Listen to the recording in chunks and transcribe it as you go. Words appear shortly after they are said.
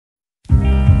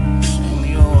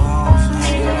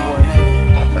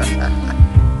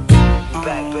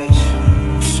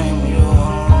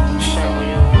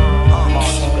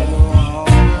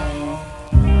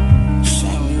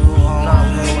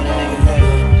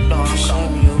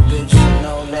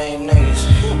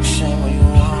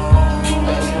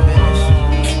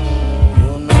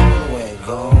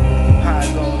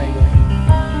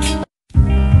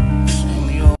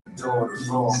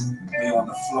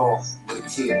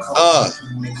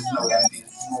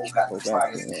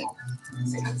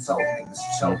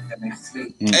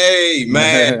Hey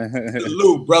man,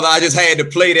 salute, brother. I just had to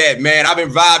play that, man. I've been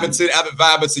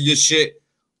vibing to your shit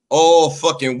all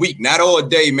fucking week, not all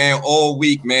day, man. All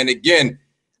week, man. Again,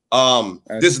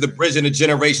 this is the Bridging the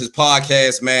Generations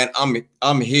podcast, man.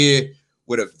 I'm here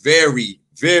with a very,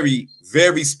 very,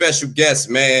 very special guest,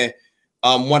 man.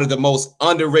 One of the most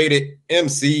underrated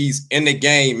MCs in the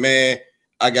game, man.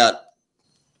 I got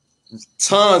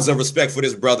tons of respect for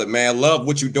this brother, man. Love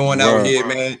what you doing out here,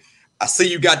 man. I see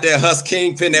you got that Husk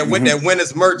Kingpin that with that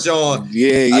Winners merch on.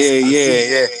 Yeah.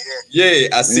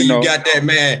 I see you got that,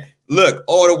 man. Look,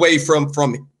 all the way from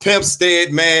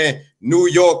Pimpstead, man, New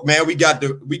York, man. We got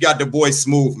the boy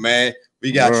Smooth, man.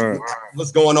 We got you.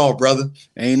 What's going on, brother?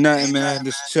 Ain't nothing, man.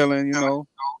 Just chilling, you know.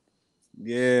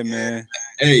 Yeah, man.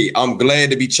 Hey, I'm glad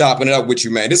to be chopping it up with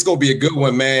you, man. This is gonna be a good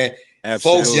one, man.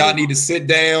 Absolutely. Folks, y'all need to sit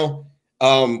down.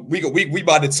 We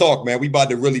about to talk, man. We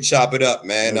about to really chop it up,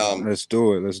 man. Let's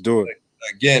do it.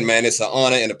 Again, man, it's an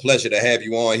honor and a pleasure to have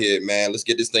you on here, man. Let's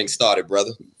get this thing started,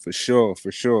 brother. For sure.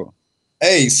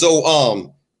 Hey, so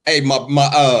I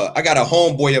got a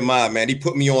homeboy of mine, man. He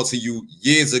put me on to you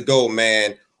years ago,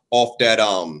 man, off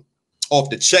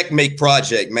the Checkmate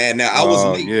project, man. Now I was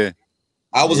late. Yeah.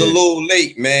 I was a little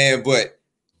late, man, but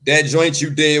that joint you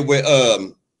did with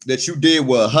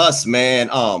Huss, man.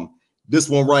 This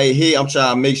one right here, I'm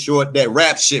trying to make sure that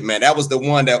rap shit, man. That was the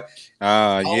one that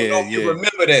I don't know if you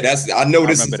remember that. I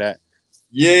remember that.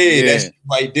 Yeah, that's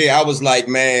right there. I was like,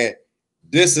 man,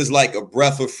 this is like a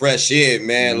breath of fresh air,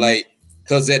 man. Mm-hmm. Like,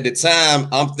 cause at the time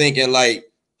I'm thinking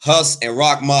like Huss and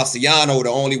Rock Marciano the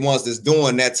only ones that's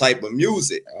doing that type of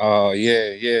music. Oh,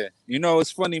 yeah. You know,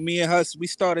 it's funny. Me and Huss, we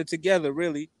started together,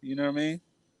 really. You know what I mean?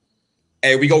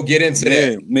 Hey, we go get into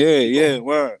that. Yeah.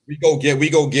 Word. We go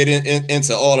get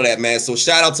into all of that, man. So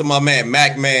shout out to my man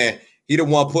Mac, man. He the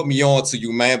one put me on to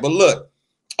you, man. But look,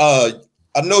 I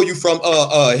know you from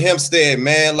Hempstead,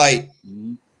 man. Like,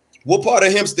 what part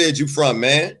of Hempstead you from,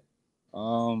 man?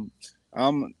 I'm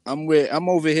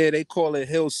over here. They call it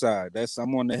Hillside.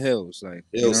 I'm on the hills, like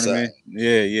Hillside. You know what I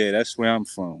mean? Yeah. That's where I'm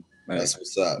from. Like, that's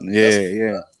what's up.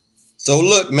 Yeah. So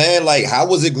look, man. Like, how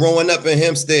was it growing up in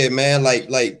Hempstead, man? Like,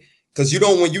 cause you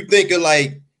know when you think of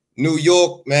like New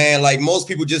York, man, like most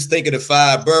people just think of the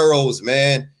 5 boroughs,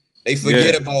 man. They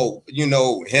forget about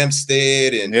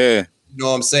Hempstead and you know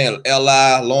what I'm saying,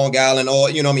 LI, Long Island, all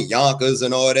Yonkers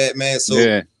and all that, man.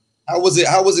 So how was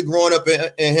it growing up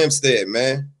in Hempstead,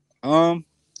 man? I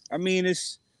mean,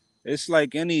 it's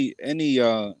like any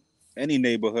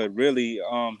neighborhood, really.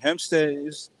 Hempstead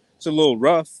it's a little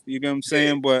rough, you get what I'm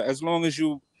saying? But as long as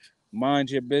you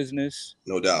mind your business,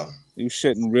 no doubt, you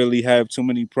shouldn't really have too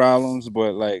many problems.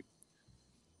 But like,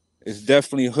 it's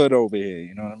definitely hood over here,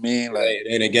 you know what I mean? Like, it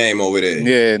ain't a game over there.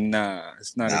 Yeah, nah,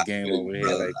 it's not a game over here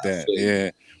like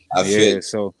that. I feel.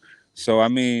 So I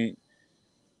mean,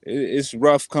 it's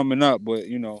rough coming up, but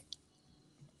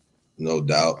no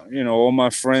doubt. All my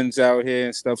friends out here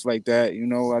and stuff like that,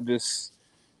 I just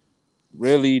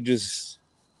really just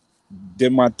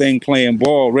did my thing playing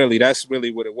ball, really. That's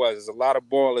really what it was. There's a lot of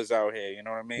ballers out here, you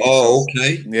know what I mean? Oh,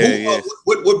 okay. Yeah.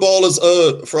 What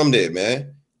ballers from there,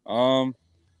 man?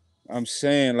 I'm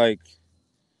saying like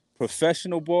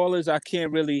professional ballers, I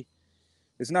can't really.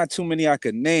 There's not too many I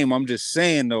could name. I'm just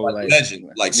saying though, like legend,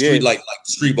 like street, like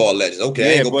street ball legends.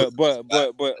 Okay,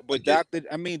 but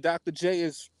Dr. J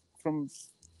is from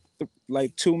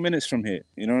like 2 minutes from here.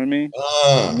 You know what I mean?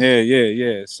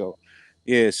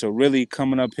 Yeah. So really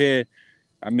coming up here,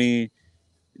 I mean,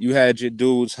 you had your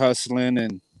dudes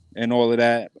hustling and all of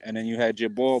that, and then you had your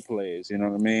ball players. You know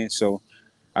what I mean? So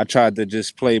I tried to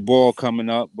just play ball coming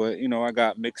up, but I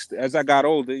got mixed as I got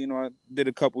older. I did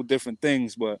a couple different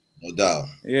things, but no doubt.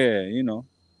 Yeah,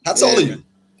 How tall are you?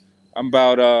 I'm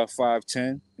about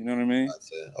 5'10". You know what I mean?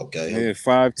 5'10". Okay. Yeah,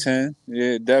 5'10".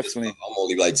 Yeah, definitely. I'm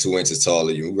only like 2 inches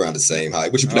taller than you. We're around the same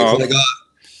height. What you play point guard?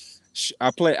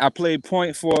 I played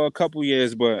point for a couple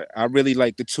years, but I really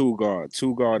like the 2 guard.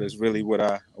 2 guard is really what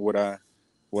I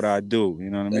do. You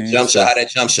know what I mean? Jump shot. How that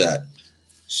jump shot?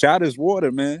 Shot is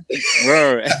water, man.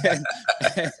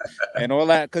 And all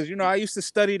that, because I used to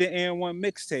study the N1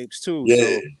 mixtapes too.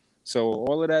 Yeah. So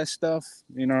all of that stuff,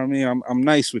 you know what I mean? I'm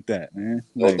nice with that, man.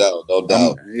 No doubt.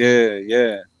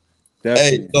 Yeah.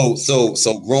 Definitely. Hey,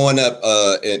 so growing up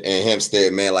in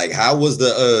Hempstead, man, like how was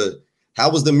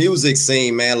the music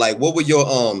scene, man? Like what were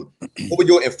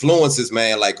your influences,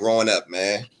 man, like growing up,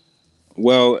 man?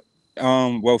 Well,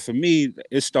 for me,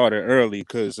 it started early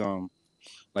because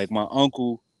like my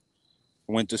uncle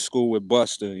went to school with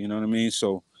Buster, you know what I mean?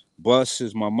 So Bus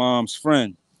is my mom's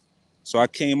friend. So I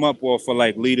came up off of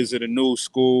like Leaders of the New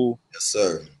School. Yes,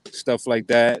 sir. Stuff like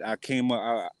that. I came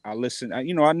up. I listened. I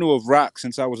knew of rock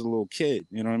since I was a little kid.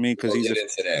 You know what I mean? Because he's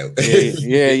into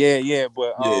that. yeah.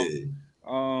 But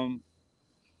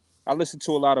I listened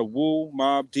to a lot of Wu,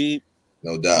 Mobb Deep.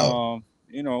 No doubt.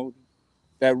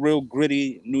 That real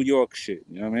gritty New York shit.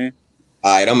 You know what I mean?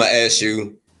 All right, I'm gonna ask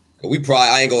you.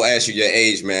 I ain't gonna ask you your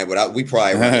age, man, but we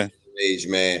probably around your age,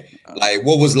 man. Like,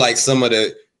 what was like some of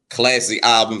the classic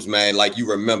albums, man? Like you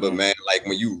remember, man, like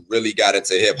when you really got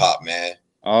into hip hop, man.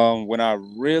 When I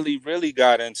really, really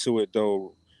got into it,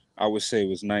 though, I would say it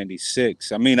was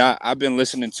 '96. I mean, I've been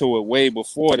listening to it way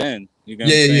before then. You know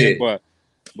what I'm saying? Yeah.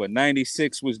 But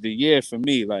 '96 was the year for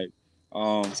me. Like,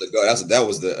 that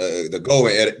was the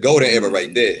golden era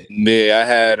right there. Yeah, I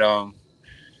had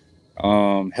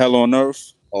Hell on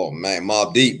Earth. Oh man,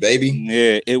 Mobb Deep, baby.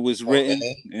 Yeah, it was written.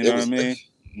 You know what I mean?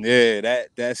 Yeah,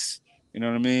 that's you know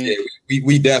what I mean. Yeah,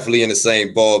 we definitely in the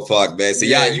same ballpark, man. So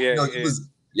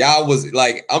y'all was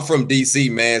like, I'm from DC,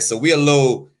 man. So we a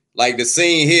little like the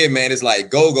scene here, man. Is like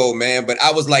go, man. But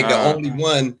I was like the only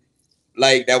one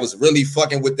like that was really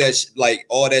fucking with that, like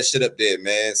all that shit up there,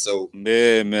 man. So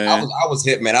yeah, man. I was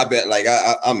hit, man. I bet like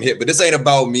I'm hit, but this ain't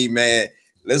about me, man.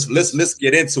 Let's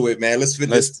get into it, man. Let's talk,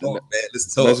 man.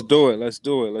 Let's talk. Let's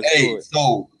do it.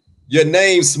 So your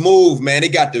name Smooth, man.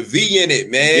 It got the V in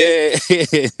it, man.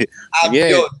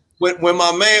 Yeah. When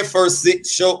my man first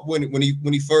showed when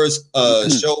he first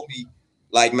showed me,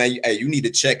 like, man, hey, you need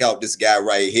to check out this guy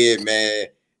right here, man.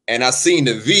 And I seen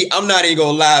the V. I'm not even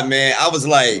gonna lie, man. I was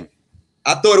like,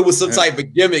 I thought it was some type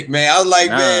of gimmick, man. I was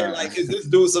like, man, like, is this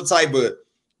dude some type of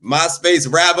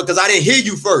MySpace rapper? Because I didn't hear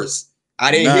you first. I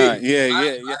didn't hear you. Yeah. I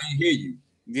didn't hear you.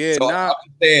 Yeah, so I'm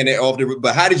saying that off the.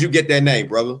 But how did you get that name,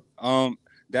 brother?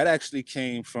 That actually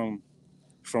came from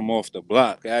Off the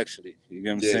Block, actually. You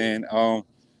know what I'm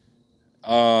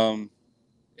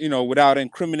saying? Without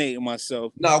incriminating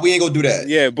myself. No, we ain't gonna do that.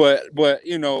 Yeah, but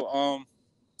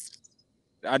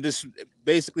I just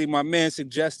basically my man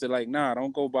suggested like, nah,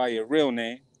 don't go by your real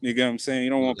name. You get what I'm saying? You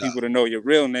don't want people to know your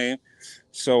real name.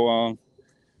 So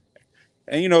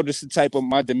and just the type of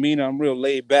my demeanor, I'm real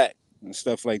laid back and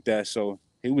stuff like that. So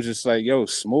he was just like, yo,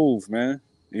 Smooth, man.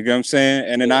 You get what I'm saying?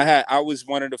 And then I was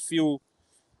one of the few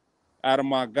out of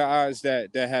my guys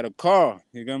that had a car.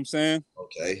 You get what I'm saying?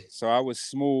 Okay. So I was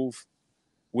Smooth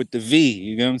with the V.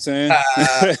 You get what I'm saying?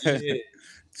 Yeah.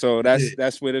 So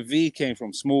that's where the V came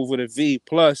from. Smooth with a V.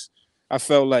 Plus, I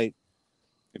felt like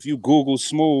if you Google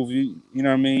Smooth, you know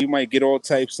what I mean, you might get all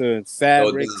types of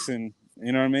fabrics and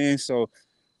you know what I mean. So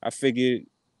I figured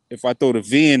if I throw the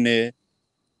V in there,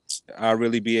 I'll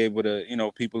really be able to,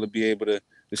 people will be able to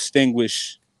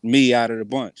distinguish me out of the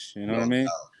bunch. You know what I mean?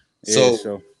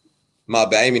 So my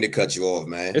bad, I didn't mean to cut you off,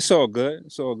 man. It's all good.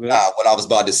 Nah, what I was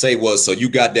about to say was, so you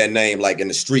got that name like in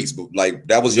the streets, but like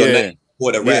that was your name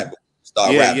before the rap.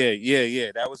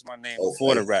 Yeah. That was my name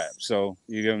before the rap. So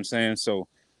you get what I'm saying? So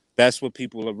that's what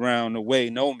people around the way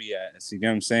know me as. You get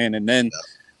what I'm saying? And then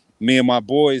me and my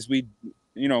boys, me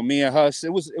and Huss,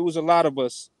 it was a lot of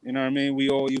us. You know what I mean? We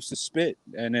all used to spit,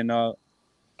 and then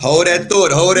hold that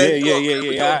thought.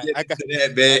 Yeah. I got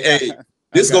that, man. Hey,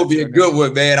 this gonna be a good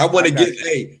one, man. I want to get.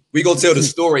 Hey, we gonna tell the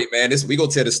story, man. We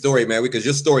gonna tell the story, man, because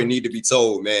your story need to be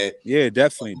told, man. Yeah,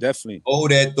 definitely.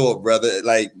 Hold that thought, brother.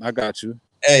 Like, I got you.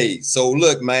 Hey, so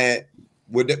look, man.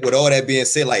 With all that being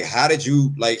said, like, how did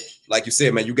you like you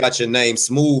said, man? You got your name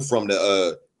Smooth from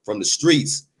the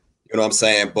streets. You know what I'm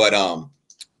saying? But how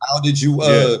did you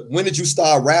when did you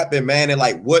start rapping, man? And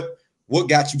like what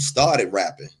got you started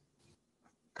rapping?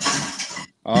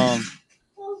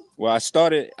 Well,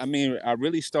 I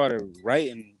really started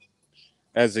writing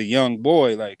as a young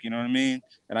boy, like, you know what I mean?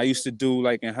 And I used to do,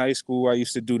 like, in high school, I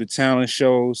used to do the talent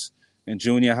shows in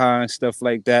junior high and stuff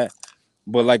like that.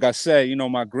 But like I said,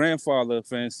 my grandfather,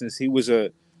 for instance, he was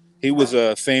a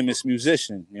famous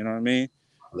musician, you know what I mean?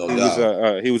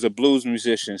 He was a blues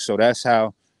musician. So that's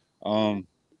how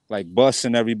like Bus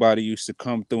and everybody used to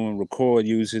come through and record,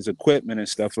 use his equipment and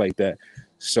stuff like that.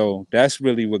 So that's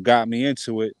really what got me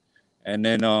into it. And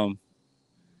then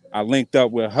I linked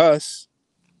up with Huss,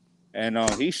 and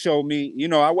he showed me,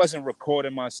 I wasn't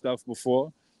recording my stuff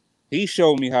before. He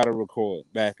showed me how to record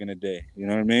back in the day. You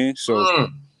know what I mean? So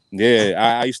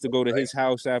yeah, I used to go to his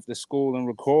house after school and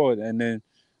record, and then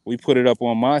we put it up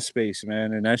on MySpace,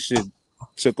 man, and that shit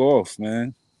took off,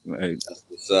 man. Like, that's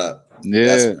what's up. Yeah,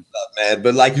 that's what's up, man.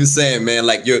 But like you saying, man,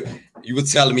 like you were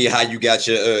telling me how you got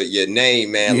your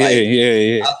name, man.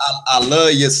 Yeah. I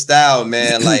love your style,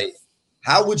 man. Like,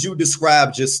 how would you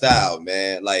describe your style,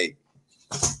 man? Like,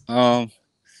 I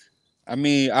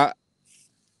mean,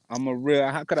 I'm a real,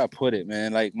 how could I put it,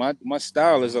 man? Like my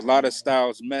style is a lot of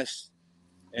styles meshed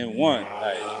in one.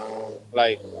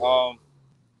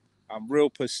 I'm real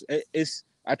it's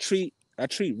I treat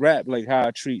rap like how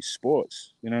I treat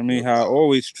sports. You know what I mean? How I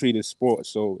always treated sports.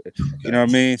 So you know what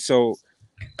I mean? So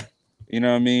you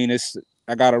know what I mean?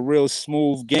 I got a real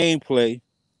smooth gameplay,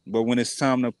 but when it's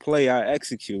time to play, I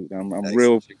execute. I'm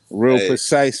real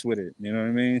precise with it. You know what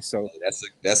I mean? So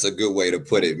that's a good way to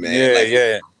put it, man. Yeah, like,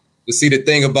 yeah. You see, the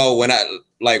thing about when I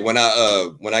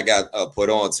got put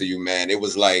on to you, man, it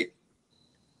was like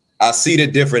I see the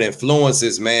different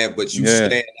influences, man, but you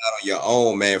stand out on your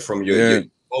own, man, from your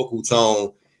vocal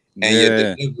tone and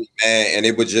your delivery, man. And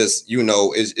it was just,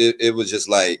 it was just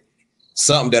like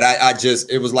something that I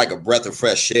just, it was like a breath of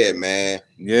fresh air, man.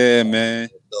 Yeah, man.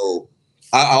 So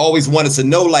I always wanted to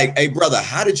know, like, hey, brother,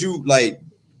 how did you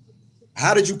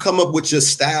come up with your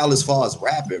style as far as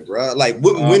rapping, bro? Like,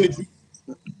 when did you?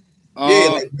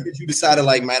 When did you decide,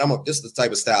 like, man, this is the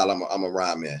type of style I'm a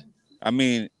rhyme in? I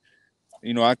mean,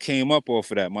 I came up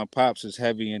off of that. My pops is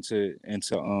heavy into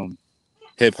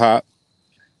hip hop,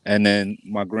 and then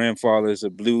my grandfather is a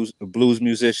blues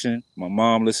musician. My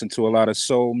mom listened to a lot of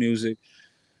soul music,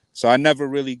 so I never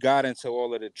really got into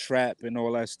all of the trap and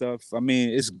all that stuff. I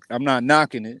mean, I'm not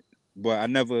knocking it, but I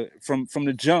never from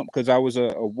the jump, because I was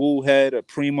a Wu head, a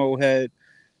Primo head.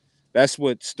 That's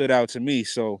what stood out to me.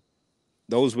 So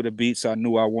those were the beats I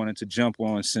knew I wanted to jump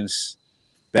on since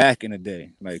back in the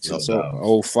day, like since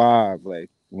 05, like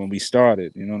when we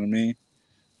started. You know what I mean?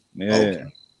 Yeah. Okay.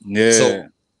 Yeah. So,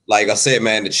 like I said,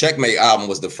 man, the Checkmate album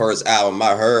was the first album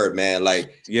I heard, man.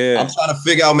 Like, yeah, I'm trying to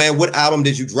figure out, man, what album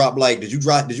did you drop? Like, did you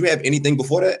have anything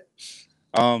before that?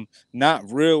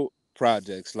 Not real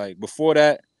projects. Like before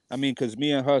that, I mean, because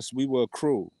me and Hus, we were a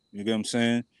crew. You get what I'm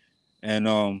saying?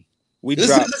 And we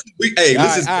dropped.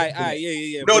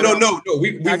 Yeah. No.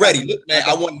 We ready. Look, man,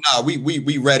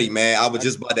 we ready, man. I was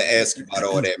just about to ask you about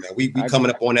all that, man. We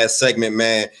coming up on that segment,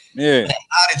 man. Yeah.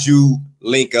 How did you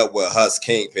link up with Hus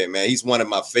Kingpin, man? He's one of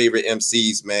my favorite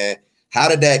MCs, man. How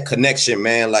did that connection,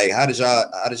 man? Like, how did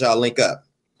y'all link up?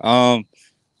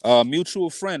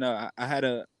 Mutual friend. I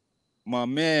had my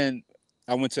man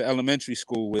I went to elementary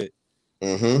school with.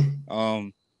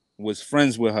 Was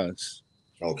friends with Hus.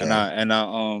 Okay. And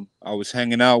I was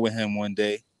hanging out with him one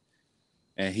day,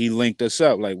 and he linked us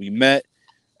up. Like, we met,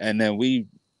 and then we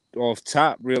off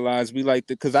top realized we liked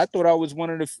it, because I thought I was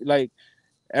one of the, like,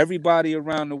 everybody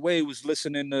around the way was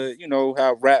listening to,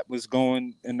 how rap was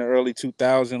going in the early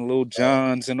 2000s, Lil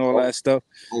Jons and all that stuff.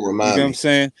 You know what I'm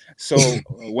saying? So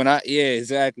when I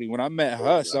met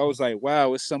Hus, I was like,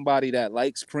 wow, it's somebody that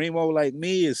likes Primo like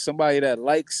me, is somebody that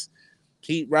likes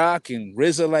Pete Rock and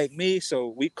RZA like me. So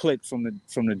we clicked from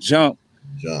the jump.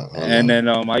 And then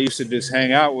I used to just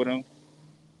hang out with him,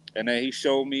 and then he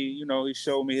showed me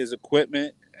his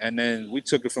equipment, and then we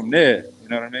took it from there. You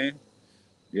know what I mean?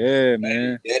 Yeah,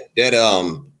 man. Like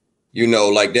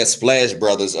that Splash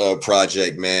Brothers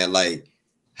project, man. Like,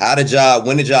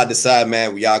 when did y'all decide,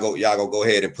 man, y'all go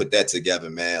ahead and put that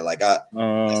together, man? Like, that's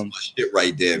my shit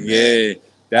right there, man. Yeah,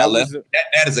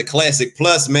 that is a classic.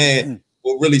 Plus, man,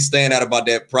 what really stand out about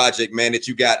that project, man, that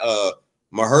you got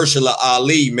Mahershala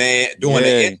Ali, man, doing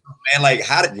the intro, man. Like,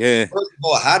 first of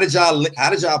all, how did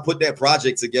y'all put that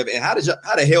project together, and how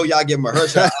the hell y'all get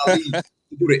Mahershala Ali to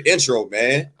do the intro,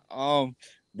 man?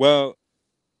 Well,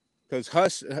 because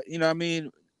Hus, you know what I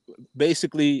mean?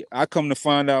 Basically, I come to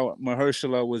find out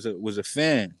Mahershala was a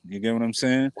fan. You get what I'm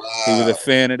saying? Wow. He was a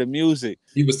fan of the music.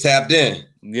 He was tapped in.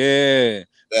 Yeah.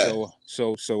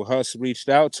 So Hus reached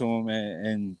out to him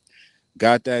and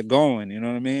got that going. You know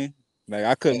what I mean? Like,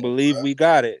 I couldn't believe we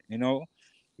got it. Man,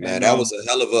 and that was a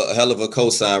hell of a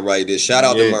cosign right there. Shout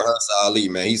out to Mahershala Ali,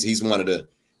 man. He's one of the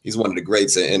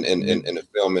greats in the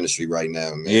film industry right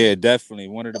now, man. Yeah, definitely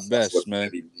one of the best, man.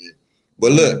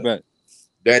 But look,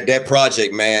 that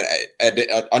project, man.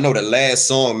 I know the last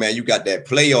song, man. You got that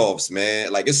Playoffs,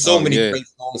 man. Like, it's so many great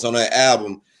songs on that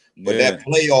album, but that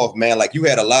Playoff, man. Like, you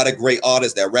had a lot of great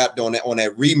artists that rapped on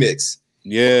that remix.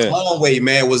 Yeah, but Conway,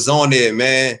 man, was on there,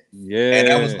 man. Yeah, and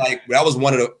that was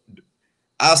one of the.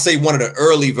 I'll say one of the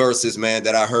early verses, man,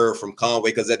 that I heard from Conway,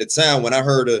 because at the time when I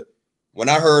heard of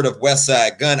West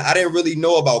Side Gun, I didn't really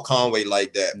know about Conway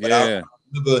like that. But I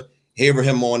remember hearing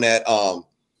him on that on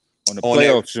the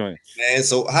Playoff joint. Man,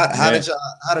 so how did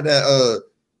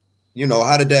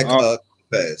that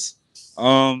pass?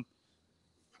 I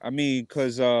mean,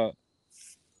 cause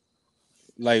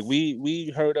like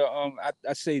we heard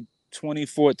I say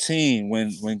 2014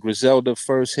 when Griselda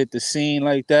first hit the scene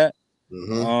like that.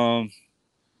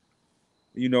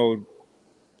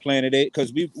 Planet A,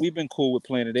 because we've been cool with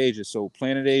Planet Asia. So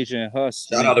Planet Asia and Huss.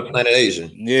 Shout out to Planet Asia.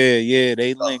 Yeah,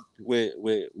 they linked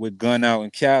with Gun out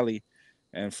in Cali,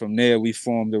 and from there we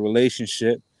formed a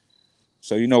relationship.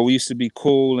 So we used to be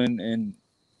cool and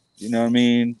you know what I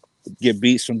mean, get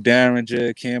beats from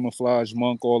Derringer, Camouflage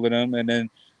Monk, all of them, and then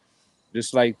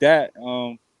just like that,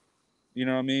 you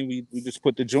know what I mean, we just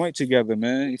put the joint together,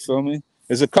 man. You feel me?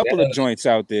 There's a couple of joints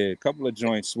out there,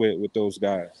 with those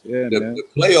guys. Yeah, man. The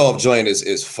playoff joint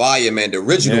is fire, man. The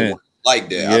original one, like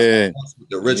that. Yeah.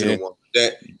 The original one.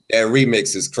 That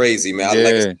remix is crazy, man.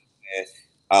 Yeah.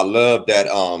 I love that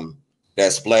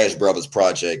Splash Brothers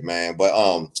project, man. But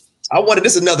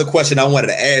this is another question I wanted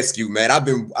to ask you, man. I've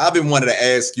been wanting to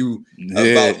ask you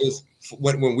about this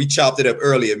when we chopped it up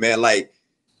earlier, man. Like,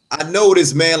 I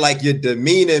noticed, man, like your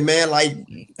demeanor, man, like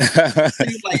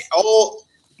like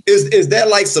is that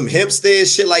like some Hempstead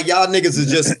shit? Like y'all niggas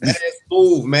is just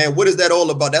smooth, man. What is that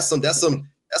all about? That's some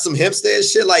Hempstead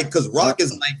shit, like, cause Rock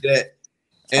is like that,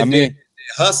 and then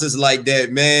Huss is like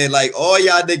that, man. Like all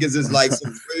y'all niggas is like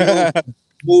some real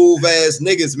smooth ass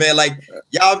niggas, man. Like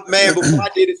y'all, man. Before I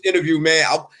did this interview, man,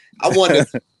 I wanted.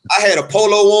 I had a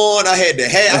polo on. I had the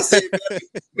hat. I said,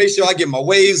 make sure I get my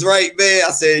waves right, man.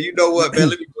 I said, you know what, man?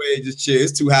 Let me go ahead and just chill.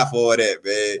 It's too hot for all that,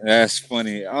 man. That's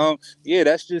funny. Yeah,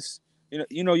 that's just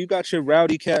you got your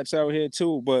rowdy cats out here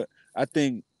too. But I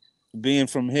think being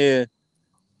from here,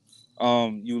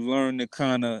 you learn to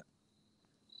kind of,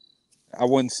 I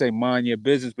wouldn't say mind your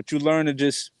business, but you learn to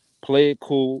just play it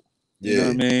cool. You know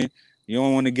what I mean? You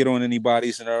don't want to get on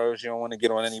anybody's nerves. You don't want to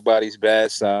get on anybody's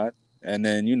bad side. And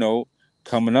then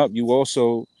coming up, you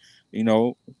also,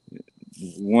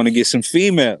 want to get some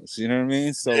females. You know what I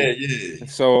mean? So,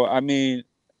 so I mean,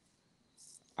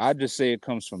 I just say it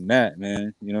comes from that,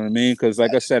 man. You know what I mean? Because,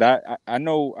 like I said, I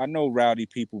know rowdy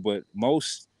people, but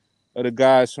most of the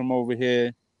guys from over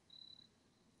here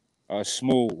are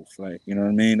smooth. Like, you know what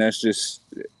I mean? That's just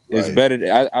it's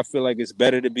better. I feel like it's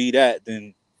better to be that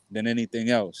than anything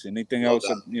else. Anything else,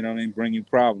 you know what I mean, bring you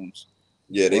problems.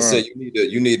 Yeah, they say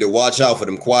you need to watch out for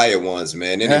them quiet ones,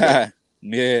 man. Anyway,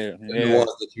 the ones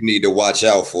that you need to watch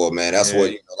out for, man. That's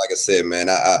what like I said, man.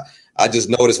 I just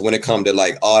noticed when it comes to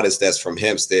like artists that's from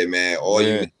Hempstead, man. All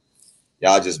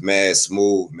y'all just mad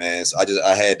smooth, man. So I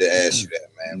had to ask you that,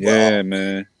 man. Yeah,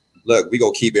 man. Look, we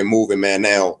gonna keep it moving, man.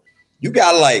 Now you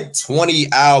got like 20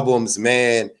 albums,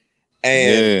 man,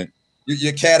 and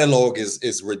your catalog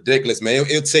is ridiculous, man.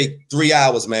 It'll take 3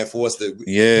 hours, man, for us to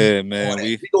man.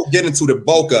 We gonna get into the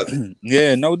bulk of it.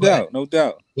 Yeah, no doubt.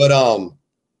 But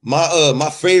my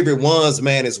favorite ones,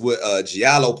 man, is with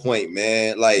Giallo Point,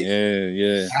 man. Like,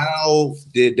 how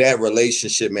did that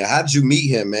relationship, man? How did you meet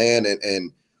him, man?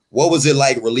 And what was it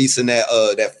like releasing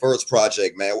that first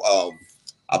project, man?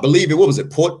 I believe it. What was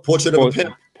it? Portrait of a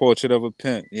Pimp. Portrait of a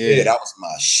Pimp. Yeah, that was my.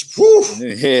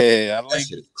 Yeah, that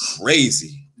shit is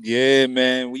crazy. Yeah,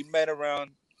 man. We met around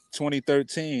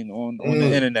 2013 on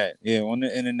the internet. Yeah, on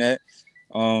the internet.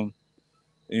 I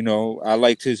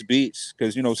liked his beats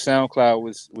because SoundCloud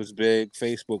was big,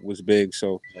 Facebook was big,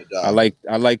 so I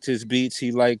liked his beats.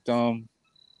 He liked what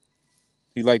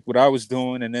I was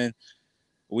doing, and then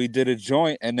we did a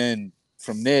joint, and then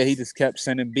from there he just kept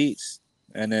sending beats,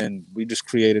 and then we just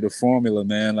created a formula,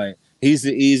 man. Like, he's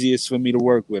the easiest for me to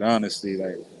work with, honestly.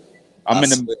 Like, I'm in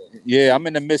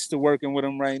the midst of working with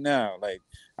him right now. Like,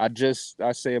 I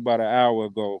say about an hour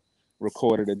ago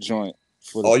recorded a joint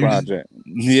for the project.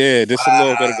 Just a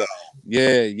little bit ago.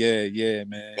 Yeah,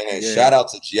 man. Shout out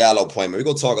to Giallo Point, man. We're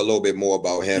gonna talk a little bit more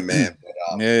about him, man. But,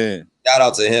 shout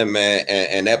out to him, man.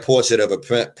 And that Portrait of a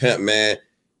Pimp, man.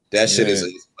 That shit is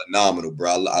phenomenal,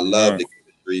 bro. I love the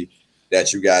chemistry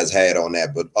that you guys had on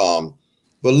that. But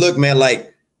look, man,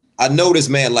 like, I noticed,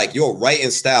 man, like your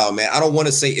writing style, man. I don't want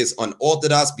to say it's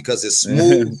unorthodox because it's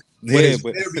smooth, but it's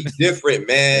very different,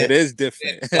 man. It is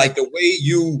different. And, like, the way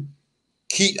you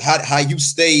keep how you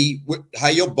stay with how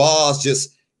your bars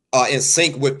just are in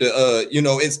sync with the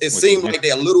it seems like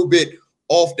they're a little bit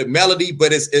off the melody,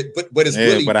 but it's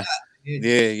really not.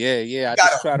 Yeah. You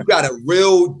got a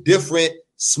real different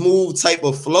smooth type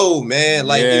of flow, man.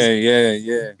 Like,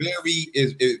 it's very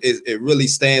it really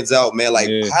stands out, man. Like,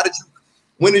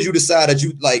 when did you decide that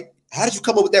how did you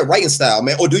come up with that writing style,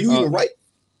 man? Or do you even write?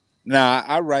 Nah,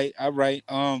 I write.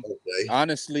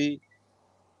 Honestly,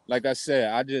 like I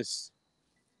said, I just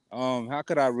how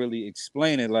could I really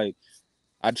explain it? Like,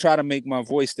 I try to make my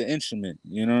voice the instrument,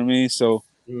 you know what I mean? So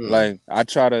like, I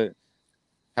try to,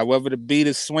 however the beat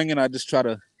is swinging, I just try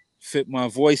to fit my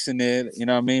voice in there, you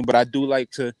know what I mean? But I do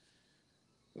like to,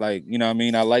 like, you know what I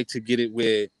mean? I like to get it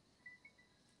where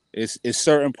it's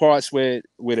certain parts where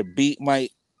the beat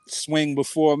might swing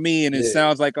before me and it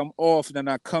sounds like I'm off, then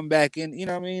I come back in, you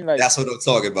know what I mean? Like that's what I'm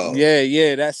talking about.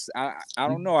 Yeah, that's I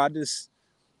don't know.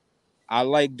 I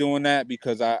like doing that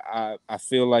because I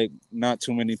feel like not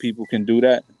too many people can do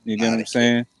that. You get what I'm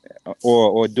saying?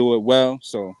 Or do it well.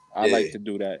 So I like to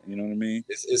do that. You know what I mean?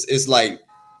 It's like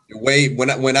the way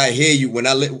when I hear you,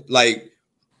 like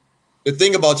the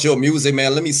thing about your music,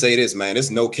 man, let me say this, man.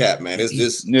 It's no cap, man. It's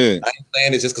just I ain't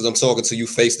saying it just because I'm talking to you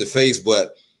face to face,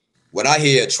 but when I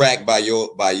hear a track by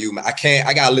you, man,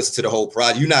 I gotta listen to the whole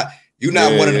project. You're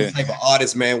not one of them type of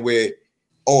artists, man, where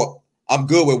I'm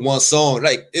good with one song.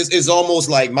 Like it's almost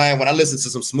like, man, when I listen to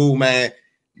some Smooth, man,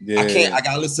 I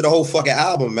gotta listen to the whole fucking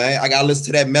album, man. I gotta listen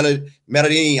to that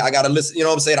melody. I gotta listen, you know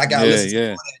what I'm saying? I gotta listen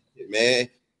to all that shit, man.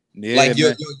 Yeah, like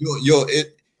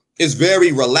it's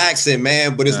very relaxing,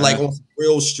 man, but it's like on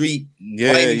real street.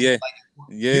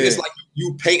 It's like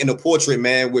you painting a portrait,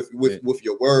 man, with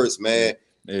your words, man.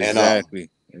 Exactly.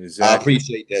 And I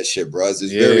appreciate that shit, bro. It's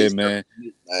very man.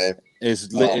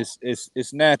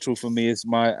 It's natural for me. It's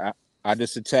I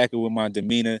just attack it with my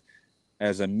demeanor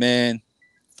as a man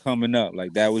coming up.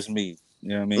 Like that was me. You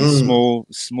know what I mean?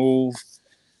 Smooth.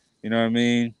 You know what I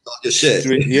mean? Your shit.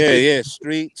 Street,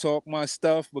 street talk my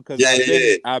stuff because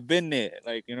I've been there.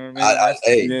 Like, you know what I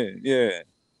mean?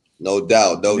 No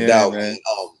doubt, man.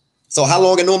 So how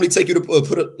long it normally take you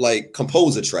to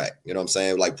compose a track? You know what I'm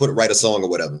saying? Like write a song or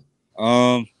whatever.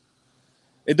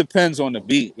 It depends on the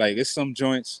beat. Like it's some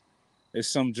joints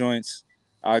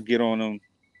I'll get on them.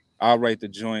 I'll write the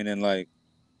joint in like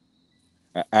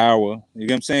an hour. You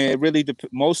get what I'm saying? It really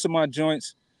most of my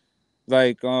joints,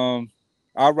 like I'll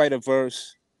write a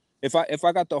verse. If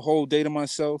I got the whole day to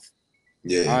myself,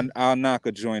 I'll knock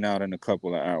a joint out in a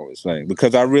couple of hours. Like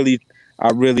because I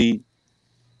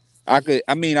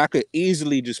could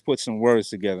easily just put some words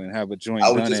together and have a joint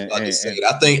done.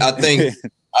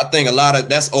 I think a lot of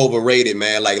that's overrated,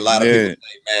 man. Like a lot of people think,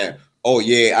 man, oh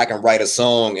yeah, I can write a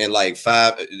song in like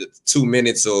 2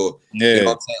 minutes, or you know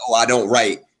what I'm saying? Oh, I don't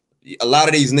write. A lot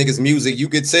of these niggas' music, you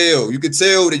could tell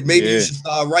that maybe you should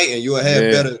start writing. You'll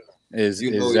have better,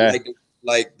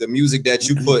 like the music that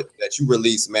you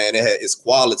release, man. It's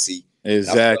quality.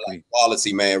 Exactly, like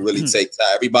quality, man. Really take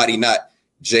time. Everybody not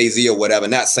Jay-Z or whatever.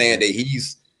 Not saying that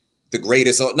he's the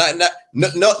greatest, or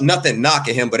nothing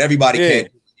knocking him, but everybody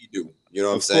can't do what he do. You know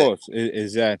what I'm saying? Of course,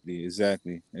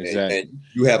 exactly. And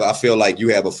I feel like you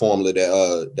have a formula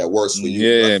that works for you.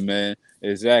 Yeah, right? Man.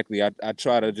 Exactly. I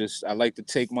try to I like to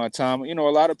take my time. You know, a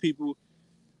lot of people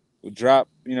will drop,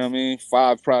 you know what I mean,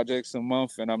 5 projects a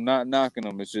month, and I'm not knocking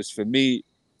them. It's just for me,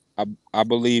 I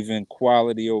believe in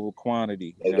quality over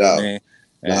quantity. You know what I mean?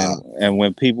 And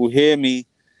when people hear me,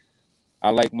 I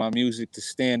like my music to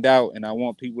stand out, and I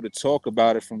want people to talk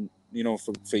about it for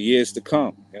years to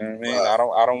come. You know what I mean?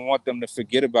 Right. I don't want them to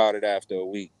forget about it after a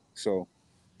week. So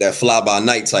that fly by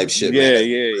night type shit, man. That's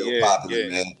real popular,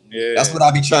 man. Yeah. That's what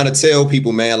I be trying to tell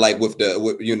people, man. Like with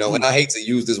and I hate to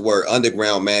use this word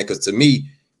underground, man, because to me,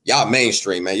 y'all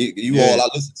mainstream, man. You all I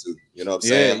listen to. You know what I'm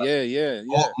saying? Yeah.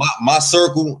 My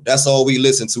circle, that's all we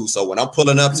listen to. So when I'm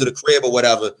pulling up to the crib or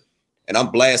whatever, and I'm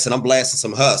blasting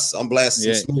some Huss, I'm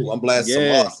blasting some Smooth, I'm blasting some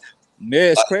Huss.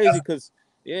 Yeah, it's crazy because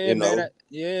a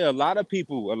lot of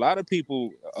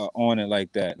people are on it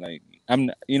like that. Like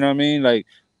you know what I mean? Like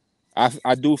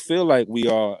I do feel like we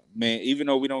are, man, even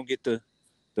though we don't get the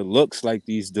looks like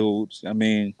these dudes. I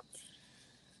mean,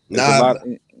 go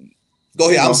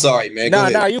ahead. I'm sorry, man.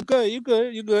 Nah, you good.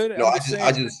 No,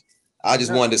 I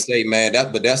just wanted to say, man,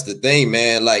 but that's the thing,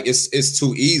 man. Like it's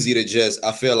too easy to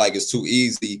I feel like it's too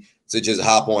easy to just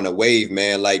hop on a wave,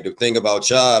 man. Like the thing about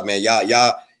y'all, man,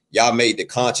 y'all made the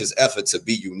conscious effort to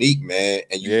be unique, man,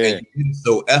 and you did it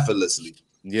so effortlessly.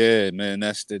 Yeah, man,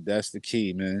 that's the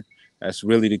key, man. That's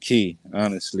really the key,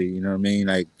 honestly. You know what I mean?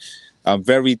 Like, I'm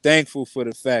very thankful for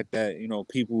the fact that, you know,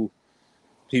 people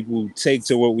take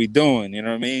to what we're doing, you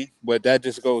know what I mean? But that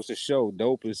just goes to show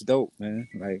dope is dope, man.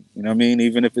 Like, you know what I mean?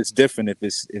 Even if it's different, if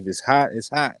it's hot, it's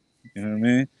hot. You know what I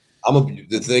mean?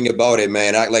 The thing about it,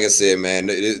 man, like I said, man,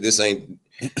 this ain't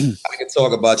I can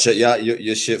talk about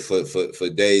your shit for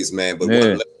days, man. But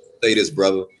let me say this,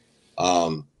 brother.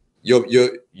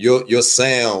 Your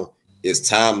sound is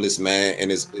timeless, man,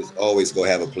 and it's always gonna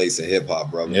have a place in hip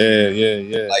hop, brother.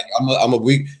 Yeah. Like I'm a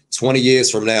week 20 years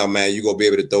from now, man, you gonna be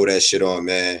able to throw that shit on,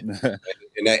 man.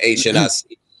 And that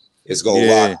HNIC, it's gonna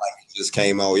rock like it just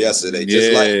came out yesterday.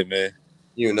 Just like, man.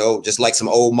 You know, just like some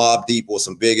old Mobb Deep or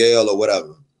some Big L or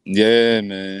whatever. Yeah,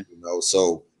 man. You know,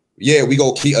 so yeah, we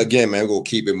gonna keep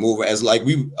it moving. As like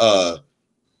I'm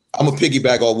gonna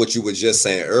piggyback on what you were just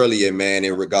saying earlier, man,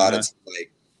 in regard to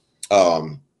like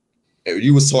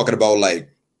you was talking about like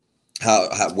how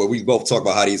where we both talk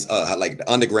about how these how, like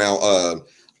the underground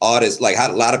artists, like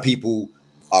how a lot of people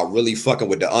are really fucking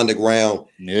with the underground.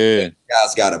 Yeah,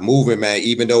 guys got a movement, man.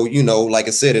 Even though, you know, like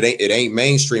I said, it ain't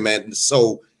mainstream, man.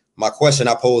 So my question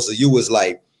I pose to you is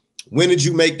like, when did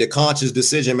you make the conscious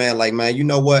decision, man? Like, man, you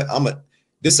know what?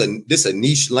 This a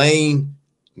niche lane,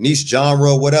 niche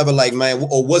genre, whatever. Like, man,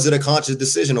 or was it a conscious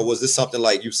decision, or was this something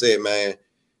like you said, man?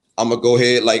 I'm gonna go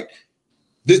ahead, like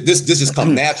this just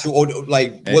come natural, or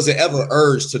like was it ever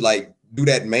urged to like do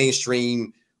that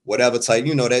mainstream, whatever type,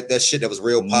 you know, that shit that was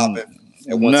real popping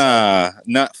at one time?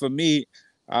 Not for me.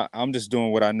 I'm just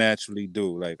doing what I naturally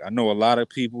do. Like I know a lot of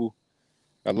people,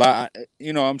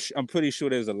 you know, I'm pretty sure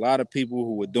there's a lot of people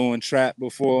who were doing trap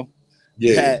before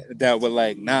Yeah, that were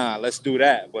like, nah, let's do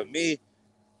that. But me,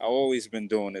 I always been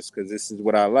doing this because this is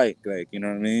what I like. Like, you know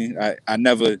what I mean?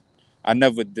 I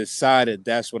never decided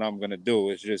that's what I'm gonna do.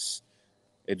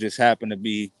 It just happened to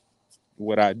be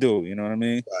what I do. You know what I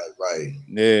mean? right.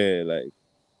 Yeah, like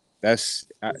that's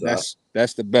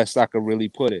the best I could really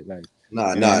put it. Like,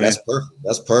 Nah, you know what I mean?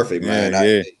 that's perfect, Yeah,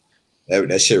 man. yeah.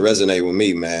 That shit resonate with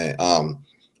me, man.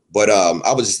 But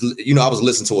I was just, you know, I was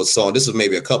listening to a song. This was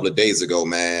maybe a couple of days ago,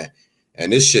 man.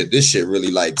 And this shit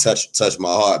really like touched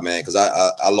my heart, man. Because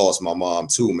I lost my mom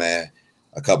too, man,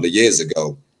 a couple of years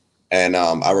ago. And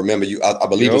I remember you. I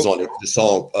believe it was Yep. on the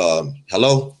song.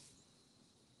 Hello.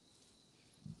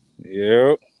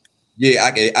 Yep. Yeah,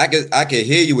 I can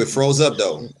hear you. It froze up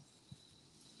though.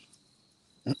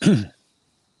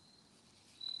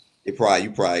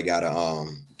 You probably gotta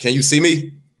Can you see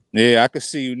me? Yeah, I can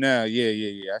see you now.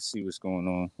 Yeah. I see what's going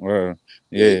on. Well,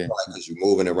 Yeah, yeah. probably because you're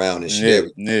moving around and Yeah,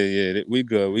 shit. yeah. We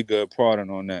good. We good. Pardon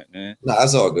on that, man. Nah,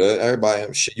 that's all good.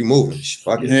 Everybody, shit, you moving.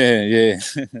 Fuck it. Yeah.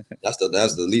 That's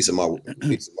the least of my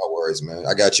worries, man.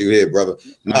 I got you here, brother.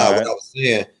 Nah, All what right. I was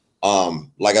saying,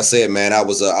 like I said, man, I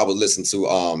was listening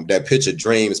to that Picture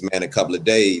Dreams, man, a couple of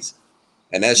days,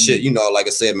 and that shit, you know, like I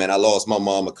said, man, I lost my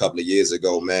mom a couple of years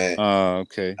ago, man,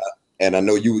 Okay. and I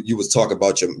know you was talking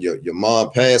about your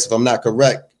mom passed, if I'm not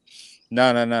correct.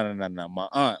 No. My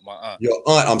aunt. Your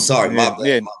aunt, I'm sorry, my Yeah, bad,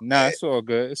 yeah. my Nah, bad, it's all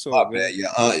good. It's all my good. bad. Your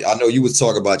aunt, I know you was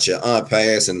talking about your aunt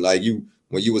passed, and like you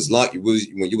when you was like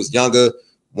when you was younger,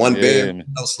 one bed, Yeah, you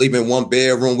know, sleep in one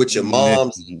bedroom with your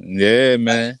moms. yeah,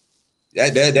 man.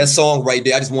 That song right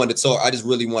there, I just wanted to talk. I just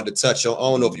really wanted to touch on. I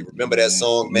don't know if you remember that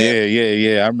song, man.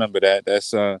 Yeah. I remember that.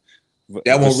 That's That one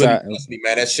really Versace. touched me,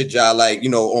 man. That shit, y'all, like, you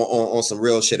know, on some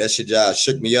real shit. That shit, y'all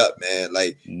shook me up, man.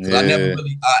 Like, cause I never Yeah,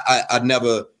 really, I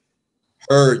never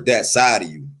heard that side of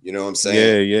you. You know what I'm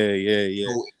saying? yeah.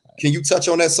 So, can you touch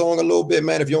on that song a little bit,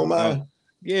 man, if you don't Uh, mind?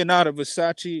 yeah, the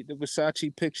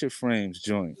Versace picture frames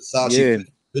joint. Versace Yeah,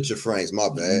 picture frames. My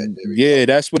bad. There we go. yeah,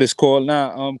 that's what it's called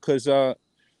now. Cause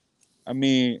I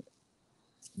mean,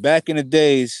 back in the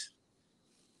days,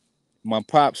 my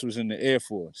pops was in the Air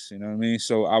Force. You know what I mean?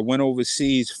 So I went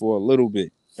overseas for a little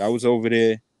bit. I was over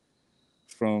there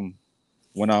from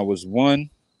when I was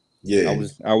one. Yeah.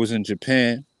 I was in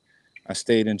Japan. I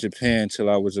stayed in Japan till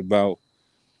I was about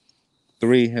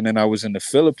 3, and then I was in the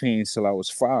Philippines till I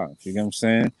was 5. You know what I'm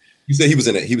saying? You said he was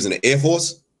in the Air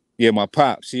Force. Yeah, my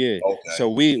pops. Yeah. Okay. So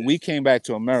we came back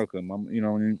to America. My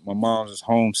mom was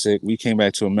homesick. We came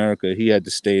back to America. He had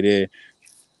to stay there.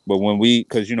 But when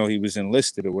because he was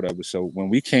enlisted or whatever. So when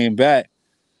we came back,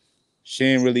 she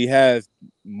didn't really have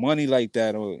money like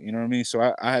that, or you know what I mean. So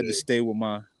I had to stay with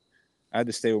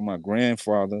my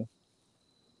grandfather,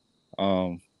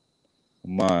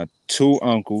 my 2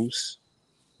 uncles,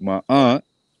 my aunt,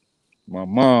 my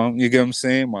mom. You get what I'm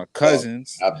saying? My Oh,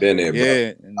 cousins. I've been there, bro.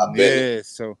 Yeah, I've been there. yeah.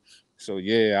 So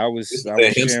yeah, This I was was in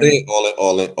sharing. Hempstead,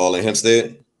 all in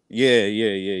Hempstead.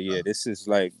 Yeah. This is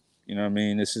like, you know what I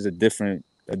mean? This is a different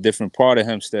part of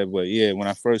Hempstead. But yeah, when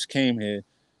I first came here,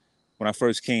 when I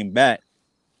first came back,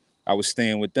 I was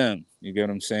staying with them. You get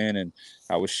what I'm saying? And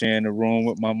I was sharing the room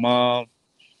with my mom.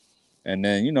 And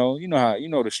then you know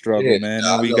the struggle, Yeah, man. nah,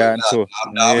 Then I we know. got Nah, into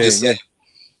I was just saying,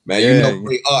 man. You know, yeah,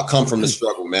 great art come from the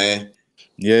struggle, man.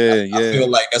 I yeah. feel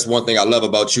like that's one thing I love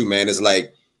about you, man. It's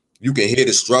like you can hear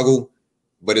the struggle,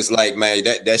 but it's like, man,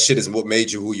 that shit is what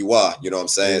made you who you are. You know what I'm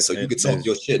saying? So you can talk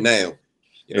your shit now.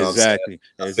 You know what I'm saying?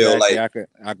 I feel Exactly.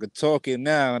 like I could talk it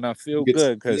now, and I feel you could,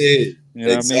 good because yeah, you know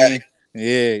what I exactly. mean.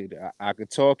 Yeah, I could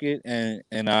talk it,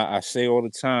 and I say all the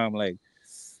time, like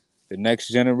the next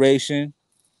generation,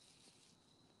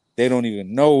 they don't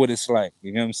even know what it's like.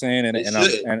 You know what I'm saying? They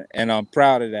should. And I'm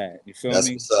proud of that. You feel That's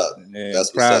me? what's up. Yeah, I'm That's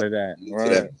what's proud up. of that. Salute to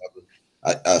that, Right.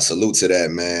 brother. I salute to that,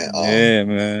 man. Yeah,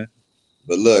 man.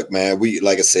 But look, man, we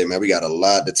like I said, man, we got a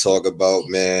lot to talk about,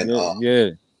 man.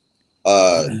 Yeah.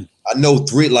 I know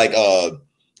three like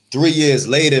 3 years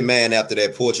later, man, after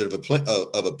that Portrait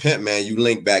of a Pimp, man, you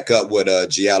link back up with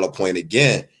Giallo Point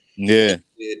again. Yeah.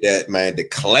 That, man, the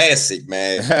classic,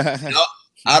 man.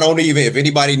 I don't even, if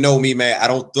anybody know me, man, I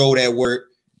don't throw that word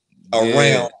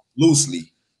around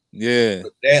loosely. Yeah.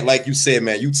 But that, like you said,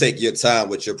 man, you take your time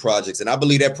with your projects. And I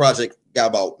believe that project got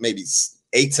about maybe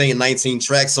 18, 19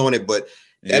 tracks on it, but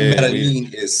that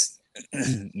Medellin is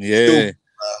stupid,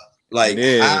 like,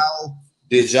 how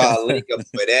did y'all link up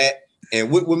for that? And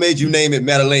what made you name it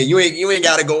Medellin? You ain't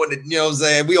gotta go into, you know what I'm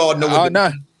saying? We all know what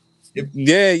touch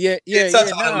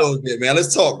on a little bit, man.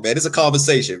 Let's talk, man. It's a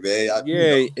conversation, man.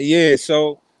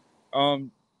 So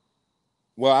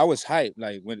well, I was hyped,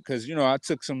 like, because I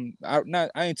took I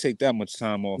didn't take that much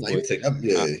time off.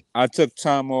 I took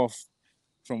time off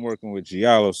from working with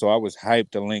Giallo, so I was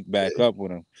hyped to link back up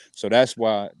with him. So that's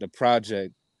why the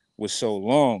project was so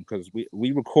long, because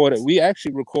we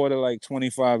actually recorded like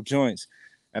 25 joints,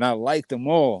 and I liked them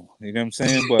all. You know what I'm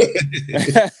saying? But,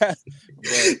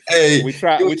 hey, we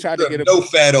tried to get no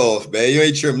fat off, man. You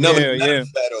ain't trim none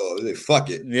fat off. Fuck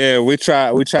it. Yeah, we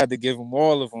tried to give him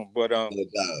all of them, but no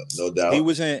doubt. He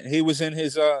was in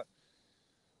his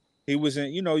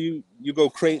you go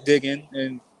crate digging,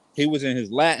 and he was in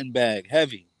his Latin bag,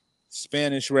 heavy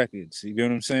Spanish records. You know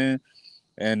what I'm saying?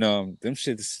 And them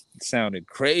shit sounded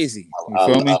crazy. You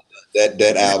feel me?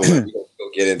 That album, we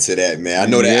don't get into that, man. I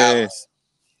know that album.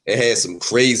 It had some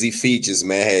crazy features,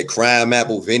 man. It had Crime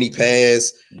Apple, Vinny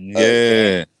Paz,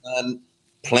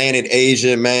 Planet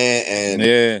Asia, man,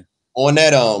 and on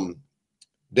that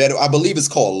that I believe it's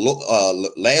called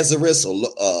Lazarus or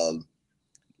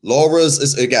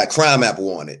Laura's. It got Crime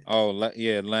Apple on it. Oh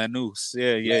Lanús.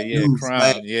 Yeah.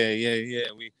 Crime.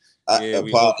 Man. I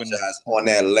apologize on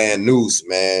that Lanús,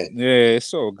 man. Yeah, it's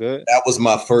so good. That was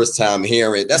my first time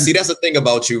hearing. That's the thing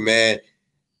about you, man.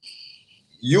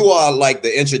 You are like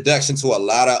the introduction to a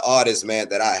lot of artists, man,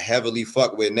 that I heavily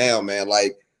fuck with now, man.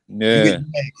 Like, you had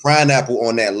Crime Apple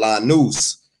on that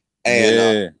Lanús,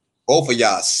 and both of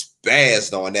y'all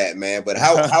spazzed on that, man. But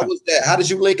how was that? How did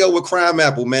you link up with Crime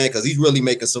Apple, man? Because he's really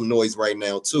making some noise right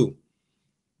now too.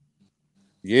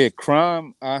 Yeah,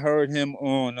 Crime. I heard him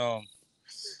on.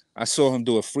 I saw him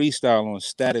do a freestyle on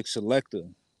Static Selector,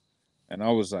 and I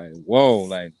was like, "Whoa!"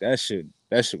 Like that shit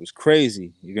was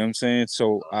crazy. You know what I'm saying?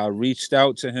 So I reached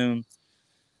out to him.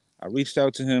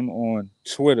 On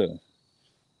Twitter,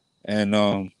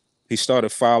 and he started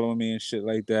following me and shit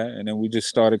like that, and then we just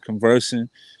started conversing,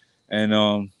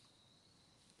 and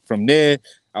from there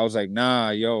I was like, "Nah,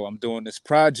 yo, I'm doing this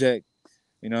project.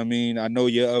 You know what I mean? I know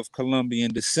you're of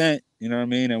Colombian descent. You know what I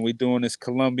mean? And we're doing this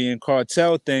Colombian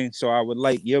cartel thing. So I would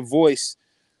like your voice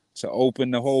to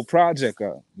open the whole project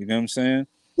up. You know what I'm saying?"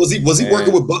 Was he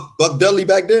working with Buck Dudley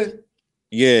back then?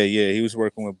 Yeah, he was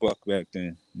working with Buck back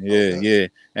then. Yeah.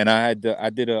 And I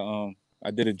did a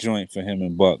joint for him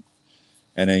and Buck.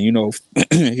 And then,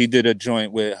 he did a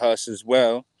joint with Huss as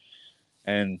well.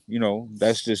 And,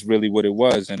 that's just really what it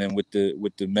was. And then with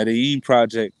the Medellin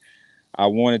project, I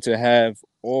wanted to have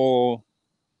all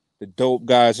the dope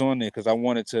guys on there because I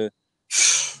wanted to.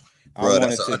 Bro,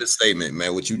 that's an understatement,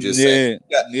 man. What you just said.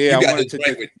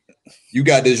 You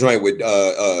got this joint with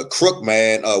Crook,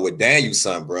 man, with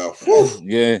Danielson, bro. Whew.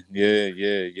 Yeah,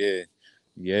 man.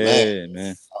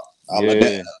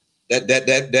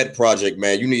 That project,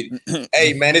 man. You need.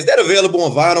 Hey, man, is that available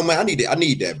on vinyl, man? I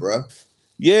need that, bro.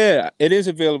 Yeah, it is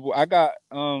available. I got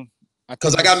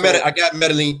because I got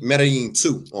Medellin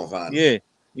 2 on vinyl.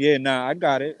 Yeah. Nah, I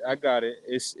got it.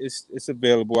 It's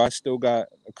available. I still got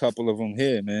a couple of them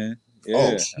here, man. Yeah.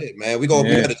 Oh shit, man. We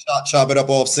gotta chop it up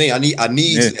off scene. I need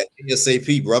that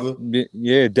ASAP, brother.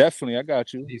 Yeah, definitely. I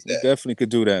got you. We definitely could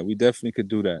do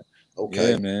that.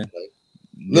 Okay. Yeah, man.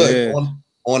 Look,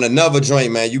 on another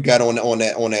joint, man, you got on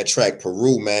that track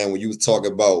Peru, man, when you was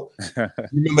talking about you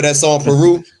remember that song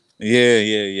Peru? Yeah.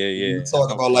 You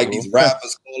talk about like these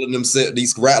rappers calling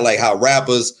themselves like how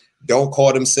rappers don't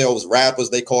call themselves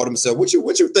rappers, they call themselves. What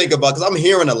you think about? Because I'm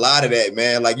hearing a lot of that,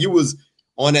 man. Like you was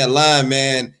on that line,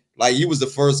 man. Like you was the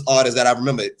first artist that I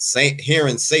remember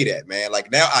hearing say that, man.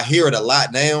 Like now I hear it a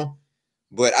lot now,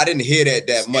 but I didn't hear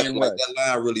that much. Like that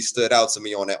line really stood out to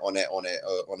me on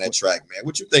that track, man.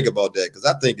 What you think about that? Because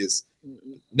I think it's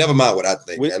never mind what I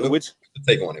think. What's your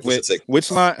take on it?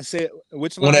 Which line? Say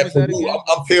which line was that again?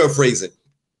 I'm paraphrasing.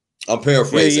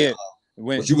 Yeah.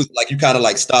 But you was like you kind of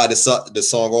like started the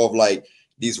song off like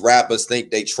these rappers think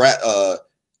they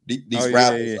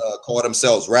rappers call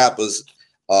themselves rappers.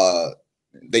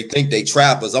 They think they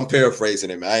trappers. I'm paraphrasing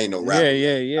him. I ain't no rapper.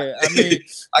 Yeah. I mean,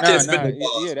 I can't spit no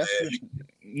bars,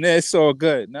 it's all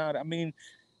good. I mean,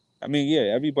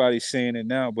 yeah, everybody's saying it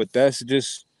now, but that's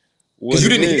just Because you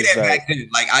didn't hear that back then.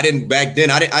 Like I didn't back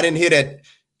then. I didn't hear that.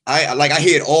 I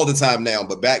hear it all the time now,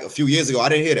 but back a few years ago, I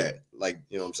didn't hear that. Like,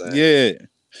 you know what I'm saying? Yeah.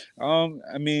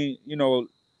 I mean, you know,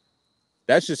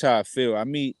 that's just how I feel. I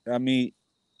meet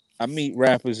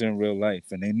rappers in real life,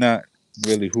 and they're not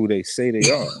really who they say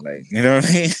they are. Like, you know what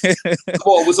I mean? Come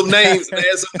on with some names, man.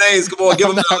 Some names. Come on,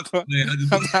 give them.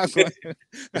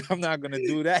 I'm not gonna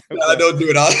do that. No, I don't do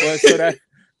it. But so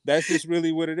that's just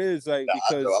really what it is. Like,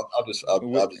 because I'll just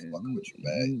fucking with you,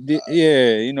 man.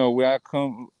 Yeah, you know, where I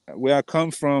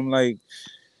come from, like,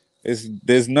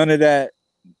 there's none of that,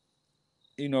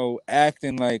 you know,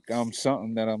 acting like I'm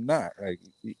something that I'm not. Like,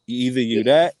 either you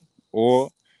that or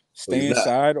stay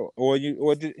inside, or you know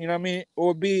what I mean,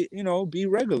 or be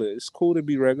regular. It's cool to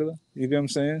be regular. You get what I'm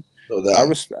saying? No I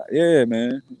respect. Yeah,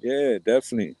 man. Yeah,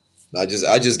 definitely. I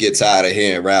just get tired of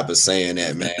hearing rappers saying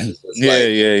that, man. Yeah.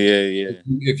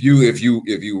 If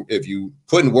you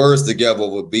putting words together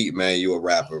with a beat, man, you a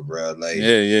rapper, bro. Like,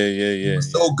 yeah. You're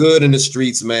so good in the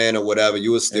streets, man, or whatever.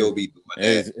 You would still be doing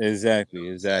that.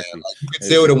 Exactly. Like, you can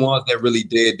tell the ones that really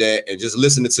did that, and just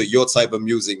listening to your type of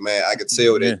music, man. I could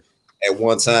tell that at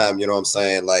one time, you know what I'm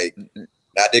saying, like,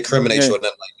 not discriminate or nothing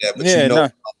like that, but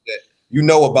you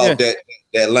know about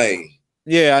that lane.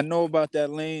 Yeah, I know about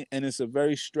that lane, and it's a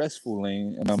very stressful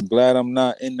lane, and I'm glad I'm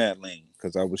not in that lane,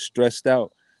 because I was stressed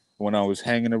out when I was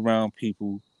hanging around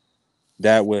people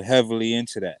that were heavily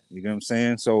into that. You know what I'm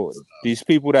saying? So these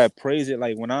people that praise it,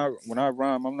 like when I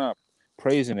rhyme, I'm not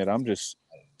praising it. I'm just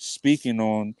speaking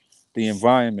on the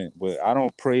environment, but I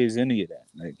don't praise any of that.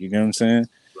 Like, you know what I'm saying?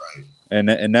 Right.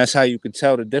 And that's how you can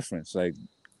tell the difference. Like,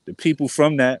 the people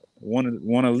from that want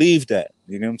to leave that.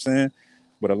 You know what I'm saying?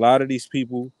 But a lot of these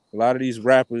people, a lot of these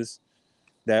rappers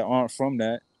that aren't from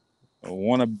that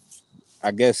want to,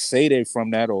 I guess, say they're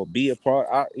from that or be a part.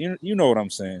 You know what I'm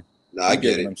saying? No, I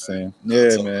get it. What I'm saying.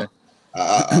 Yeah, man.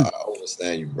 I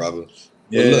understand you, brother.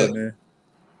 Yeah, look, man.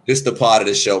 This is the part of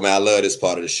the show, man. I love this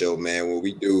part of the show, man, where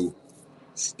we do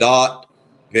start,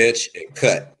 bench, and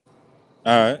cut.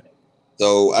 All right.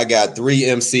 So I got 3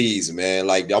 MCs, man.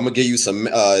 Like, I'm gonna give you some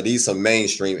some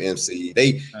mainstream MCs.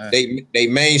 They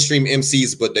mainstream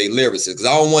MCs, but they lyricists. Because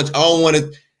I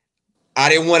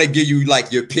didn't want to give you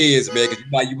like your peers, man, because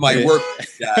you might work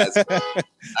with these guys.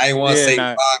 I didn't want to say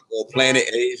Rock or Planet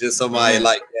Asia, somebody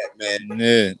like that, man.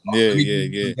 Yeah.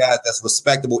 Guys that's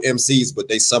respectable MCs, but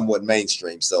they somewhat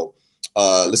mainstream. So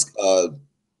let's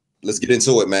get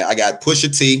into it, man. I got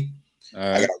Pusha T,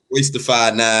 I got Royce da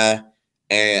 5'9",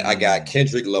 and I got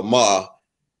Kendrick Lamar.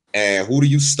 And who do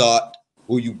you start,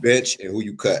 who you bench, and who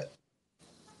you cut?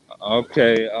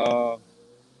 Okay.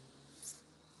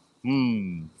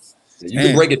 You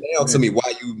can break it down to me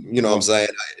why you know what I'm saying.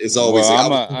 It's always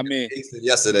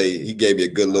yesterday he gave me a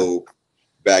good little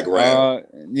background.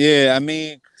 Yeah, I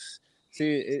mean,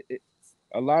 see,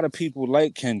 a lot of people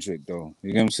like Kendrick though.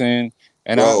 You know what I'm saying?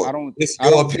 And bro, I don't. It's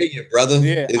your opinion, brother.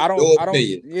 Yeah, it's I don't. Your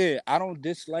opinion. Yeah, I don't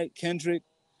dislike Kendrick.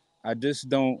 I just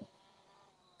don't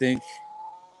think.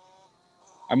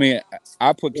 I mean,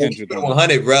 I put Kendrick on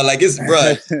 100, bro. Like, it's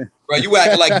bro. You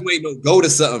acting like you ain't no go to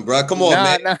something, bro. Come on,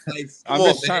 man. Nah. Like, I'm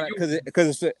just trying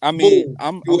because I mean,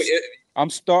 I'm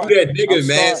starting. You that nigga,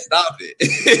 man. Stop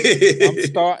it. I'm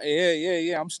starting.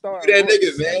 Yeah. I'm starting. You that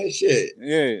nigga, man. Shit.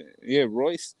 Yeah.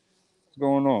 Royce,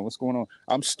 what's going on?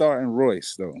 I'm starting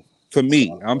Royce though. For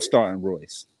me, I'm starting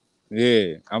Royce.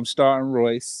 Yeah, I'm starting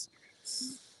Royce.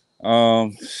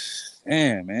 Damn,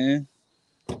 man.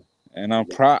 And I'm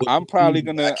probably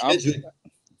gonna.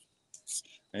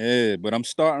 But I'm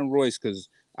starting Royce because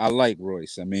I like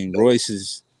Royce. I mean, Royce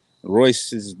has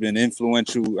been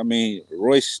influential. I mean,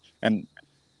 Royce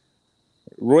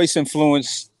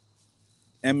influenced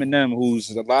Eminem, who's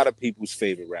a lot of people's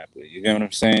favorite rapper. You get what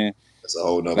I'm saying? That's a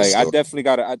whole nother story. I definitely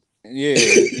gotta. I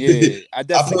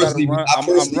definitely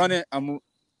gotta run.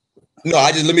 No,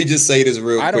 let me just say this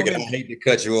real quick. And I hate to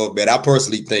cut you off, man. I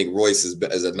personally think Royce is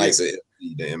a nicer MC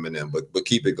than Eminem, but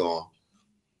keep it going.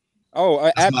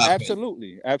 Oh,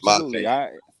 absolutely. Absolutely.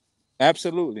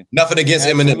 Nothing against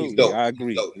Eminem. Dope. I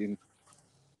agree.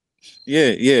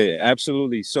 Yeah,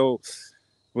 absolutely. So,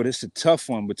 but it's a tough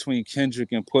one between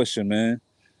Kendrick and Pusha, man,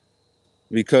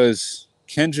 because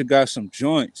Kendrick got some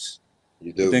joints.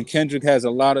 You do. But then Kendrick has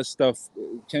a lot of stuff.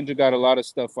 Kendrick got a lot of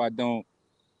stuff I don't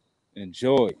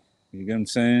enjoy. You get what I'm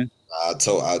saying? I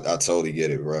totally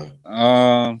get it, bro.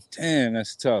 Damn,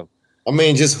 that's tough. I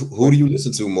mean, just who do you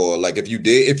listen to more? Like, if you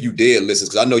did listen,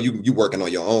 because I know you working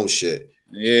on your own shit.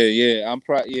 Yeah. I'm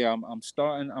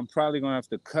starting. I'm probably gonna have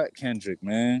to cut Kendrick,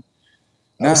 man.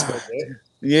 Yeah.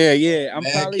 I'm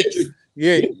probably Kendrick,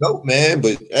 dope, man.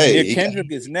 But hey,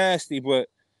 Kendrick is nasty. But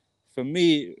for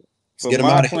me, For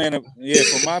my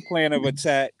plan of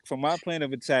attack,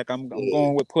 I'm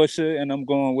going with Pusha and I'm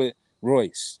going with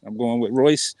Royce.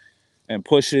 And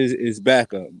Pusha is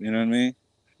backup. You know what I mean?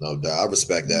 No doubt. I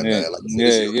respect that, man. Like I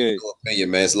said, it's your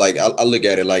opinion, man. It's like I look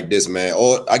at it like this, man.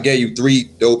 Or I gave you 3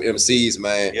 dope MCs,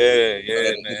 man. Yeah, but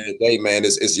at the end of the day, man,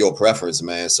 it's your preference,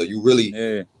 man. So you really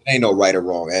ain't no right or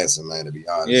wrong answer, man. To be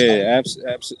honest. Yeah,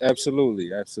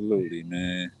 absolutely,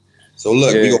 man. So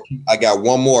look, I got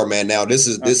one more, man. Now this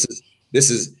is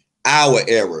our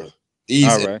era.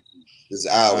 This is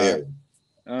our era.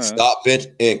 Stop,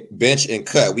 bench and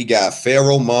cut. We got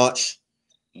Pharoahe Monch.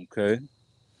 Okay.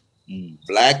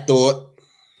 Black Thought.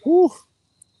 Whew.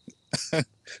 And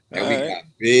we got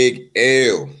Big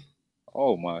L.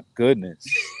 Oh my goodness.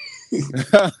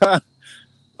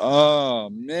 Oh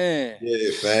man. Yeah,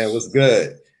 man. What's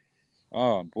good?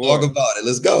 Oh boy. Talk about it.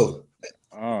 Let's go.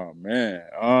 Oh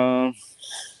man.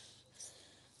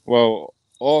 Well,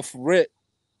 off rip,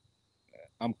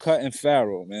 I'm cutting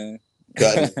Pharoahe, man.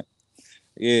 Cutting.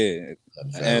 Yeah.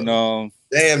 And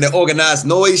damn, the organized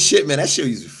noise shit, man. That shit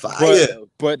is fire.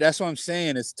 But that's what I'm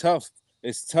saying. It's tough.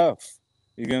 You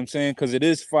get what I'm saying? Because it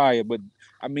is fire. But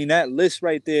I mean, that list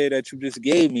right there that you just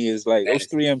gave me is like those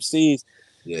 3 MCs.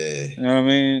 Yeah. You know what I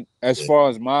mean? As far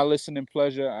as my listening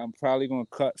pleasure, I'm probably gonna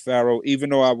cut Pharoahe,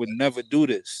 even though I would never do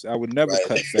this. I would never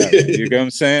cut Pharoahe. You get what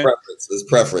I'm saying?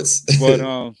 Preference.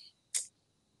 But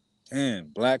damn,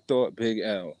 Black Thought, Big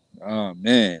L. Oh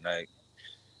man, like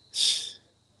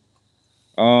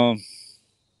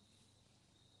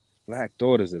Black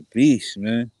Thought is a beast,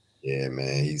 man. Yeah,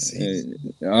 man. He's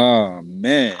oh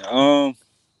man.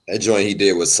 That joint he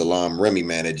did with Salam Remy,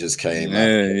 man, it just came out.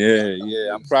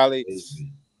 Yeah. I'm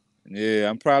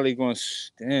probably gonna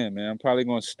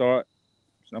start.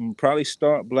 I'm probably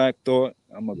start Black Thought.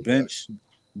 I'm a bench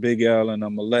Big L, and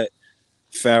I'm gonna let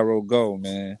Pharoahe go,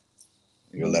 man.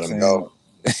 You gonna let him go?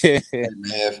 Hey,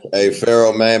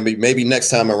 Pharoahe, man. Maybe next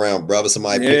time around, brother.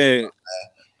 Somebody pick him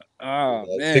up,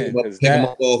 man. Pick him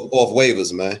up off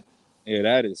waivers, man.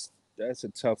 Yeah, that's a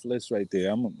tough list right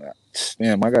there. I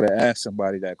gotta ask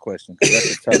somebody that question because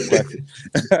that's a tough question.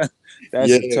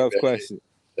 That's a tough question.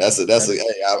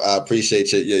 I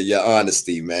appreciate your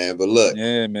honesty, man. But look,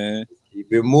 yeah, man,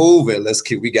 keep it moving.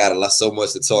 We got so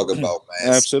much to talk about,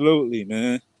 man. Absolutely,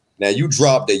 man. Now you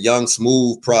dropped the Young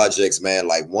Smooth projects, man,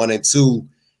 like 1 and 2,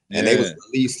 and they was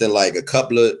released in like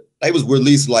they was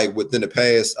released like within the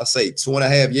past, I say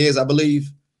 2.5 years, I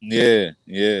believe. Yeah.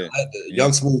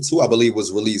 Young Smooth 2, I believe,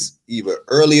 was released either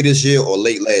earlier this year or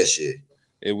late last year.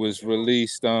 It was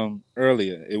released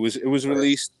earlier. It was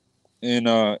released in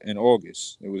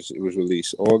August. It was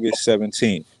released August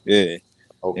 17th. Yeah.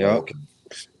 Okay. Okay.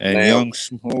 And now, Young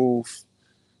Smooth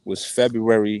was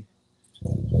February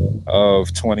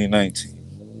of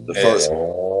 2019. The first one.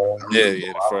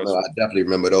 The first one. I definitely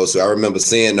remember those. So I remember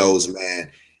seeing those,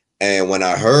 man. And when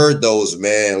I heard those,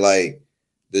 man, like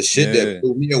the shit that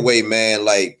blew me away, man,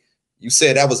 like you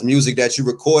said that was music that you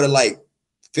recorded like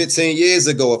 15 years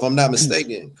ago, if I'm not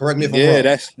mistaken. Correct me if I'm wrong.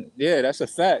 That's a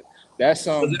fact. That's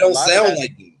it don't sound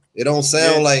like that. It don't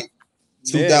sound like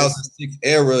 2006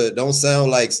 era. It don't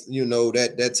sound like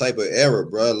that type of era,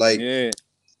 bro. Like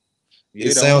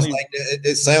it sounds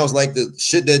like the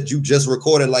shit that you just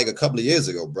recorded like a couple of years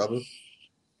ago, brother.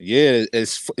 Yeah,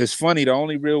 it's funny. The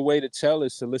only real way to tell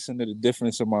is to listen to the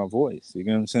difference of my voice. You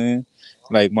know what I'm saying?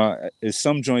 Like it's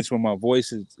some joints where my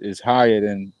voice is higher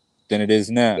than it is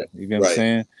now. You know what I'm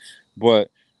saying?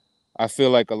 But I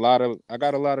feel like I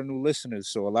got a lot of new listeners,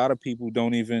 so a lot of people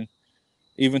don't even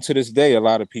to this day, a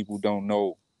lot of people don't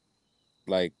know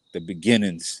like the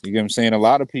beginnings. You know what I'm saying? A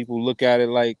lot of people look at it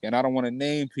like, and I don't want to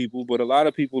name people, but a lot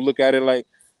of people look at it like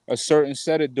a certain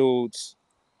set of dudes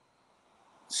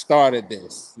started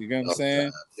this. You know what I'm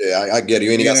saying? Yeah, I get it.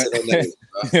 You ain't got to say no names.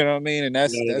 You know what I mean? And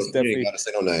that's definitely. You ain't got to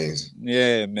say no names.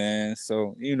 Yeah, man.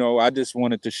 So I just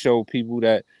wanted to show people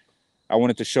that I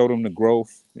wanted to show them the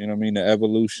growth. You know what I mean? The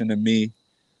evolution of me,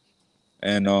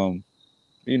 and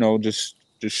just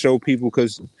show people,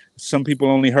 because some people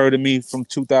only heard of me from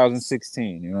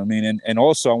 2016. You know what I mean? And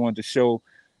also I wanted to show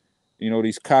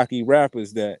these cocky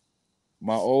rappers that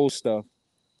my old stuff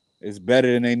is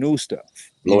better than their new stuff.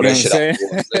 Blow that shit up.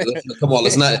 Come on,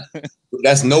 let's not.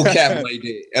 That's no cap right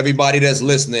there. Everybody that's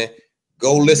listening,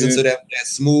 go listen to that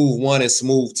Smooth 1 and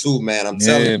Smooth 2, man. I'm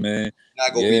telling you, man. You're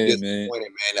not gonna be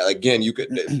disappointed, man. Again, you could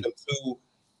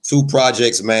two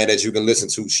projects, man, that you can listen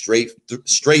to straight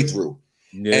through.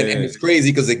 Yeah. And it's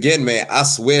crazy because again, man, I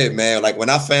swear, man, like when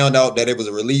I found out that it was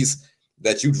a release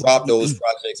that you dropped those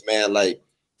projects, man, like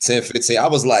 10, 15, I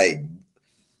was like,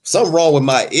 something wrong with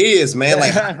my ears, man.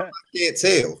 Like I can't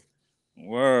tell.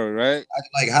 Word, right?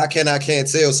 Like, how can I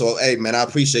can't tell? So, hey, man, I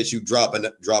appreciate you dropping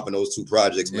those 2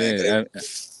 projects, man. Yeah,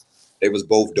 They was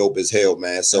both dope as hell,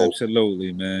 man. So,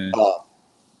 absolutely, man.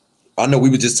 I know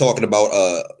we were just talking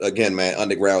about again, man,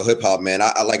 underground hip hop, man.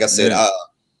 I like I said,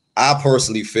 I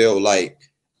personally feel like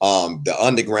the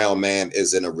underground, man,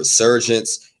 is in a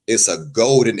resurgence. It's a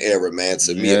golden era, man.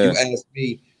 To me, if you ask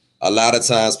me, a lot of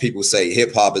times people say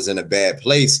hip hop is in a bad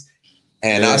place,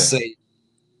 and I say,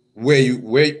 what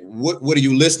are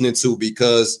you listening to?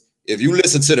 Because if you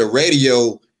listen to the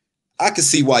radio, I can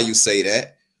see why you say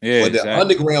that. Yeah, but the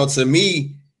underground, to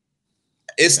me,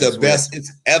 it's the best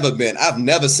it's ever been. I've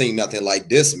never seen nothing like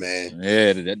this, man.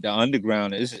 Yeah, the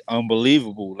underground is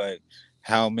unbelievable. Like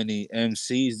how many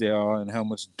MCs there are and how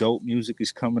much dope music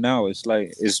is coming out. It's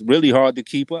like it's really hard to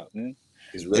keep up, man.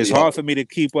 It's hard for me to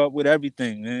keep up with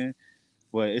everything, man.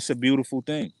 But it's a beautiful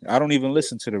thing. I don't even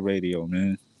listen to the radio,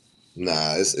 man.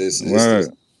 Nah, it's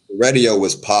radio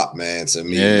was pop, man, to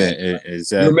me, man.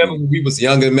 Exactly. You remember when we was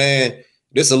younger, man?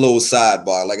 This a little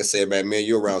sidebar. Like I said, man,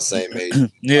 you're around the same age.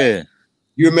 Yeah.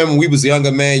 You remember when we was younger,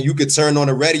 man, you could turn on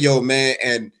the radio, man,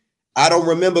 and I don't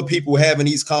remember people having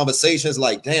these conversations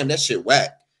like, damn, that shit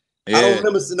whack. Yeah. I don't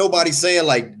remember nobody saying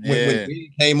like when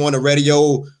we came on the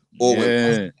radio or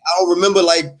when I don't remember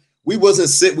like we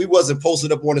wasn't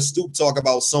posted up on the stoop talk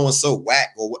about so and so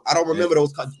whack, or I don't remember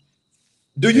those.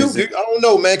 Do you? I don't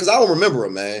know, man, because I don't remember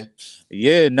them, man.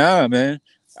 Yeah, nah, man.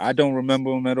 I don't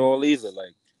remember them at all either.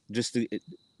 Like just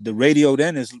the radio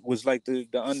then was like the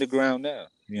underground now.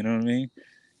 You know what I mean?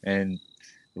 And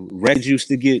records used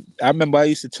to get. I remember I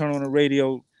used to turn on the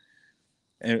radio,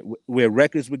 and where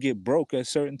records would get broke at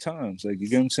certain times. Like you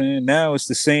get what I'm saying? Now it's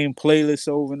the same playlist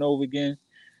over and over again.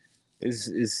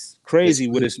 It's crazy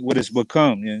what it's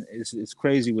become. Yeah, it's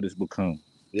crazy what it's become.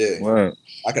 Yeah, wow.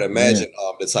 I can imagine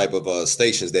the type of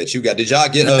stations that you got. Did y'all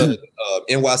get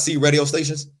NYC radio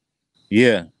stations?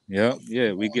 Yeah.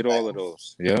 We get all of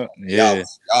those. Yeah.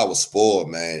 Y'all was spoiled,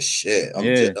 man. Shit. I'm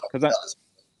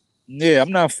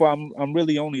not far. I'm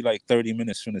really only like 30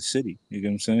 minutes from the city. You get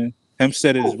what I'm saying?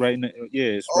 Hempstead is right.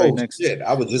 It's right next. Shit,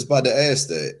 I was just about to ask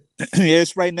that. Yeah,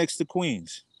 it's right next to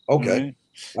Queens. Okay.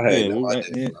 Yeah,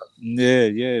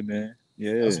 man.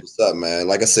 Yeah. That's what's up, man.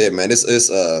 Like I said, man, it's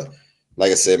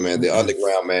like I said, man, the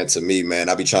underground, man, to me, man,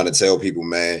 I be trying to tell people,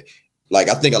 man, like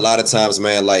I think a lot of times,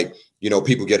 man, like, you know,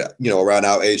 people get, you know, around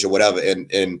our age or whatever,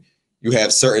 and you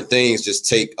have certain things just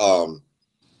take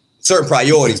certain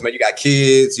priorities, man. You got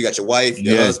kids, you got your wife,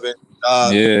 your husband, I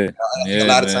think a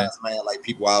lot of times, man, like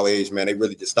people our age, man, they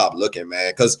really just stop looking,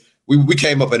 man, because we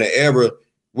came up in an era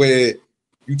where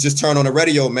you just turn on the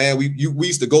radio, man. We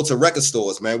used to go to record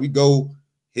stores, man. We go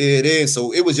hear it in,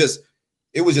 so it was just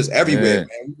everywhere,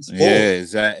 man.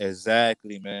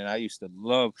 Exactly, man. I used to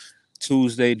love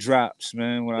Tuesday drops,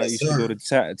 man. When I used to go to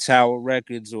Tower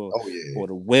Records or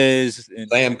the Wiz and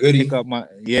Sam Goody. Pick up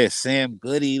Sam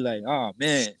Goody. Like, oh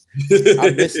man, I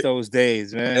miss those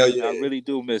days, man. I really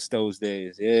do miss those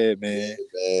days. Yeah, man.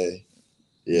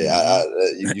 Yeah,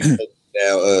 you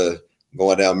now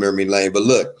going down memory lane, but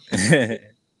look,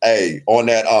 hey, on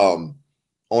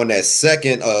that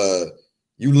second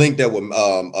you linked that with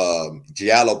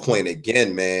Giallo Point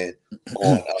again, man,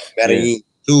 on Medellin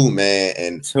 2, man.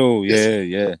 And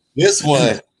this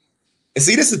one, and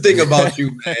see, this is the thing about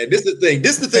you, man. This is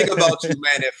the thing about you,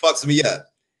 man, that fucks me up.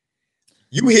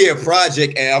 You hear a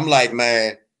project, and I'm like,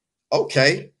 man,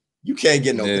 okay, you can't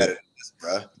get no better than this,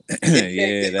 bro. You can't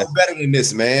get no better than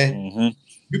this, man. Mm-hmm.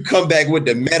 You come back with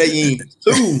the Medellin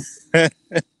 2,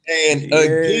 and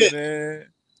again,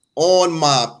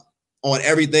 man. On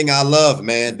everything I love,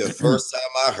 man. The first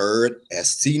time I heard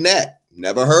ST-Nack.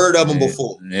 Never heard of him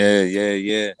before. Yeah.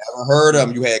 Never heard of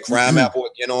him. You had Crime Apple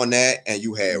again on that, and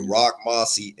you had Rock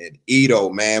Marcy and Ito,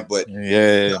 man. But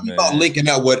tell me about linking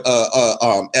up with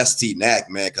ST-Nack,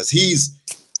 man, because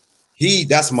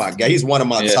that's my guy. He's one of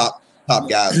my top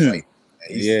guys, right?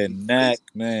 Nack,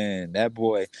 man. That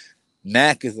boy.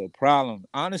 Nack is a problem.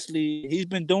 Honestly, he's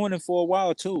been doing it for a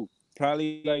while too.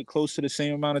 Probably like close to the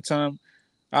same amount of time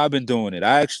I've been doing it.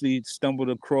 I actually stumbled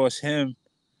across him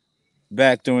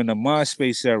back during the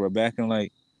MySpace era, back in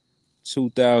like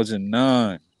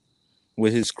 2009,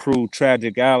 with his crew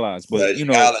Tragic Allies. But you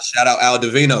know, shout out Al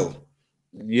Divino.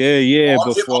 Yeah.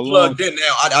 But for I'm plugged in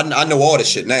now. I know all this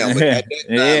shit now. But at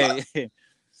that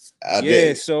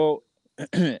time, So,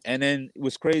 and then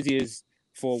what's crazy is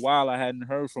for a while I hadn't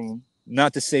heard from him.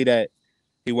 Not to say that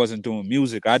he wasn't doing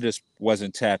music. I just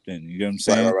wasn't tapped in. You know what I'm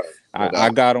saying? Right. I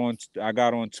got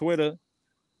on Twitter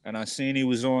and I seen he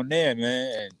was on there,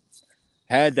 man, and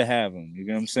had to have him. You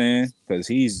know what I'm saying? Because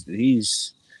he's a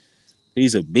beast, man.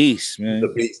 He's a beast, man.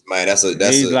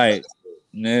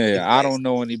 Yeah, I don't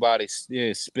know anybody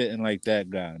spitting like that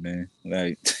guy, man.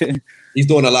 Like he's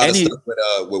doing a lot of stuff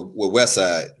with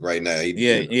Westside right now.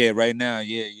 Right now,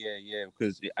 yeah.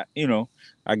 Because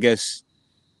I guess,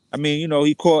 I mean,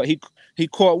 he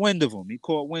caught wind of him. He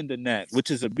caught wind of Knack,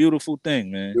 which is a beautiful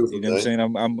thing, man. Beautiful you know what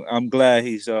I'm saying? I'm glad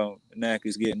he's Knack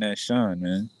is getting that shine,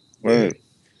 man. Word.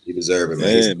 He deserves it,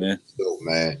 man. Yeah, man. Dope,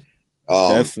 man.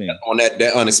 Definitely. On that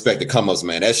unexpected come ups,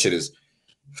 man. That shit is.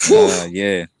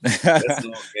 Yeah. That's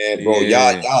all, man, bro.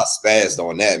 Y'all spazzed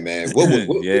on that, man.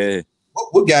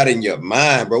 What got in your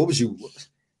mind, bro? What was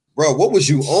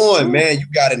you on, man? You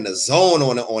got in the zone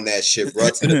on that shit, bro.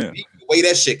 To the way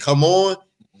that shit come on,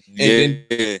 and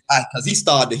then because he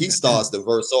starts the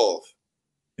verse off,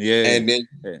 and then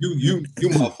you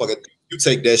motherfucker, you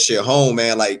take that shit home,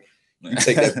 man. Like you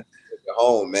take that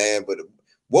home, man. But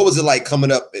what was it like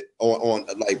coming up on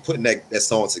like putting that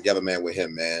song together, man, with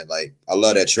him, man? Like I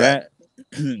love that track.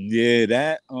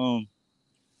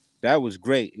 That was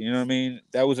great. You know what I mean?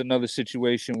 That was another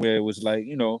situation where it was like,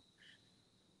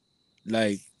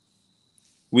 like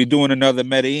we doing another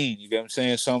Medellin. You get what I'm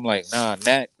saying? So I'm like, nah,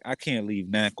 Knack, I can't leave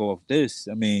Knack off this.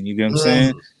 I mean, you get what I'm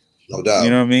saying? No doubt.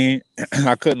 You know what I mean?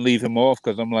 I couldn't leave him off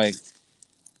because I'm like,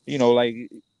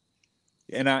 like,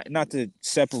 and I not to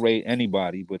separate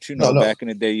anybody, but back in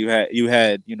the day you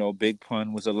had Big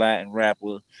Pun was a Latin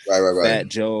rapper, right. Fat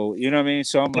Joe, you know what I mean?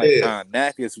 So I'm like, nah,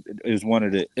 Knack is one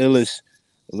of the illest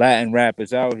Latin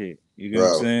rappers out here. You get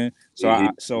what I'm saying?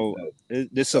 So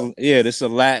this is a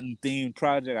Latin themed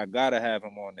project. I gotta have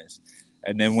him on this.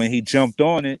 And then when he jumped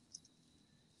on it,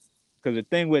 because the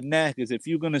thing with Knack is if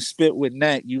you're gonna spit with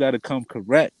Knack, you gotta come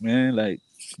correct, man. Like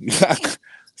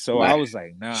so I was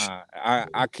like, nah,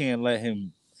 I can't let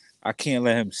him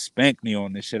spank me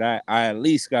on this shit. I at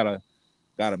least gotta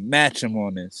match him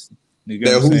on this.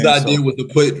 Now, whose idea was to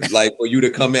put like for you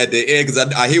to come at the end?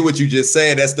 Because I hear what you just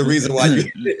said. That's the reason why you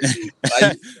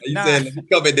saying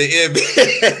come at the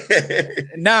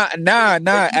end. Nah.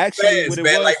 Actually, what it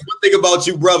was, like one thing about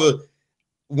you, brother.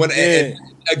 And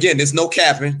again, there's no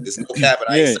capping. I ain't saying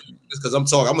this because I'm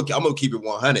talking. I'm gonna keep it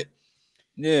 100.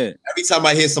 Yeah. Every time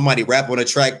I hear somebody rap on a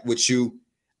track with you,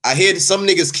 I hear some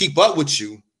niggas keep up with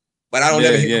you, but I don't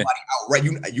ever hear nobody out rap.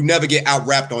 You never get out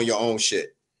rapped on your own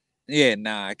shit. Yeah,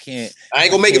 nah, I can't. I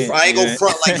ain't gonna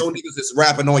front like no niggas that's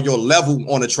rapping on your level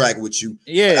on a track with you.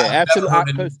 Yeah,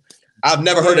 absolutely. I've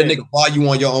never heard a nigga bar you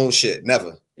on your own shit.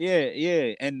 Never.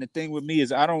 Yeah. And the thing with me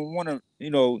is I don't want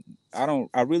to,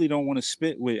 I really don't want to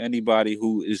spit with anybody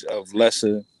who is of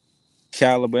lesser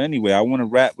caliber anyway. I want to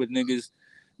rap with niggas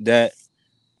that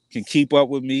can keep up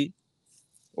with me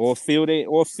or feel they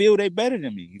better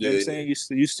than me. You know what I'm saying?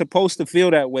 You're supposed to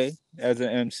feel that way as an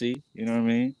MC. You know what I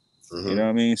mean? Mm-hmm. You know what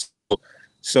I mean?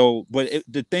 So but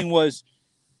the thing was,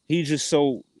 he's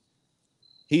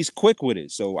quick with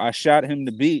it. So I shot him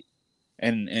the beat,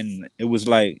 and it was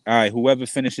like, all right, whoever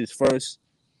finishes first,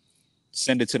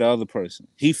 send it to the other person.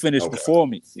 He finished before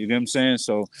me. You know what I'm saying?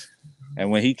 So, and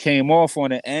when he came off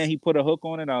on it and he put a hook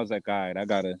on it, I was like, all right, I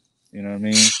gotta, you know what I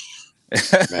mean?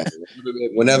 Man,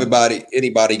 when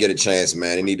anybody get a chance,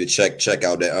 man, they need to check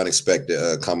out that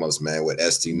unexpected come ups, man, with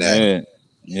ST Knack.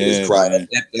 Yeah,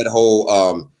 that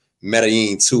whole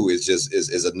Medellin 2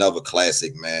 is another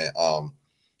classic, man.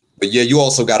 But yeah, you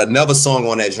also got another song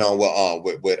on that genre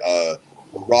with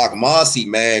Rock Marcy,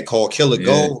 man, called Killer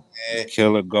Gold, man.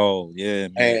 Killer Gold, yeah,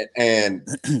 man. And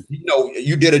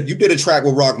you did a track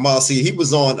with Rock Marcy. He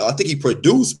was on, I think he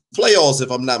produced Playoffs,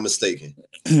 if I'm not mistaken.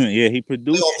 Yeah, he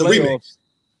produced Playoffs.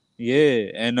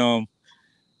 Yeah, and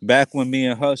back when me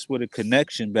and Huss were the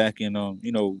connection back in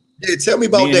Yeah, tell me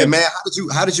about that, man.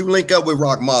 How did you link up with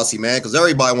Rock Marcy, man? Because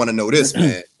everybody want to know this,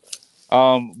 man.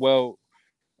 Well,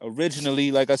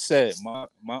 originally, like I said, my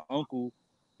uncle,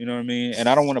 you know what I mean, and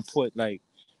I don't want to put like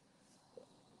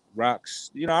Rock's,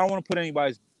 I don't want to put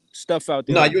anybody's stuff out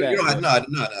there. No, I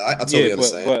totally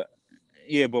understand.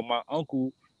 But my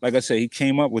uncle, like I said, he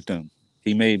came up with them.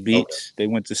 He made beats. They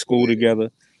went to school together.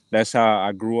 That's how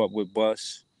I grew up with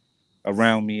Bus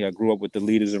around me. I grew up with the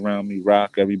leaders around me,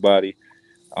 Rock, everybody.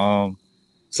 So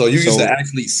you used to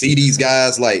actually see these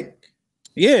guys like?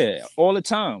 Yeah, all the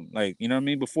time. Like, you know what I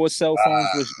mean? Before cell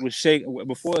phones was shaking,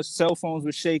 before cell phones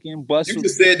was shaking, Bus. You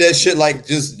just said that shit like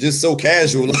just so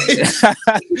casual. Like,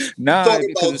 nah, talk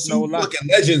about two fucking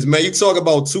legends, man. You talk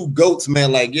about two goats,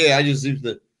 man. Like, yeah, I just used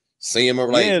to see him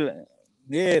like.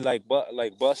 Yeah, like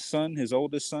Bus' son, his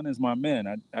oldest son is my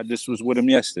man. I just was with him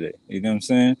yesterday. You know what I'm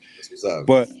saying?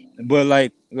 But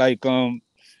like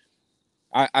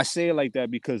I say it like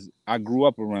that because I grew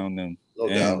up around them. No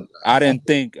doubt. I didn't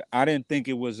think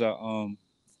it was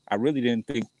I really didn't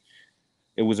think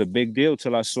it was a big deal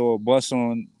till I saw Bus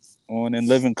on on In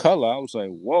Living Color, I was like,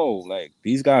 whoa, like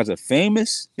these guys are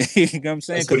famous. You know what I'm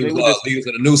saying? Because they were just leaders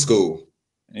of the new school.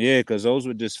 Yeah, because those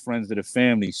were just friends of the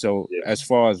family. So Yeah. as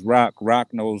far as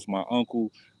Rock knows my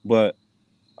uncle, but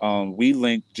we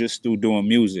linked just through doing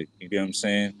music. You get what I'm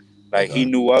saying? Like he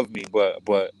knew of me, but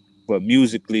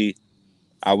musically,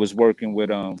 I was working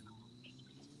with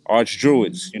Arch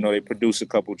Druids. You know, they produced a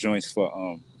couple joints for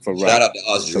Rock. Shout out to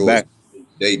Arch Druids.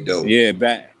 They dope. Yeah,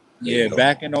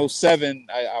 back in 07,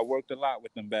 I worked a lot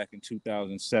with them back in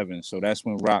 2007. So that's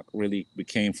when Rock really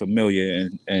became familiar,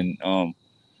 and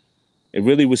it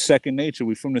really was second nature.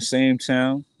 We from the same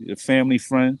town, a family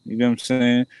friend. You know what I'm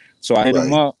saying? So I hit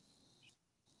him up.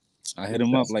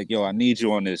 Like, yo, I need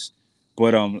you on this.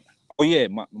 But oh yeah,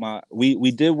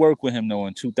 we did work with him though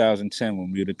in 2010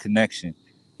 when we were The Connection.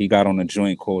 He got on a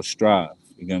joint called Strive.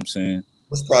 You know what I'm saying?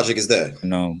 What project is that?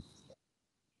 And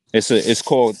it's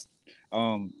called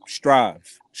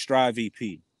Strive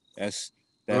EP. That's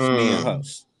me and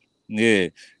Hus. Yeah.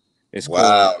 It's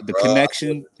called The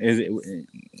Connection.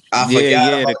 I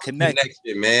forgot about The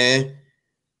Connection, man.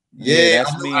 Yeah,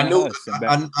 I know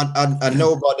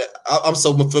about that. I'm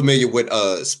so familiar with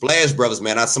Splash Brothers,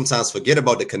 man. I sometimes forget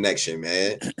about The Connection,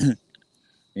 man.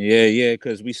 yeah,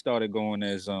 because we started going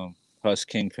as Hus,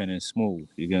 Kingpin, and Smooth.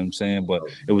 You get what I'm saying? But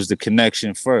it was The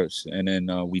Connection first, and then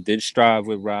we did Strive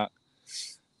with Rock.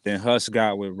 Then Hus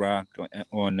got with Rock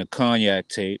on the Cognac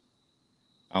tape.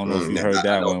 I don't know if you heard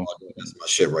that one. That's my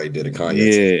shit right there, the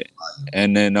Cognac tape.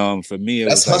 And then for me, it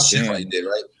was like, shit right there,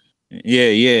 right?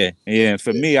 Yeah. And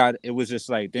for me, it was just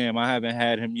like, damn, I haven't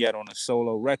had him yet on a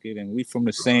solo record, and we from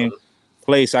the same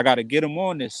place. I got to get him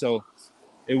on this, so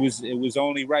it was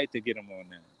only right to get him on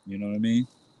that. You know what I mean?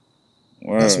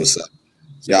 Word. That's what's up.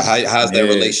 Yeah, how's that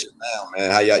relationship now,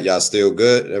 man? How y'all still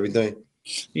good? Everything?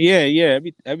 Yeah.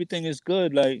 Everything is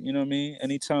good. Like, you know what I mean?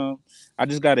 Anytime, I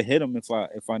just gotta hit him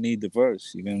if I need the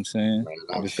verse. You know what I'm saying?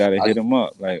 I just gotta hit him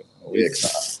up. Like,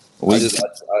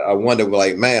 I wonder,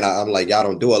 like, man, I'm like, y'all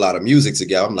don't do a lot of music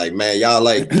together. I'm like, man, y'all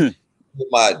like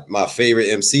my favorite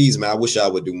MCs, man. I wish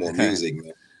y'all would do more music,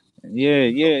 man. Yeah.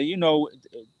 You know,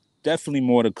 definitely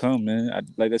more to come, man.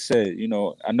 Like I said, you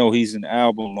know, I know he's in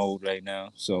album mode right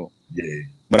now, so yeah.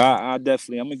 But I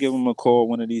definitely, I'm gonna give him a call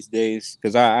one of these days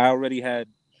because I already had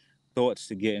thoughts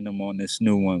to getting him on this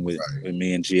new one with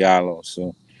me and Giallo.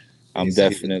 So he's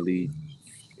definitely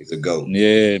he's a GOAT.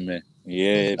 Yeah, man.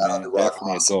 Yeah, man. Definitely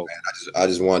awesome, a GOAT. Man. I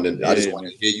just wanted to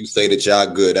hear you say that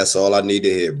y'all good. That's all I need to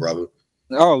hear, brother.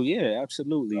 Oh yeah,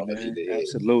 absolutely, man.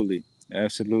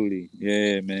 Absolutely.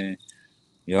 Yeah, man.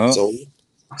 Yeah.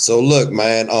 So look,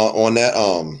 man, on that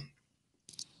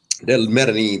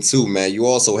Medellin too, man. You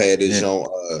also had this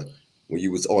when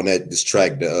you was on this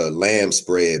track, the Lamb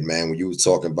Spread, man. When you was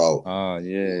talking about,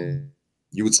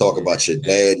 you were talking about your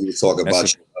dad. You were talking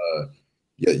about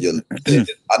your.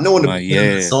 I know in the beginning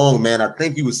of the song, man. I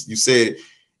think you said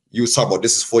you was talking about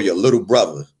this is for your little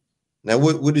brother. Now,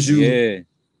 what did you? Yeah.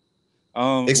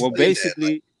 Well,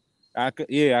 basically, I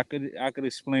could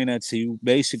explain that to you.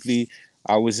 Basically,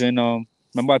 I was in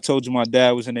remember I told you my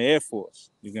dad was in the Air Force.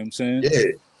 You get what I'm saying?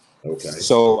 Yeah. Okay.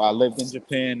 So I lived in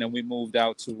Japan, and we moved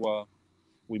out to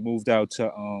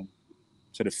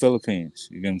the Philippines.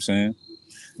 You get what I'm saying?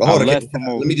 But hold on,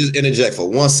 let me just interject for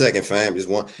 1 second, fam. Just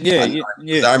one. Yeah.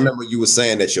 I remember you were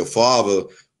saying that your father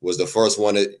was the first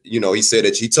one that, you know, he said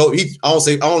that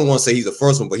I don't want to say he's the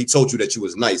first one, but he told you that you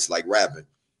was nice, like rapping.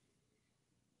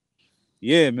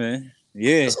 Yeah, man.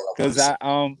 Yeah, because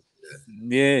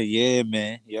yeah,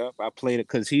 man. Yep, I played it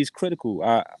because he's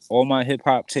critical. All my hip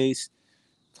hop taste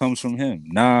comes from him.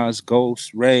 Nas,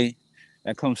 Ghost, Ray,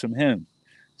 that comes from him.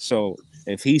 So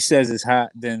if he says it's hot,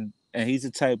 then and he's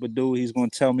the type of dude he's gonna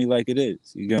tell me like it is.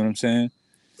 You get what I'm saying?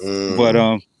 But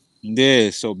yeah.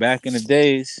 So back in the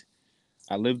days,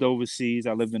 I lived overseas.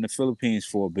 I lived in the Philippines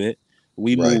for a bit.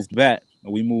 We moved back.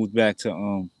 We moved back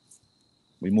to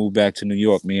New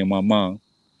York. Me and my mom,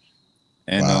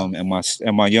 and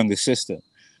and my younger sister.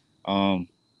 And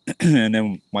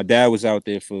then my dad was out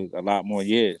there for a lot more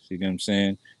years. You get what I'm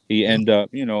saying? He ended up,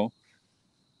 you know,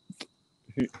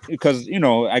 because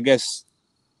I guess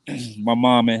my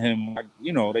mom and him,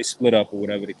 they split up or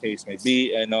whatever the case may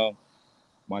be, and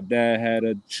my dad had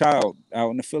a child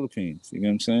out in the Philippines. You know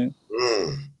what I'm saying?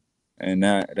 And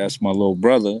that's my little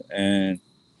brother, and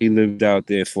he lived out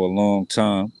there for a long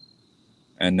time,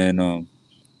 and then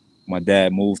my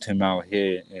dad moved him out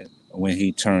here when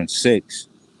he turned 6,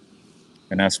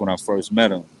 and that's when I first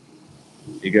met him.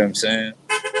 You get what I'm saying?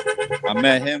 I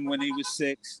met him when he was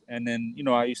 6, and then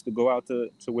I used to go out to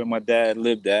where my dad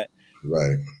lived at.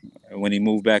 Right. And when he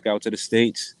moved back out to the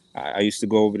States, I used to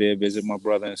go over there, visit my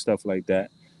brother and stuff like that.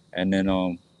 And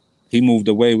then he moved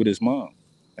away with his mom,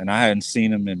 and I hadn't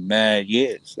seen him in mad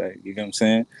years. Like, you know what I'm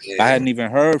saying? Yeah. I hadn't even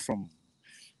heard from him.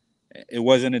 It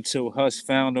wasn't until Huss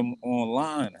found him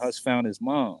online. Huss found his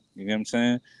mom. You know what I'm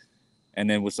saying? And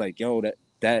then was like, "Yo,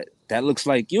 that looks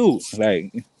like you."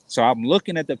 Like, so I'm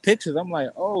looking at the pictures. I'm like,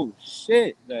 "Oh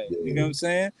shit!" Like, you know what I'm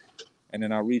saying? And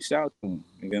then I reached out to him.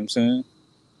 You know what I'm saying?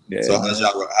 Yeah. So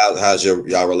how's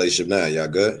y'all relationship now? Y'all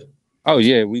good? Oh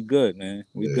yeah, we good, man.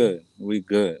 We good,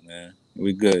 man.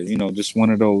 We good. You know, just one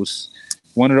of those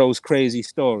crazy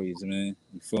stories, man.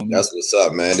 You feel me? That's what's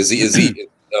up, man. Is he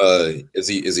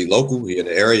local? He in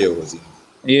the area, or is he?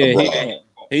 Yeah,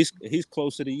 he's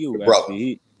closer to you.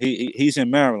 Actually, he's in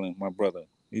Maryland, my brother.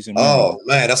 He's in Maryland. Oh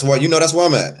man, that's where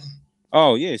I'm at.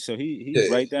 Oh yeah, so he's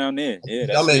right down there. Yeah,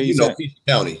 that's where he's at. Peachey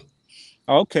County.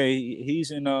 Okay,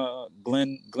 he's in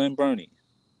Glen Burnie.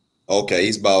 Okay,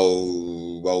 he's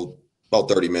about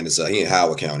 30 minutes. He in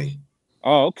Howard County.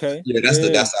 Oh, okay. Yeah, that's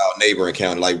our neighboring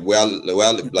county. Like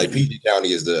like Peachey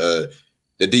County is the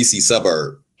DC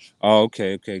suburb. Oh,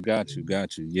 okay, got you.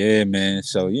 Yeah, man.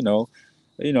 So you know,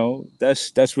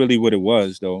 that's really what it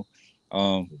was, though.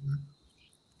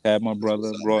 Had my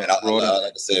brother brought like I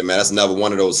said, man, that's another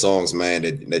one of those songs, man,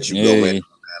 that you go in, man,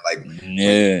 like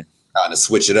kind of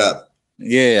switch it up.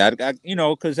 Yeah, I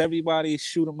because everybody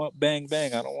shoot 'em up, bang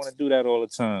bang. I don't want to do that all the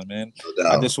time, man. No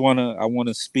doubt. I want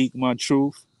to speak my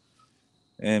truth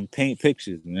and paint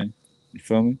pictures, man. You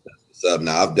feel me? What's up?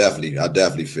 Now I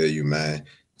definitely feel you, man.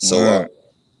 So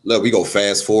look, we go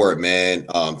fast forward, man,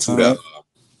 to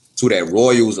that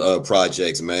Royals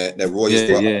projects, man. That Royals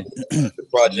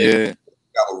project. Yeah.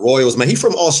 Got Royals, man. He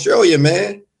from Australia,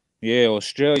 man. Yeah,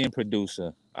 Australian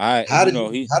producer. How did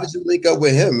you link up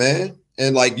with him, man?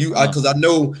 And like because I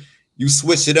know you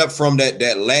switched it up from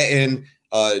that Latin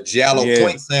giallo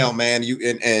point sound, man.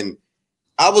 And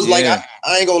I was like, I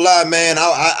ain't gonna lie, man.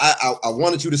 I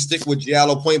wanted you to stick with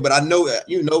giallo point, but I know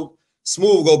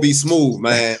smooth gonna be smooth,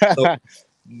 man. So, but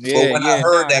when I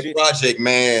heard that project,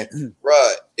 man,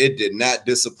 bruh, it did not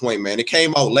disappoint, man. It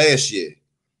came out last year.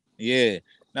 Yeah.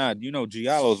 Nah,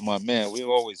 Giallo's my man. We're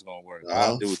always gonna work.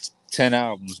 I'll do 10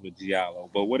 albums with Giallo.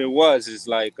 But what it was is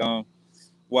like,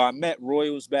 well, I met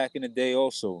Royals back in the day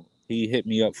also. He hit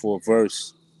me up for a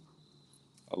verse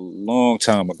a long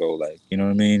time ago. Like, you know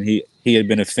what I mean? He had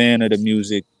been a fan of the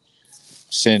music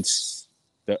since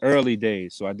the early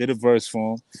days. So I did a verse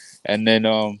for him. And then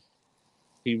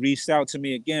he reached out to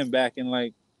me again back in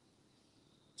like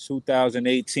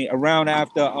 2018, around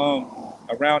after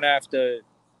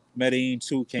Medellin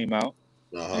 2 came out.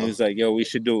 And he was like, "Yo, we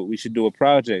should do a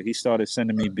project." He started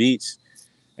sending me beats,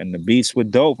 and the beats were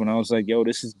dope. And I was like, "Yo,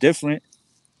 this is different.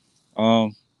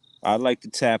 I'd like to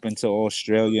tap into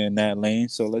Australia in that lane,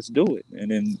 so let's do it."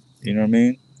 And then, you know what I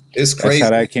mean? It's crazy.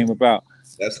 That's how that came about.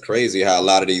 That's crazy how a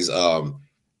lot of these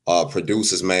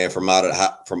producers, man, from out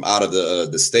of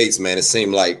the States, man, it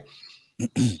seemed like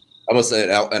I'm gonna say,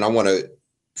 and I want to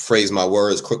phrase my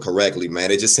words correctly,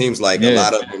 man. It just seems like a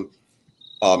lot of them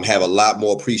have a lot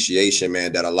more appreciation,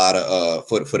 man, that a lot of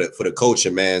for the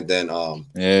culture, man, than than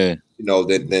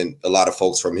a lot of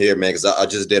folks from here, man. Because I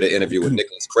just did an interview with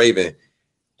Nicholas Craven.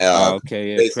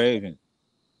 Craven.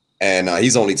 And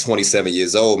he's only 27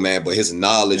 years old, man, but his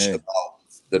knowledge about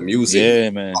the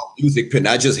music, man, music,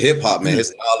 not just hip hop, man.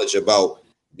 His knowledge about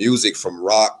music from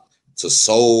rock to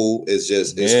soul is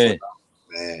just phenomenal,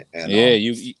 man. And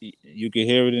you can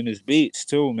hear it in his beats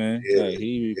too, man. Like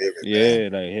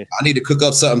man. I need to cook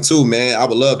up something too, man. I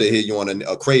would love to hear you on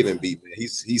a Craven beat, man.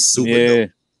 He's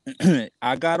super dope.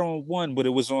 I got on one, but it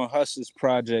was on Huss's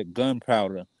project,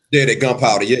 Gunpowder. Yeah, that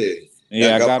Gunpowder,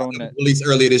 I got on that released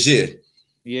earlier this year.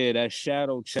 Yeah, that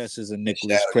Shadow Chest is a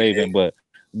Nicholas Craven,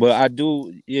 but I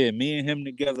do, me and him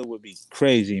together would be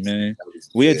crazy, man.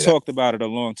 We had talked about it a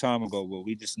long time ago, but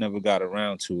we just never got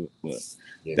around to it. But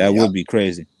that would be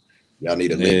crazy. Y'all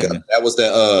need to link up. That was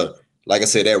that like I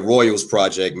said, that Royals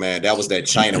project, man. That was that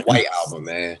China White album,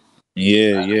 man.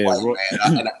 White,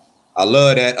 man. I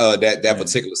love that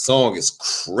particular song.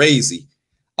 It's crazy.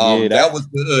 That was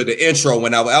the intro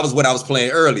when that was what I was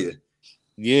playing earlier.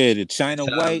 Yeah, the China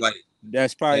White.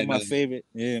 That's probably my favorite.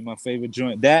 Yeah, my favorite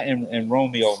joint. That and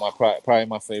Romeo, probably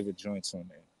my favorite joints on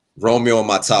there. Romeo in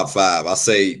my top 5. I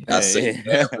say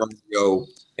Romeo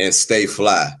and Stay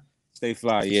Fly. Stay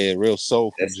Fly, real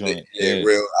soulful joint.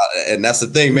 Real. And that's the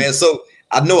thing, man. So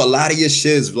I know a lot of your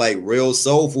shit is like real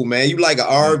soulful, man. You like an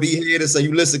R&B head, so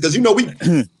you listen because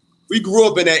we grew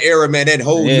up in that era, man. That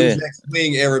whole New Jack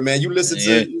Swing era, man. You listen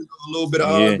to a little bit of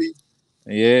R&B.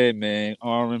 Yeah, man.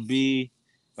 R&B.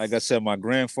 Like I said, my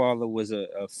grandfather was a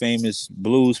famous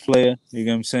blues player. You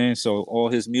know what I'm saying? So all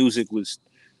his music was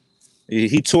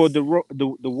he toured the world.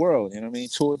 You know what I mean?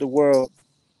 Toured the world,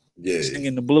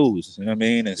 singing the blues. You know what I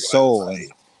mean? And soul. And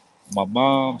my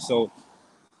mom. So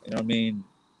you know what I mean.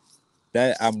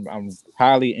 That I'm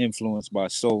highly influenced by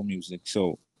soul music.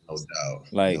 So no doubt,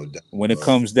 like no doubt, when it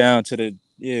comes down to the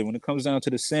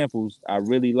samples, I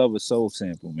really love a soul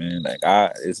sample, man. Like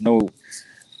there's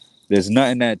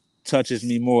nothing that touches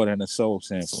me more than a soul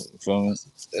sample. And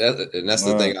that's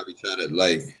the thing I be trying to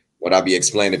like when I be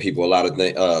explaining to people a lot of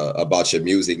things about your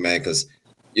music, man. Because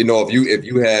you know,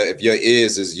 if your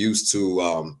ears is used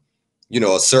to you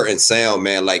know, a certain sound,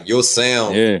 man, like your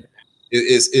sound,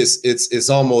 it's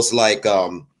almost like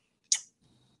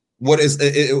what is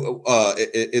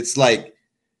it's like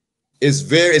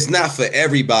it's not for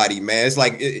everybody, man. It's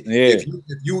like if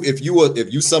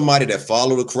you somebody that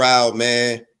follow the crowd,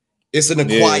 man, it's in a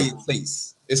quiet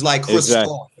place. It's like Chris Starr.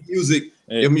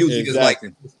 Your music is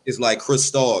like Chris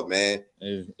Starr, man.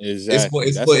 Exactly.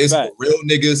 It's for real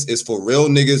niggas. It's for real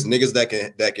niggas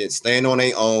that can stand on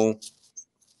their own,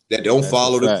 that don't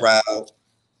follow the crowd.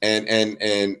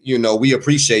 And you know, we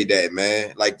appreciate that,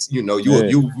 man. Like, you know, you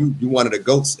one of the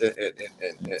goats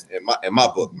in my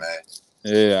book, man.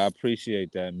 Yeah, I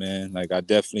appreciate that, man. Like, I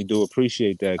definitely do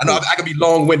appreciate that. I know I can be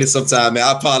long-winded sometimes, man.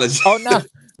 I apologize. Oh, no.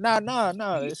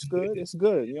 It's good. It's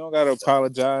good. You don't gotta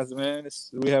apologize, man.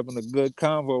 We having a good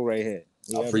convo right here.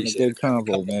 I appreciate it.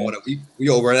 Convo, man. We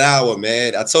over an hour,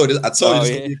 man. I told you this gonna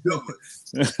be a good one.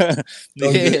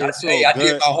 I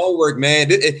did my homework,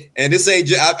 man. And this ain't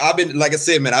just, I've been, like I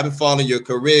said, man, I've been following your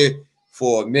career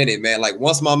for a minute, man. Like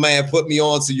once my man put me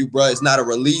on to you, bro, it's not a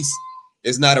release.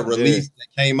 It's not a release that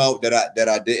came out that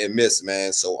I didn't miss,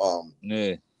 man. So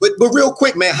but real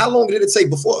quick, man, how long did it take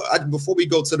before we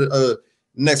go to the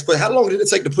next question? How long did it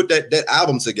take to put that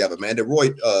album together, man? The Roy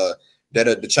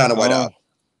the China White album.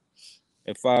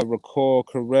 If I recall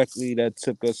correctly, that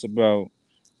took us about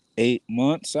 8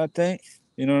 months, I think.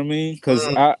 You know what I mean? Because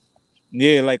like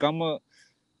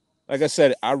I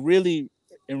said, I really,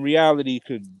 in reality,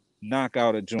 could knock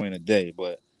out a joint a day,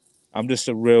 but I'm just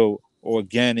a real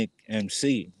organic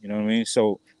MC. You know what I mean?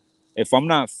 So if I'm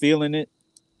not feeling it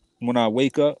when I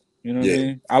wake up, you know what I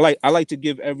mean? I like to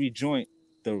give every joint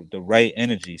the right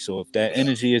energy. So if that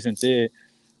energy isn't there,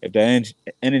 if the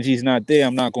energy's not there,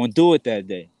 I'm not going to do it that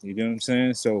day. You get what I'm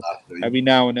saying? So every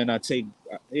now and then I take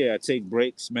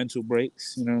breaks, mental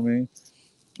breaks. You know what I mean?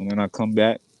 And then I come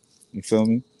back. You feel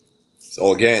me? It's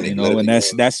organic, you know, and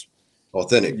that's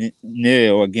authentic.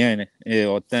 Yeah, organic. Yeah,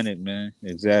 authentic, man.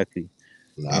 Exactly.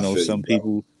 You know, some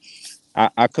people.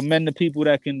 I commend the people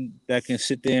that can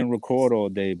sit there and record all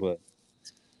day, but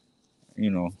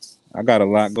you know, I got a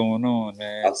lot going on,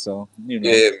 man. So you know.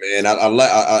 Yeah, man. I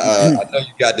know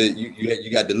you got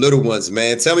you got the little ones,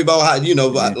 man. Tell me about how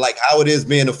like how it is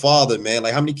being a father, man.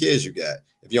 Like how many kids you got,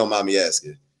 if you don't mind me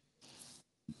asking.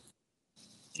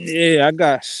 Yeah, I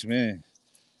got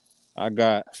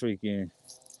freaking.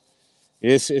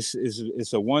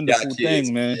 It's a wonderful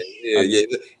thing, man. Yeah.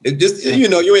 It just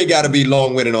you ain't got to be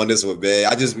long-winded on this one, man.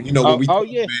 I just when we talk,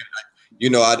 man,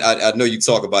 I know you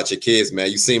talk about your kids,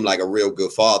 man. You seem like a real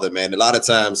good father, man. A lot of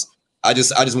times, I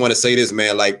just want to say this,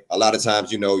 man. Like a lot of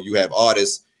times, you have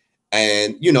artists,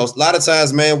 and a lot of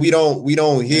times, man, we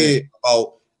don't hear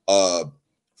about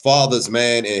fathers,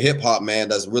 man, and hip hop, man.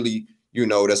 That's really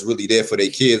there for their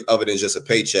kids, other than just a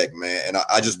paycheck, man. And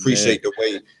I just appreciate the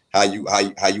way how you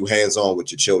hands on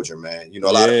with your children, man. A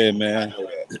lot of people, man.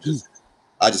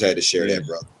 I just had to share that,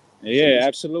 brother. Yeah,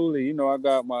 absolutely. I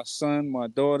got my son, my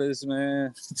daughters,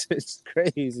 man. It's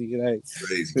crazy, like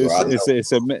crazy, bro.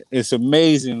 It's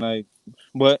amazing, like.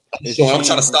 But I'm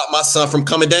trying to stop my son from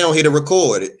coming down here to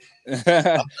record it.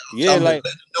 I'm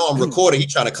recording. He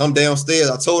trying to come downstairs.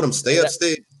 I told him stay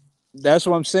upstairs. That's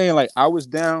what I'm saying. Like I was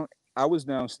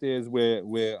downstairs where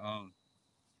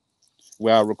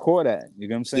I record at. You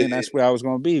know what I'm saying? Yeah. That's where I was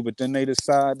gonna be. But then they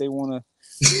decide they want to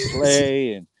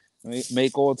play and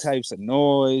make all types of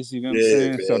noise. You know what I'm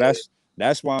saying? Man. So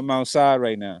that's why I'm outside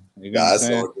right now. You know what I'm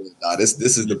saying?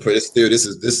 This is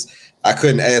the I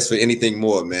couldn't ask for anything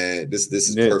more, man. This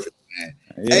is perfect, man.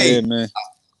 Yeah, man.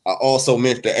 I also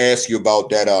meant to ask you about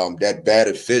that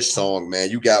Battered Fish song, man.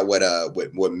 You got with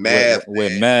Mav.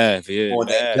 With Mav, yeah. On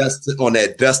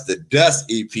that Dust to Dust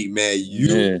EP, man.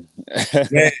 You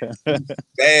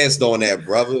fast on that,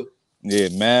 brother. Yeah,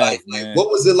 Mav. Man. What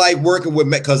was it like working with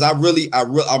Mav? Because I really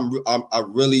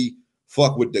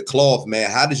fuck with the cloth, man.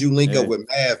 How did you link up with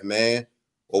Mav, man?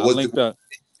 Or did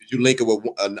you link up with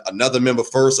another member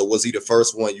first, or was he the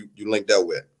first one you linked up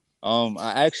with?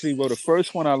 I actually, the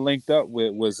first one I linked up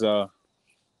with was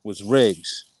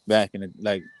Riggs back in the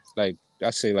like I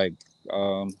say like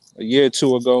a year or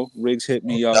two ago. Riggs hit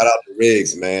me up. Shout out to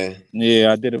Riggs, man.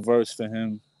 Yeah, I did a verse for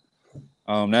him.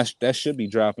 That should be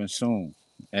dropping soon.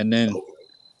 And then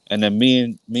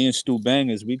me and Stu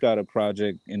Bangers, we got a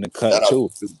project in the cut Shout out too.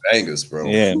 to Stu Bangers, bro.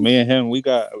 Yeah, me and him, we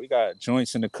got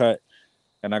joints in the cut,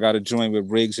 and I got a joint with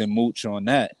Riggs and Mooch on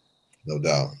that. No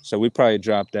doubt. So we probably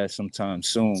drop that sometime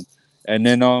soon. And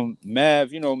then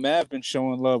Mav, Mav been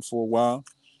showing love for a while,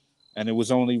 and it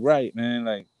was only right, man.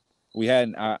 Like we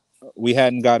hadn't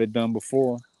got it done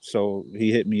before, so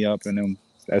he hit me up, and then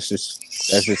that's just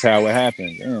how it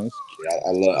happened. Yeah,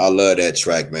 I love that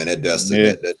track, man. That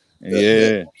Dustin,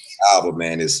 that album,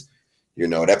 man, is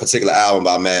that particular album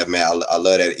by Mav, man. I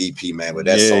love that EP, man. But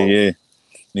that song,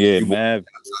 Mav,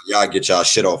 y'all get y'all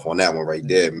shit off on that one right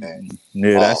there, man.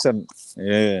 Yeah,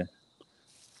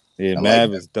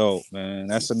 Mav is dope, man.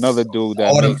 That's another dude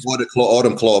that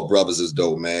Autumn Claw Brothers is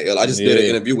dope, man. I just did an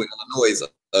interview with Illinois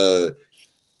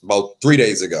about 3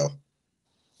 days ago.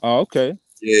 Oh, okay.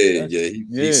 Yeah,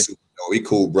 he's super dope. He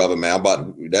cool brother, man.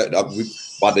 We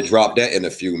about to drop that in a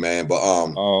few, man. But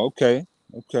oh, okay.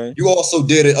 You also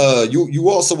did it. You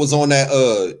also was on that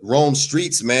Rome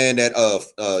Streets, man. That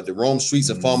the Rome Streets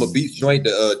and Farmer Beach joint,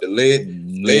 the lead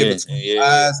between the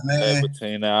eyes, man. Lead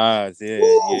between the eyes, yeah.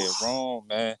 Rome,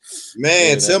 man.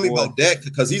 Man, tell me about that,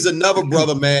 because he's another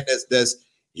brother, man.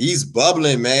 He's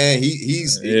bubbling, man.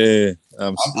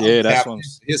 I'm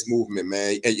that's his movement,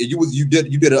 man. And you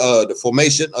did the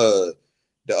formation,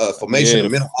 formation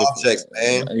of mental objects,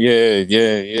 man. Yeah.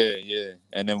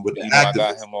 And then with I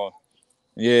got him on.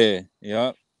 Yeah.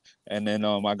 And then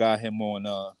I got him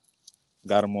on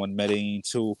Medellin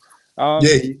too.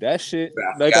 That shit,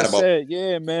 like I said,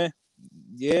 yeah,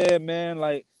 man.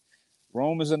 Like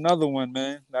Rome is another one,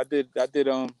 man. I did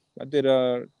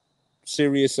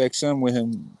Sirius XM with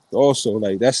him also.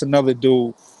 Like that's another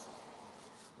dude,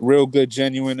 real good,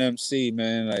 genuine MC,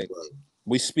 man. Like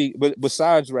we speak, but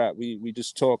besides rap, we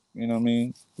just talk. You know what I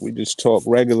mean? We just talk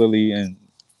regularly, and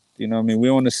you know what I mean.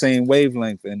 We're on the same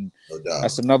wavelength, and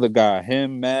that's another guy.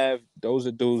 Him, Mav, those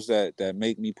are dudes that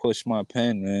make me push my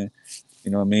pen, man.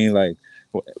 You know what I mean? Like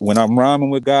when I'm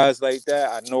rhyming with guys like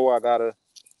that, I know I gotta,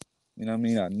 you know what I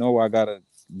mean? I know I gotta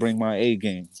bring my A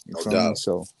game. You feel me?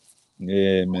 So.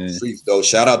 Yeah, man. Streets, though.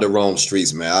 Shout out to Rome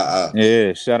Streets, man.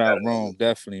 Shout out Rome,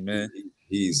 definitely, man.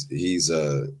 He's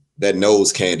that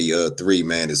Nose Candy 3,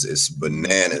 man, is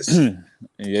bananas. Man.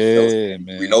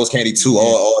 Nose Candy 2,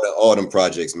 all them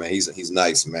projects, man. He's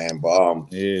nice, man.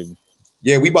 But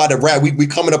yeah, we about to wrap. We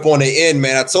coming up on the end,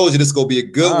 man. I told you this is gonna be a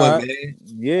good one, man.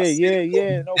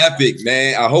 Yeah. No epic,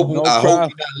 man. I hope you're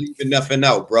not leaving nothing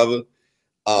out, brother.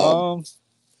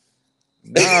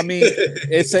 Nah, I mean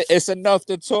it's enough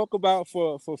to talk about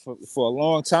for a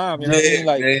long time. You know what I mean?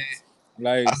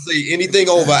 Like I say, anything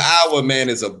over an hour, man,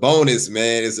 is a bonus,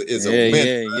 man. Is a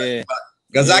win.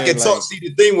 Because I can talk. See,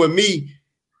 the thing with me,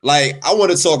 like I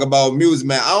want to talk about music,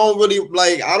 man. I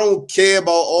don't care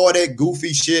about all that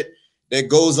goofy shit that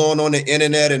goes on the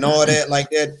internet and all that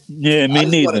like that. Yeah, me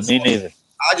neither.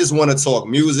 I just want to talk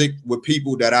music with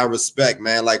people that I respect,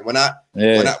 man. Like when I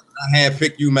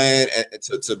handpicked you, man,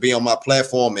 to be on my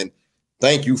platform, and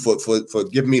thank you for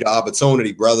giving me the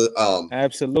opportunity, brother.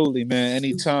 Absolutely, man.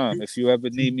 Anytime. If you ever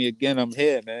need me again, I'm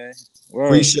here, man. Word.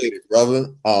 Appreciate it,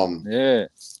 brother.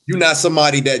 You're not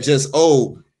somebody that just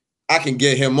I can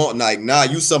get him on. Like, nah,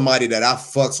 you somebody that I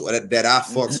fucks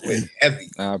with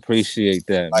heavy. I appreciate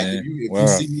that, like, man. If you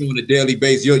see me on a daily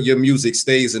basis, your music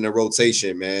stays in the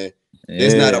rotation, man.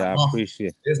 There's not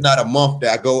a month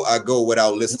that I go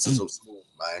without listening to some Smooth,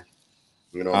 man.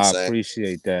 You know what I'm saying? I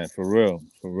appreciate that, for real.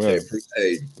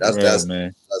 Hey,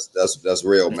 that's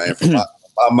real, man. From my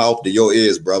mouth to your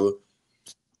ears, brother.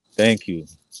 Thank you.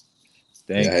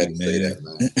 I had to say that,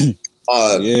 man.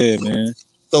 Yeah, man.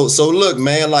 So look,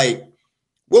 man, like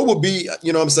what would be,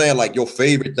 you know what I'm saying, like your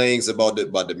favorite things about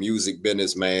the music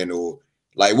business, man, or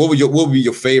like what would be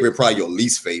your favorite, probably your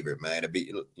least favorite, man, to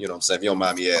be, you know what I'm saying, if you don't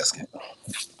mind me asking.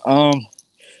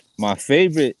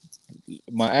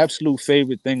 My absolute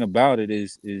favorite thing about it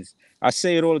is I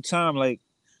say it all the time, like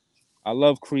I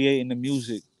love creating the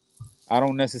music. I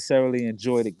don't necessarily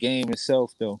enjoy the game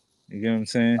itself though. You get what I'm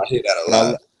saying? I hear that a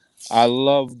lot.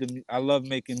 I love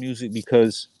making music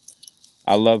because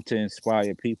I love to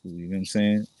inspire people. You know what I'm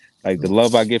saying? Like the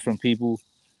love I get from people,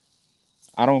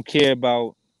 I don't care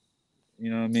about, you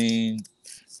know what I mean,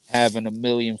 having 1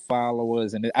 million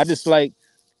followers, and I just like,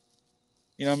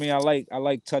 you know what I mean, I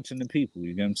like touching the people.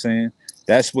 You know what I'm saying?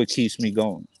 That's what keeps me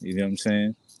going. You know what I'm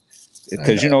saying?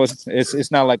 Because you know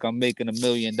it's not like I'm making $1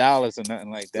 million or nothing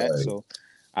like that. Right. So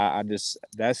I just,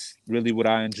 that's really what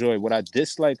I enjoy. What I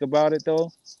dislike about it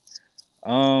though,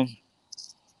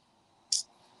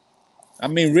 I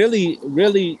mean,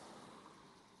 really,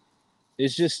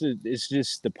 it's just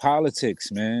the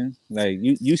politics, man. Like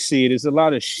you see it. There's a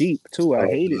lot of sheep too. I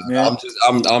hate it, man.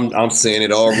 I'm seeing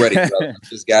it already, brother. I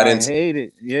just got I into hate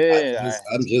it. Yeah,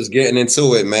 I'm just getting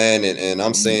into it, man, and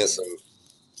I'm seeing some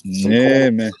yeah,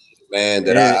 cool man. man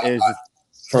that It I is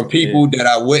from people that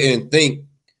I wouldn't think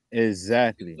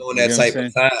exactly. doing You that know what I'm type saying?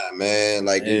 of time, man.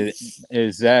 Like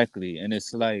Exactly, and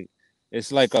it's like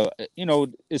a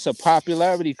it's a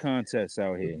popularity contest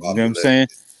out here. You know what I'm popular. saying?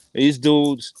 These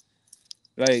dudes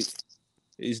like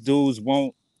these dudes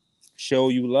won't show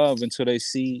you love until they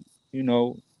see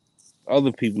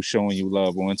other people showing you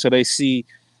love, or until they see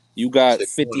you got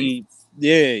Shit corny. 50.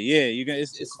 Yeah, you got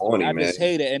Shit corny, I man. just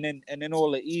hate it, and then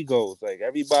all the egos, like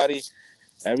everybody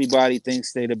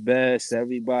thinks they the best,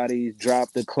 everybody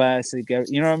dropped the classic,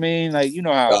 you know what I mean, like you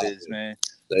know how it is, man.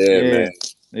 Yeah, man.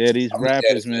 Yeah, these I look at it,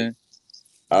 rappers, man.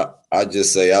 I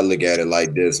just say I look at it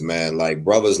like this, man. Like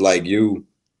brothers like you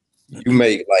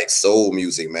make like soul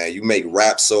music, man. You make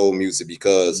rap soul music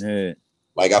because Yeah,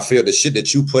 like I feel the shit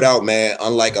that you put out, man,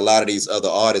 unlike a lot of these other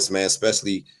artists, man,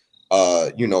 especially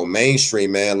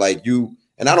mainstream, man, like you,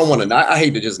 and I don't want to I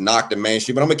hate to just knock the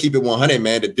mainstream, but I'm gonna keep it 100,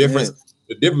 man. The difference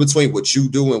between what you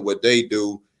do and what they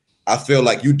do, I feel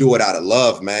like you do it out of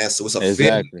love, man. So it's a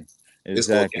feeling. It's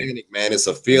organic, man. It's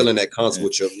a feeling that comes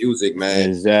with your music, man.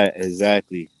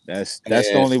 Exactly. That's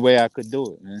the only way I could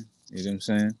do it, man. You know what I'm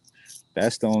saying?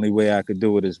 That's the only way I could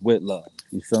do it is with love.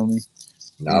 You feel me?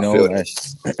 I feel that.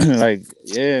 Like,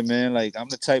 yeah, man. Like, I'm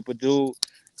the type of dude.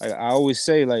 Like, I always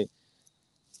say, like,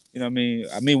 you know what I mean?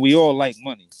 I mean, we all like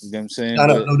money. You know what I'm saying?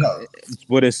 No doubt.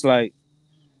 But it's like,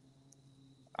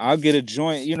 I'll get a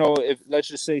joint. If let's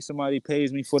just say somebody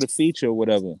pays me for the feature or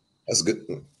whatever. That's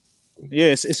good. Yeah,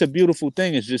 it's a beautiful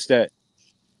thing. It's just that,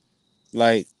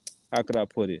 like, how could I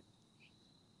put it?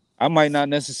 I might not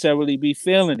necessarily be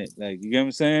feeling it. Like, you get what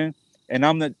I'm saying? And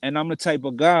I'm the type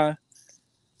of guy,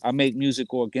 I make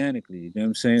music organically. You know what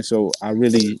I'm saying? So I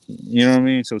really, you know what I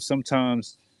mean? So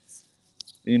sometimes,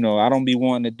 I don't be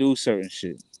wanting to do certain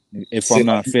shit if I'm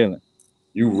not feeling.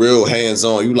 You real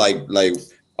hands-on. You like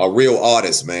a real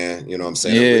artist, man. You know what I'm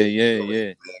saying?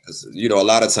 Yeah. Because a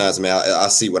lot of times, man, I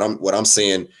see what I'm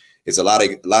saying is a lot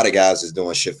of guys is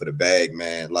doing shit for the bag,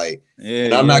 man. Like,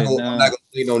 and I'm not gonna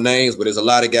say no names, but there's a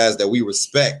lot of guys that we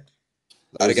respect.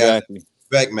 A lot of guys that we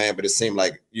respect, man. But it seemed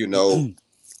like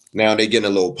now they getting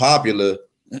a little popular.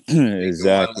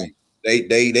 Exactly.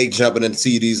 They jumping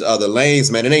into these other lanes,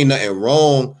 man. It ain't nothing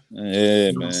wrong. Yeah,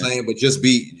 you know what I'm saying? But just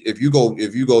if you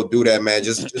go do that, man,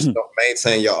 just don't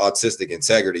maintain your artistic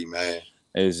integrity, man.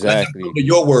 Exactly. Come to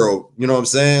your world, you know what I'm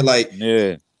saying? Like,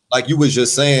 like you was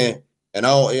just saying, and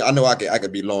I know I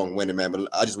could be long-winded, man, but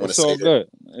I just want to say that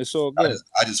it's all good.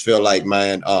 I just feel like,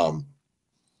 man,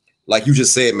 like you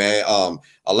just said, man,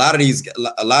 a lot of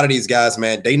these guys,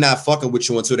 man, they not fucking with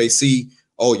you until they see,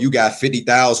 oh, you got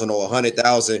 50,000 or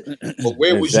 100,000. But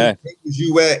where was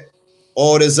you at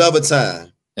all this other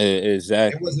time?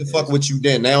 Exactly. It wasn't fucking with you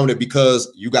then. Now that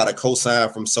because you got a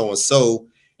cosign from so and so,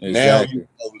 now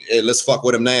hey, let's fuck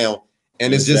with him now.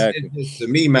 And it's just to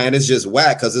me, man, it's just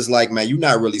whack because it's like, man, you're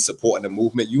not really supporting the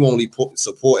movement. You only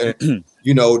supporting,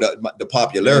 the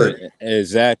popularity.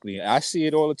 Exactly. I see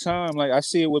it all the time. Like I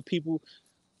see it with people.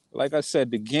 Like I said,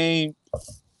 the game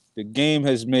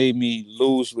has made me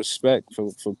lose respect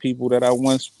for people that I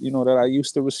once, that I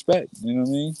used to respect. You know what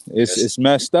I mean? It's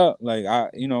messed up. Like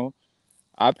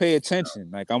I pay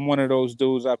attention. Like I'm one of those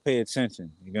dudes. I pay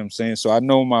attention. You know what I'm saying? So I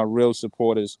know my real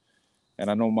supporters, and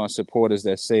I know my supporters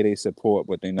that say they support,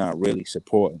 but they're not really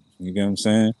supporting. You get what I'm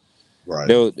saying?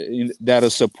 Right. That'll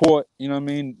support. You know what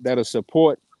I mean? That'll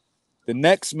support the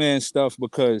next man's stuff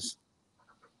because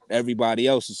everybody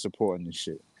else is supporting this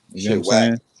shit. You know what I'm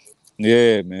saying?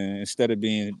 Yeah, man. Instead of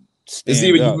being it's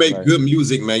either you make good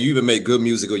music, man. You either make good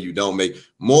music or you don't make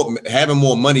more. Having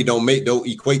more money don't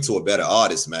equate to a better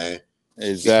artist, man.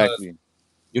 Exactly.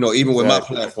 Because, even with my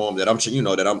platform that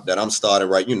I'm starting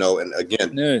right, and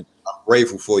again, I'm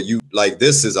grateful for you. Like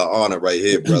this is an honor right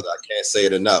here, brother. I can't say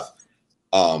it enough.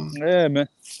 Yeah, man.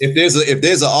 If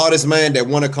there's an artist, man, that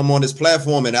want to come on this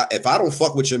platform, and if I don't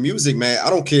fuck with your music, man, I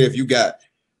don't care if you got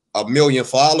 1 million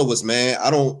followers, man.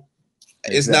 I don't.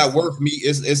 Exactly. It's not worth me.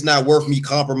 It's not worth me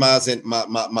compromising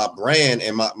my brand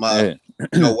and my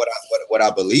what I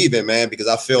believe in, man. Because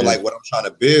I feel like what I'm trying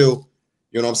to build.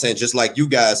 You know what I'm saying? Just like you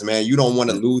guys, man, you don't want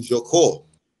to lose your core.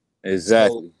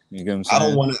 Exactly. So, you get what I'm saying?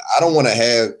 I don't want to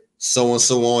have so and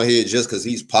so on here just because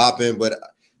he's popping. But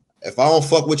if I don't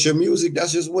fuck with your music,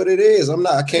 that's just what it is.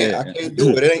 I can't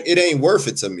do it. It ain't worth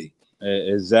it to me.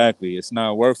 Exactly. It's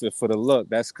not worth it for the look.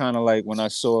 That's kind of like when I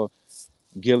saw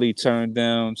Gilly turned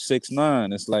down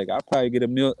 6ix9ine. It's like I probably get a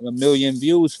million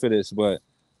views for this, but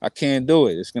I can't do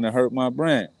it. It's gonna hurt my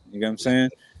brand. You get what I'm saying?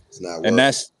 It's not And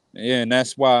working. and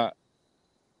that's why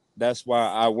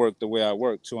I work the way I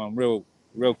work too. I'm real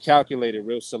calculated,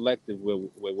 real selective with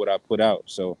what I put out.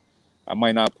 So I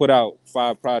might not put out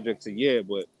 5 projects a year,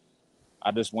 but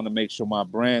I just want to make sure my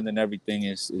brand and everything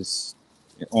is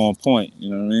on point. You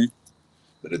know what I mean?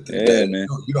 But man.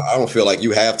 I don't feel like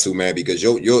you have to, man, because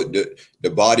the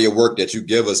body of work that you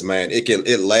give us, man,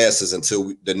 it lasts us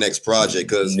until the next project.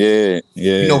 Because again,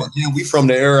 we from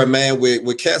the era, man,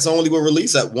 with cats only will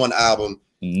release that one album.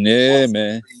 Yeah,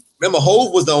 man. Remember,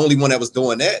 Hove was the only one that was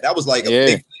doing that. That was like a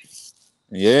big thing.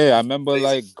 Yeah, I remember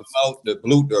like out the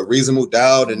Reasonable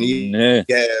Doubt, and he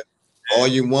had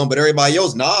Volume 1, but everybody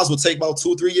else, Nas would take about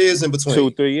 2-3 years in between.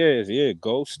 2-3 years, yeah.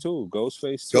 Ghost too,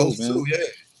 Ghostface too, Ghost man. too, yeah.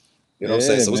 You know what I'm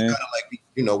saying? So it's kind of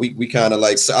like, we kind of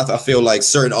like, I feel like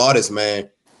certain artists, man,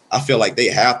 I feel like they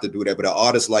have to do that. But an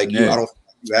artist like you, I don't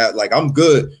you have, like, I'm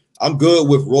good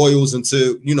with Royals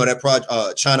until, that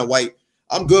project, China White.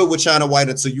 I'm good with China White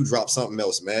until you drop something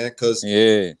else, man. Because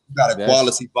you got a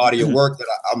quality body of work that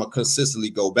I'm going to consistently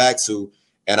go back to.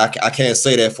 And I can't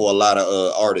say that for a lot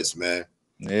of artists, man.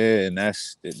 Yeah, and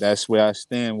that's where I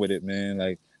stand with it, man.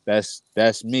 Like,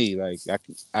 that's me. Like,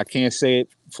 I can't say it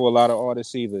for a lot of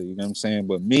artists either, you know what I'm saying?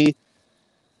 But me,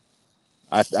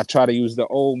 I try to use the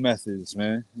old methods,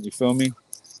 man. You feel me?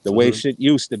 The way shit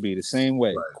used to be, the same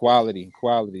way. Right.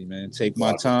 Quality, man. Take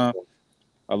my time.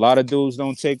 A lot of dudes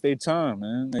don't take their time,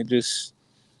 man. They just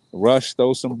rush,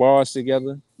 throw some bars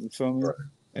together, you feel me? Right.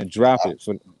 And drop it.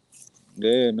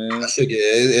 Yeah, man.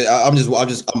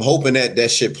 I'm hoping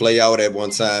that shit play out at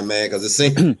one time, man. Because it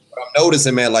seems I'm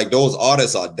noticing, man, like those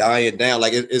artists are dying down.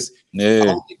 Like it's I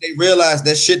don't think they realize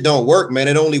that shit don't work, man.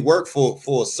 It only work for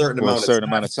a certain amount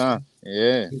of time.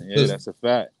 Yeah, that's a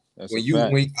fact. I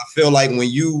feel like when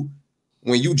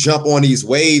you jump on these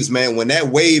waves, man, when that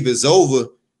wave is over,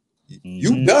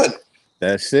 you done.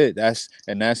 That's it. That's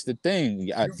the thing.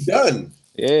 You done.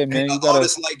 Yeah, man. And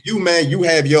artists like you, man, you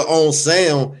have your own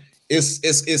sound.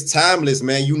 It's timeless,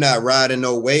 man. You not riding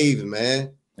no wave,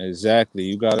 man. Exactly.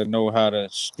 You got to know how to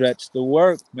stretch the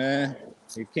work, man.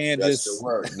 You can't stretch the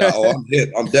work. No, I'm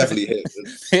hip. I'm definitely hip.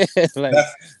 Like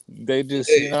they just,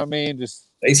 you know what I mean? Just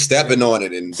they stepping on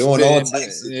it and doing all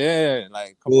types of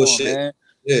like come bullshit. On, man.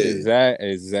 Yeah,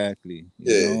 exactly.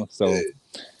 You know? So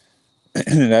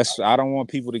I don't want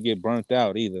people to get burnt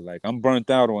out either. Like I'm burnt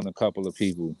out on a couple of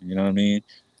people. You know what I mean?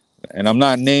 And I'm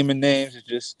not naming names. It's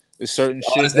just certain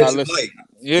shit that I listen. Like.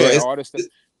 Yeah, artists.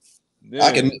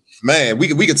 I can, man. We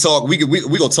can talk. We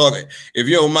gonna talk if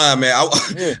you don't mind, man.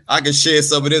 I can share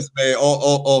some of this, man,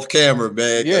 off camera,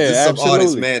 man. Yeah, there's some absolutely.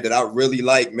 artists, man, that I really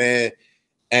like, man.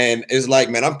 And it's like,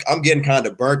 man, I'm getting kind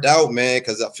of burnt out, man,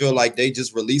 because I feel like they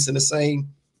just releasing the same.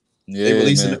 Yeah, they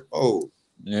releasing it.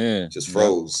 Just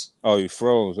froze. Oh, you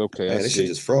froze. Okay, man, this shit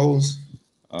just froze.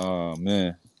 Oh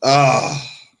man. I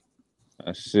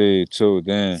see too.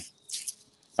 Damn.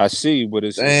 I see, but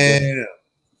it's damn.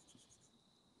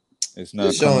 It's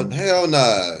not coming. Hell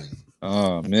nah.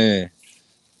 Oh man.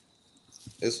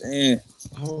 It's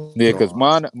because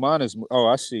mine is. Oh,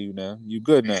 I see you now. You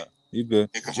good now? You good?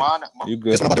 You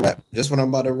good? Just when I'm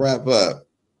about to wrap up.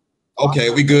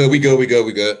 Okay, we good.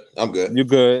 I'm good. You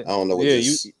good? I don't know what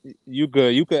this. You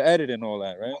good? You could edit and all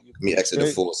that, right? Let me exit the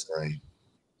full screen.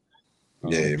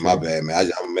 Yeah, my bad, man. I'm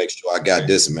gonna make sure I got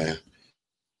this, man.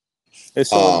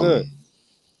 It's all good.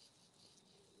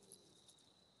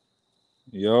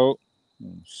 Yo, oh,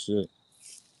 shit.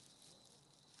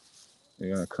 They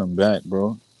gotta come back,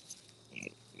 bro.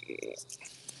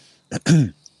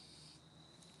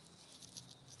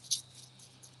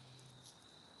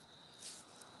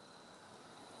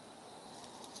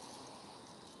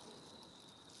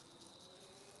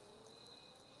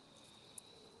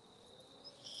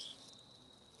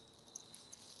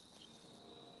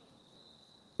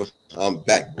 I'm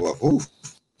back, bro. Oof.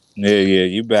 Yeah,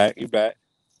 you back.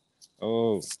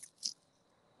 Oh.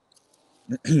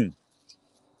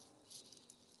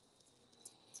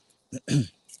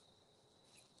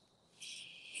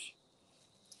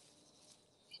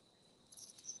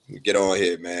 Get on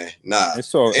here, man. Nah.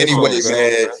 Anyway,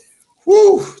 man.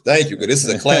 Woo! Thank you. This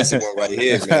is a classic one right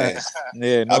here, man.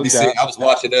 Yeah, no doubt. I was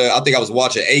watching. I think I was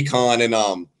watching Akon and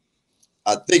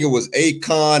I think it was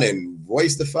Akon and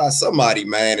Royce the Five, somebody,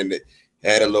 man, and it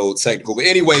had a little technical. But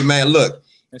anyway, man, look.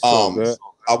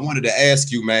 I wanted to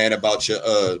ask you, man, about your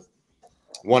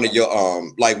one of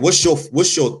your like what's your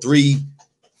 3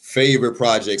 favorite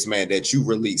projects, man, that you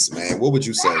release, man? What would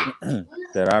you say?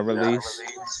 That I release?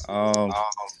 I'm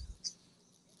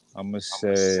gonna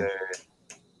say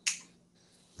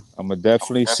I'm gonna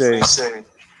definitely say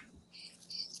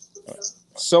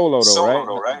solo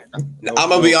though, right? No, I'm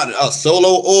gonna be honest,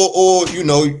 solo or you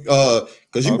know,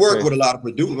 because you work with a lot of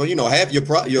producers. Well, you know, half your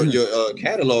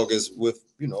catalog is with,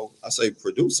 you know, I say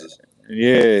producers.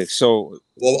 Yeah, so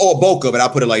or bulk of it. I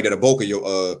put it like that. A bulk of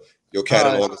your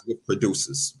catalog is with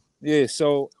producers. Yeah,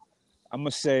 so I'm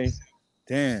gonna say,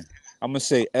 I'm gonna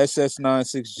say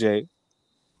SS96J.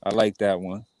 I like that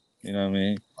one. You know what I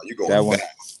mean? Oh, you going that one?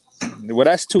 Well,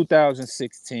 that's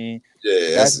 2016.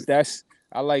 Yeah, that's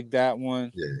I like that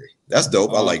one. Yeah, that's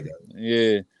dope. I like that.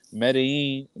 Yeah,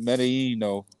 Medellin,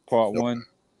 though, part one.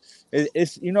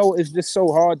 It's you know, it's just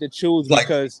so hard to choose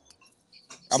because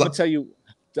I'm gonna tell you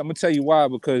why,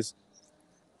 because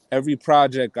every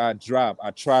project I drop, I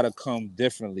try to come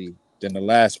differently than the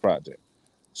last project.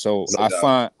 So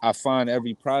I find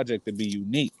every project to be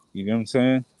unique. You know what I'm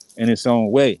saying? In its own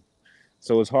way.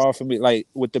 So it's hard for me, like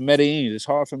with the Medellin, it's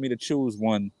hard for me to choose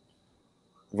one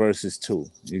versus two.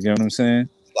 You get what I'm saying?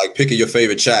 Like picking your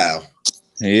favorite child.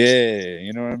 Yeah,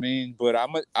 you know what I mean? But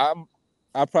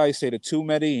I'll probably say the two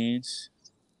Medellins.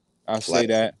 I'll say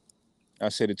that.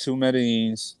 I'll say the two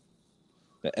Medellins,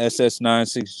 the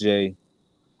SS96J.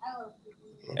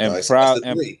 And okay, proud so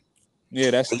that's yeah,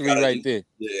 that's three right there.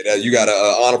 Yeah, you got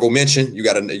an honorable mention. You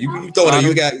got you throw it.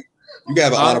 You got an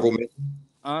honorable mention.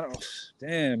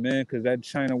 Damn, man, because that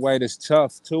China White is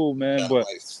tough too, man. China but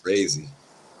White's crazy.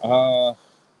 Damn.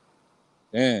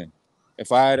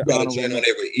 If I had an honorable mention on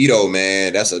there with Ito,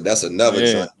 man, that's another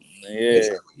joint.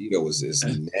 Yeah, Ito was just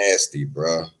nasty,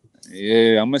 bro.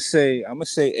 Yeah, I'm gonna say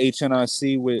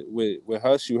HNIC with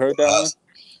Hush. You heard that one?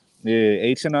 Yeah,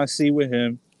 HNIC with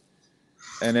him,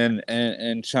 and then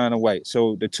and China White.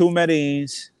 So the two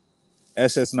Medellins,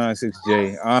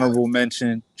 SS96J, honorable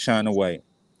mention, China White.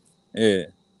 Yeah.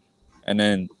 And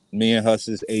then me and Huss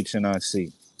is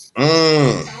HNIC.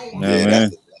 Yeah,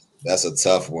 that's a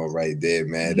tough one right there,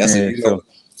 man. That's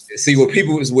see what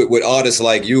people is with artists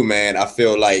like you, man. I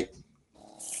feel like,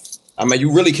 I mean,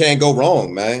 you really can't go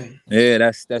wrong, man. Yeah,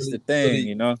 that's the thing,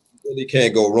 you know. You really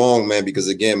can't go wrong, man, because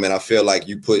again, man, I feel like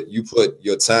you put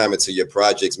your time into your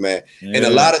projects, man. Yeah. And a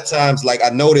lot of times, like I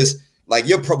noticed, like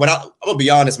I'm gonna be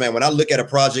honest, man, when I look at a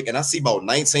project and I see about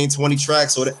 19, 20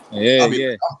 tracks, or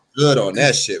I'm good on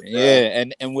that shit, bro. Yeah,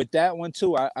 and with that one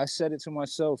too, I said it to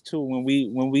myself too when we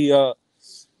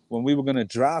were gonna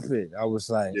drop it. I was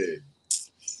like,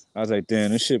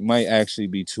 damn, this shit might actually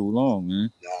be too long,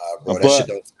 man. Nah, bro, that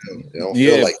shit don't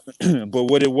feel like. But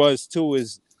what it was too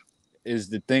is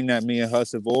the thing that me and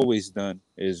Huss have always done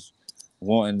is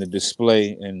wanting to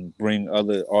display and bring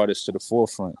other artists to the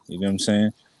forefront. You know what I'm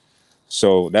saying?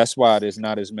 So that's why there's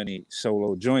not as many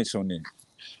solo joints on there.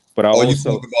 But you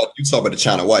talk about the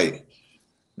China White.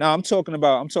 No, I'm talking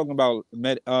about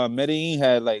Medellin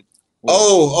had like.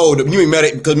 You mean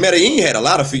Medellin? Because Medellin had a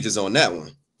lot of features on that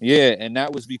one. Yeah, and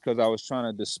that was because I was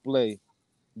trying to display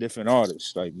different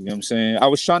artists. Like, you know what I'm saying? I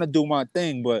was trying to do my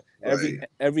thing, but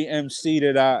every MC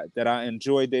that I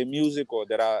enjoyed their music or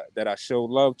that I showed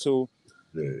love to,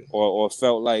 or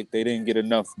felt like they didn't get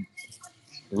enough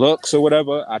looks or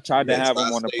whatever, I tried to have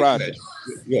them on the project.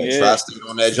 Tri-State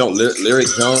on that joint. Lyric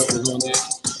Jones was on there.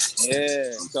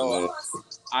 Yeah, so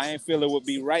I ain't feel it would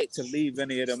be right to leave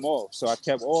any of them off. So I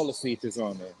kept all the features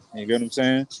on there. You get what I'm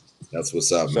saying? That's what's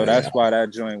up, man. So that's why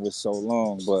that joint was so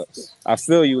long. But I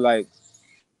feel you, like,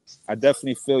 I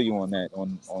definitely feel you on that,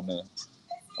 on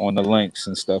the links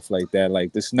and stuff like that.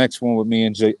 Like this next one with me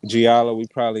and Giallo, we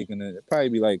probably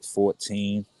be like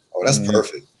 14. Oh, that's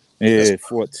perfect. Yeah, that's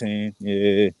 14.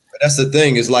 Yeah. But that's the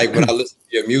thing, is like when I listen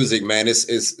to your music, man, it's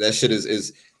that shit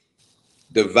is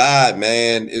the vibe,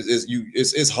 man.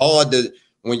 It's hard to,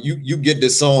 when you get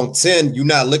this song 10, you're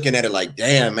not looking at it like,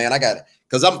 damn, man, I got it.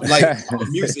 Because I'm like a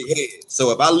music head.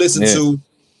 So if I listen to,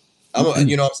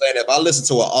 you know what I'm saying? If I listen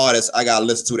to an artist, I gotta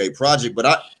listen to their project.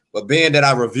 But being that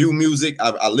I review music,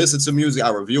 I listen to music,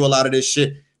 I review a lot of this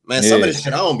shit, man. Some of this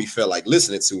shit I don't be feel like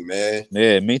listening to, man.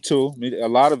 Yeah, me too. A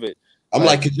lot of it. I'm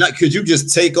like, could you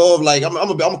just take off? Like, I'm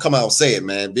gonna come out and say it,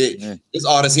 man. This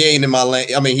artist, he ain't in my lane.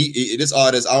 I mean, this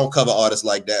artist, I don't cover artists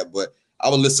like that, but I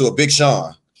would listen to a Big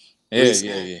Sean.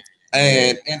 Yeah.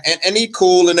 And he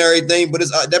cool and everything, but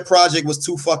that project was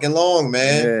too fucking long,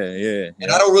 man. Yeah.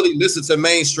 And I don't really listen to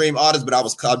mainstream artists, but I'm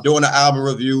doing an album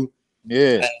review.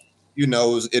 Yeah. And, you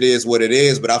know, it is what it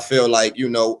is. But I feel like, you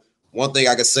know, one thing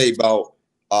I could say about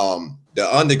the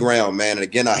underground, man, and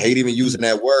again, I hate even using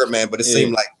that word, man, but it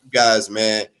seemed like you guys,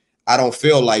 man, I don't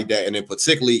feel like that. And then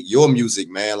particularly your music,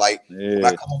 man, like when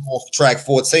I come off track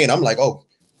 14, I'm like, oh,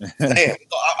 damn,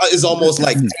 it's almost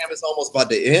like, damn, it's almost about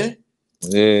to end.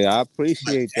 Yeah, I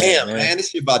appreciate that. Damn, man, this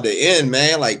shit about to end,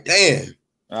 man. Like, damn.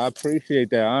 I appreciate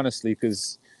that honestly,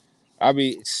 because I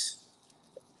mean,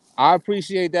 I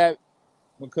appreciate that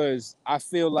because I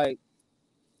feel like,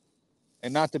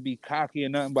 and not to be cocky or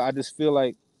nothing, but I just feel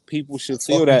like people should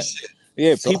feel that. Shit.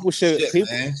 Yeah, Talking people should shit,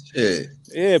 people. Man. Shit.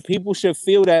 Yeah, people should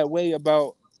feel that way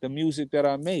about the music that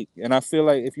I make, and I feel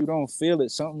like if you don't feel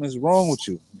it, something is wrong with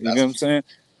you. You know what I'm saying?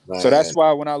 Man. So that's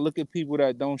why when I look at people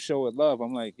that don't show it love,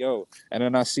 I'm like, yo, and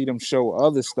then I see them show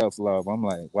other stuff love. I'm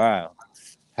like, wow,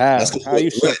 how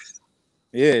you show?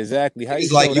 Yeah, exactly. How it's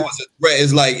you like show you that? was a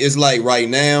threat. It's like right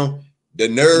now the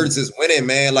nerds is winning,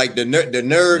 man. Like the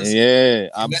nerds. Yeah,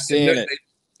 I'm seeing it.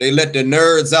 They let the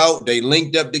nerds out. They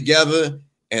linked up together,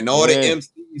 and all the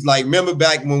MCs. Like remember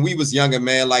back when we was younger,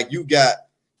 man. Like you got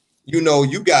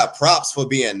props for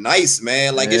being nice,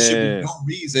 man. Like it should be no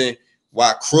reason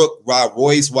why Crook, why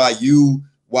Royce, why you,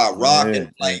 why Rock,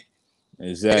 and like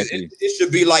exactly. It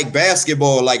should be like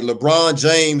basketball. Like LeBron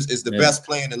James is the best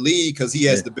player in the league because he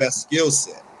has the best skill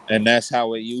set. And that's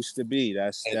how it used to be.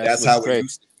 That's how it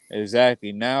used to be.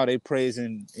 Exactly. Now they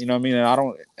praising, you know what I mean? And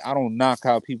I don't knock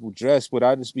how people dress, but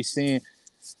I just be seeing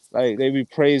like they be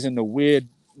praising the weird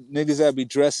niggas that be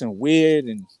dressing weird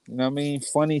and you know what I mean,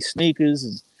 funny sneakers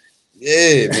and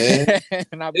yeah, man.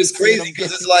 It's crazy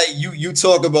because it's like you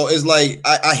talk about, it's like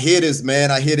I hear this, man.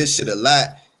 I hear this shit a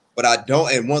lot, but I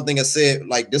don't. And one thing I said,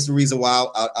 like this is the reason why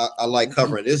I like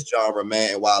covering this genre,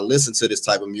 man, and why I listen to this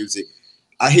type of music.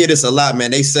 I hear this a lot,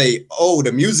 man. They say, "Oh,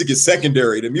 the music is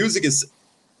secondary. The music is."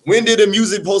 When did the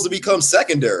music supposed to become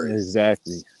secondary?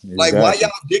 Exactly. Like, why y'all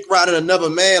dick riding another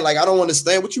man? Like, I don't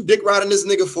understand what you dick riding this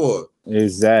nigga for.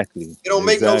 Exactly. It don't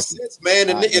make no sense, man.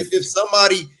 And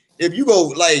if you go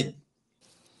like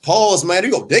pause, man, you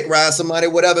go dick ride somebody,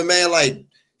 whatever, man. Like,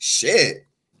 shit.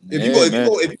 If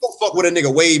you go fuck with a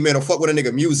nigga wave, man, or fuck with a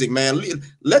nigga music, man,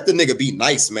 let the nigga be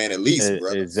nice, man. At least,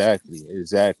 bro. Exactly.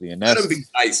 And let him be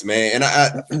nice, man. And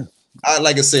I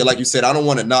like I said, like you said, I don't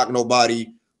want to knock nobody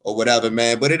or whatever,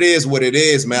 man. But it is what it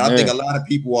is, man. I think a lot of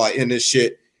people are in this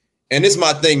shit. And it's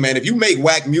my thing, man. If you make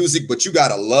whack music, but you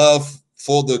got a love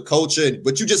for the culture,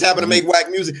 but you just happen to make whack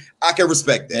music, I can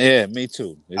respect that. Yeah, me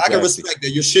too. Exactly. I can respect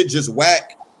that. Your shit just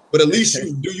whack, but at least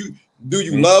do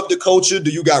you love the culture?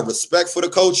 Do you got respect for the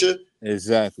culture?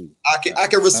 Exactly. I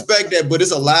can respect that, but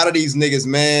it's a lot of these niggas,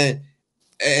 man.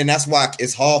 And that's why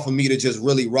it's hard for me to just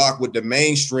really rock with the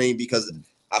mainstream because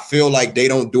I feel like they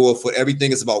don't do it for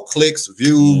everything. It's about clicks,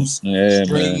 views,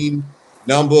 stream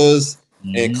numbers,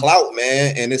 and clout,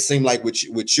 man. And it seemed like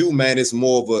with you, man, it's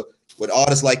more of with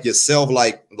artists like yourself,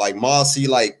 like Marcy,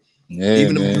 like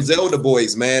even the Griselda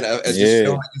boys, man. It's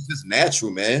just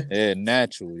natural, man. Yeah,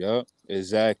 natural, yo.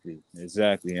 Exactly.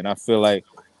 And I feel like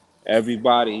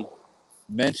everybody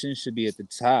mentioned should be at the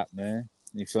top, man.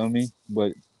 You feel me?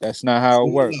 But that's not how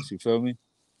it works. You feel me?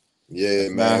 Yeah,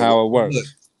 man. Not how it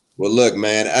works. Well, look,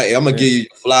 man. I'm gonna give you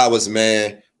flowers,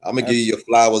 man. I'm gonna give you your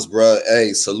flowers, bro.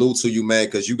 Hey, salute to you, man,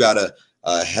 because you got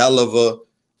a hell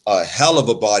of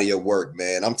a body of work,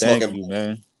 man. I'm talking. Thank you,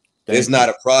 man. There's not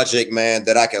a project, man,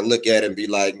 that I can look at and be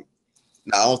like,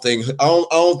 nah, I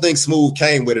don't think Smooth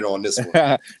came with it on this one.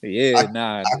 I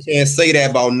can't say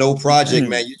that about no project,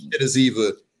 man. Your shit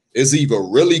is either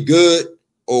really good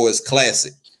or it's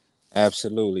classic.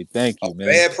 Absolutely. Thank you, man.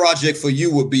 Bad project for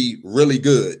you would be really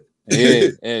good. Yeah,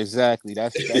 exactly.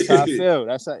 That's how I feel.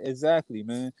 Exactly,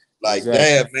 man. Like,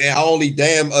 damn, man. I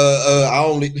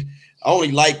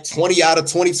only like 20 out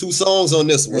of 22 songs on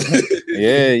this one.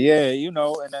 yeah, you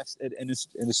know, and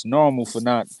it's normal for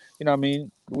not, you know what I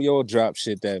mean? We all drop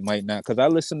shit that might not, because I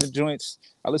listen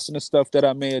to stuff that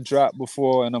I may have dropped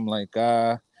before, and I'm like,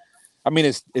 I mean,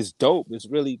 it's dope. It's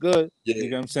really good. Yeah. You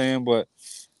know what I'm saying? But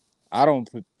I don't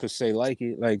per se like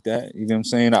it like that. You know what I'm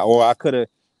saying? Or I could have,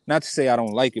 not to say I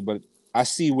don't like it, but I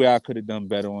see where I could have done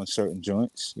better on certain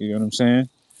joints. You know what I'm saying?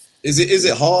 Is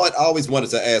it hard? I always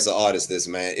wanted to ask an artist this,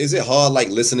 man. Is it hard, like,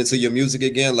 listening to your music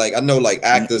again? Like, I know, like,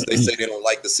 actors, they say they don't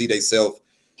like to see themselves,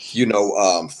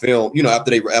 film,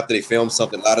 after they film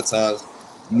something. A lot of times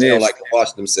they don't like to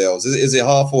watch themselves. Is it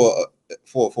hard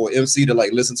for MC to,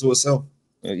 like, listen to itself?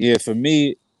 Yeah, for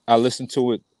me, I listen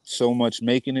to it so much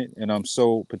making it, and I'm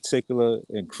so particular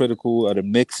and critical of the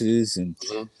mixes and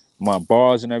my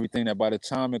bars and everything that by the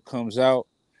time it comes out,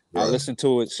 I listen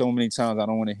to it so many times I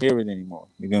don't want to hear it anymore.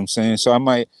 You know what I'm saying? So I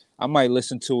might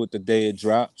listen to it the day it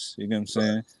drops. You know what I'm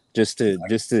saying? Just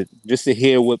to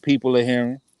hear what people are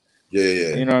hearing.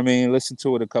 Yeah. You know what I mean? Listen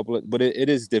to it but it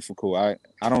is difficult.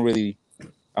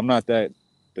 I'm not that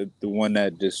the one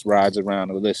that just rides around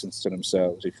and listens to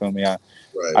themselves. You feel me?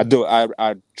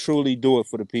 I truly do it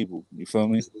for the people. You feel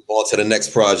me? On to the next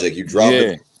project. You drop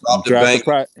the bank.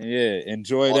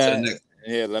 Enjoy that.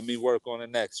 Yeah, let me work on the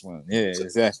next one. Yeah,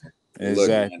 exactly.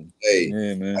 Exactly. Look, man, hey,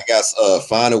 yeah, man. I got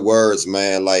final words,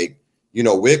 man. Like, you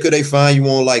know, where could they find you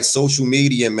on like social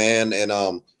media, man? And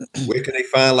where can they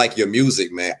find like your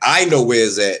music, man? I know where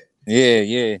it's at.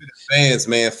 Yeah. Fans,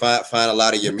 man, find a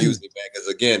lot of your music, man. Because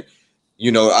again,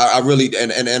 you know, I really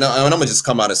and I'm gonna just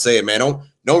come out and say it, man.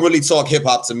 Don't really talk hip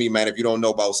hop to me, man. If you don't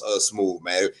know about Smooth,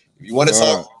 man. If you want to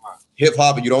talk hip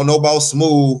hop and you don't know about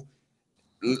Smooth,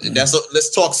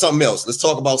 let's talk something else. Let's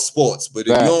talk about sports. But if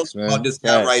you don't know about this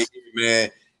guy right here,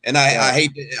 man, and I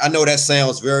hate, I know that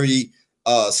sounds very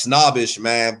snobbish,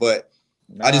 man, but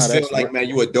I just feel like, man,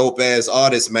 you a dope ass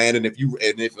artist, man. And if you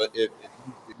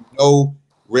know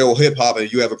real hip hop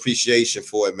and you have appreciation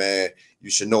for it, man, you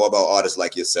should know about artists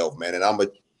like yourself, man. And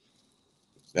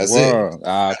that's it.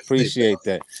 I appreciate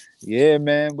that. Yeah,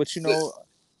 man. But you know,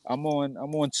 I'm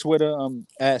on Twitter. I'm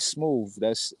at Smooth.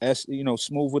 That's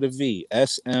Smooth with a V.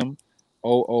 SMOOVTH.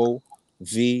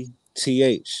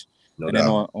 And then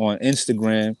on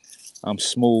Instagram, I'm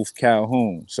Smooth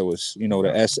Calhoun. So it's, you know, the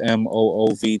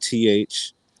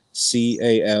SMOOVTH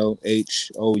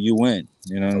CALHOUN.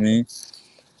 You know what I mean?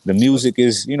 The music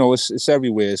is, you know, it's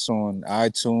everywhere. It's on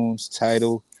iTunes,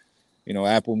 Tidal, you know,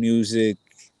 Apple Music,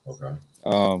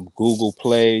 Google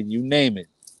Play, you name it,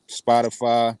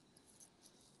 Spotify,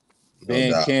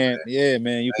 Bandcamp. Yeah,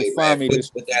 man, you can find me.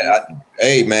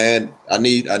 Hey, man, I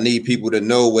need people to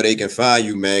know where they can find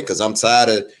you, man, because I'm tired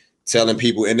of telling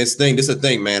people. And this is the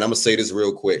thing, man. I'm gonna say this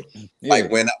real quick. Yeah.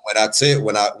 Like when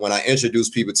I introduce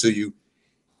people to you,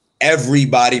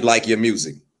 everybody like your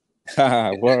music.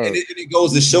 And it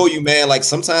goes to show you, man, like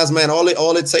sometimes, man, all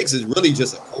it takes is really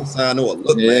just a cosign or a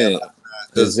look, man.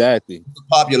 Exactly. The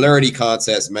popularity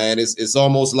contest, man. It's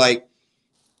almost like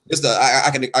I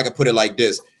can put it like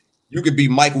this. You could be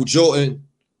Michael Jordan,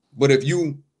 but if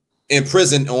you in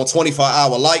prison on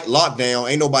 24-hour lockdown,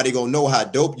 ain't nobody gonna know how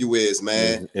dope you is,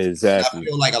 man. Exactly. And I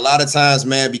feel like a lot of times,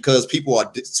 man, because people are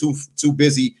too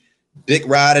busy dick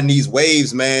riding these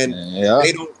waves, man. Yeah.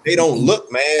 They don't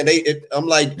look, man. I'm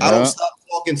like, I don't stop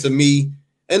talking to me.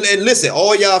 And listen,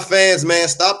 all y'all fans, man,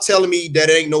 stop telling me that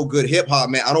it ain't no good hip hop,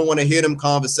 man. I don't want to hear them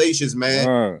conversations,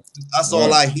 man. That's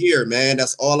all I hear, man.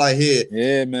 That's all I hear.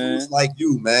 Yeah, man. It's like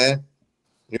you, man.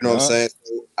 You know what I'm saying?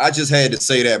 So I just had to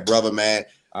say that, brother, man.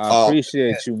 I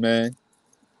appreciate you, man.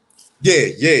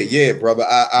 Yeah, brother.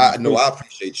 I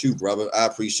appreciate you, brother. I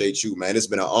appreciate you, man. It's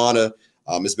been an honor.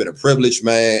 It's been a privilege,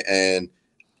 man. And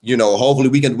you know, hopefully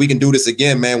we can do this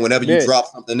again, man, whenever you drop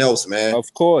something else, man.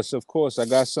 Of course. I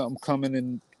got something coming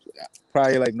in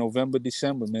probably like November,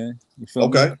 December, man. You feel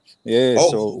me? Yeah.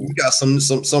 Oh, so we got some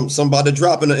about to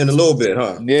drop in a little bit,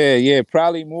 huh? Yeah.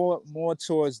 Probably more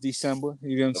towards December.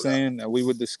 You know what I'm saying? We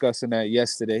were discussing that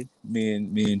yesterday, me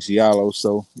and Giallo.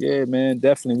 So yeah, man,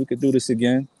 definitely we could do this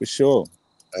again for sure.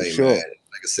 Man,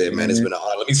 like I said, man, it's been an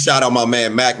honor. Let me shout out my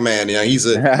man Mac, man. Yeah, he's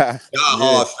a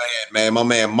hard fan, man. My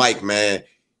man Mike, man.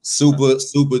 Super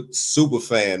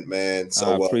fan, man.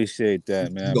 So I appreciate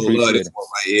that, man. I love this one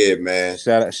right here, man.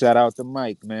 Shout out to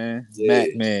Mike, man.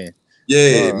 Mac, man.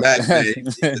 Yeah, Mac, man.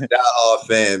 He's a diehard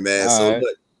fan, man. So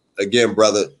look, again,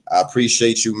 brother, I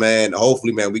appreciate you, man.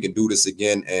 Hopefully, man, we can do this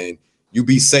again, and you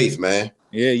be safe, man.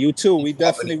 Yeah, you too. We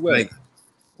definitely will.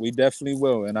 We definitely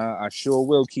will, and I sure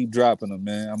will keep dropping them,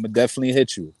 man. I'm gonna definitely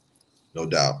hit you. No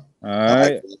doubt. All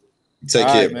right. Take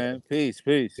care, man. Peace,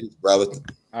 brother.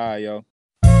 All right, yo.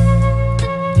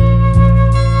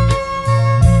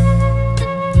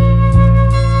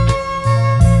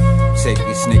 Take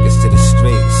these niggas to the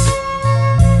streets.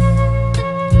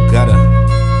 Gotta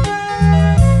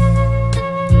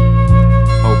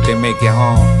hope they make it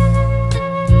home.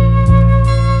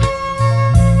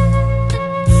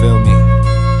 Feel me?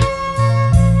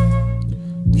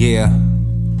 Yeah.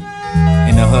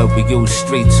 In the hood we use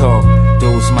street talk.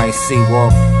 Dudes might see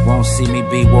walk, won't see me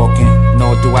be walking.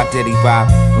 Nor do I diddy bop,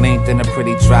 linked in a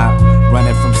pretty drop.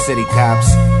 Running from city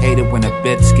cops, hate it when a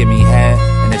bitch give me head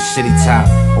and a shitty top.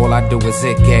 All I do is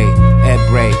it gay, Ed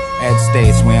Bray, Ed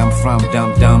States, where I'm from,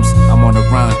 dum-dums. I'm on the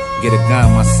run, get a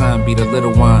gun, my son be the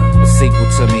little one. The sequel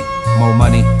to me, more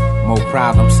money, more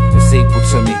problems. It's equal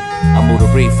to me, I move the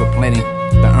reef for plenty.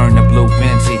 To earn the blue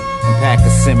Benji and pack a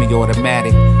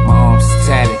semi-automatic. My arms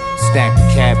tatted, stack the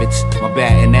cabbage. My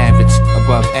batting average,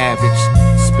 above average.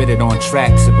 Spit it on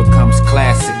tracks, it becomes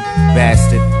classic.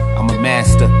 Bastard, I'm a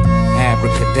master.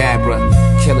 Abracadabra,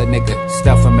 kill a nigga,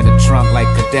 stuff him in the trunk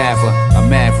like cadaver. A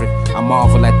maverick, I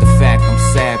marvel at the fact I'm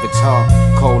savage, hard,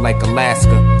 cold like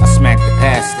Alaska. I smack the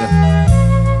pastor.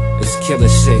 It's killer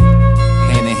shit,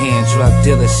 hand in hand drug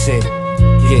dealer shit.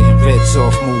 Getting rich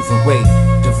off moving weight,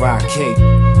 divide cake,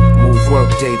 move work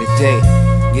day to day,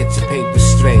 get your paper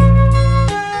straight.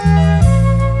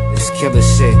 It's killer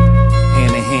shit,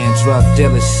 hand-to-hand drug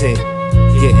dealer shit.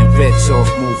 Getting rich off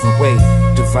moving weight.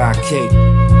 Divide cake,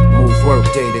 move work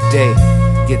day to day.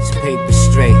 Get your paper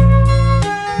straight.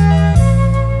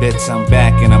 Bitch, I'm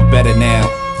back and I'm better now.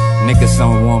 Niggas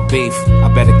don't want beef, I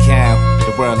better cow.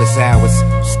 The world is ours,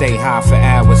 stay high for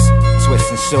hours.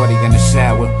 Twisting shorty in the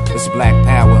shower, it's black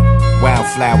power.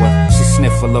 Wildflower, she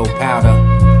sniff a little powder.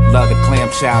 Love the clam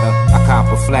chowder, I cop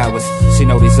her flowers. She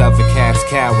know these other cats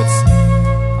cowards.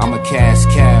 I'm a cash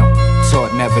cow,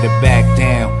 taught never to back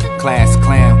down. Class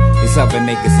clown, these other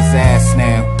niggas is ass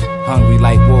now. Hungry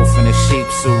like wolf in a sheep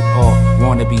suit, or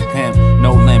wanna be pimp,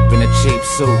 no limp in a cheap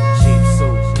suit.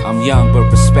 I'm young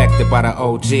but respected by the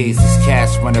OGs. These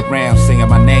cats run around saying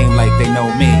my name like they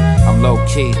know me. I'm low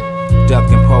key,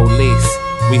 ducking police.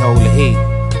 We hold the heat,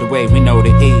 the way we know to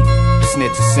eat.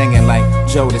 Snitches singing like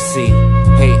Jodeci.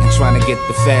 Hating, trying to get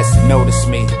the feds to notice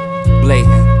me.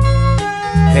 Blatant,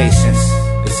 patience,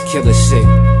 it's killer shit.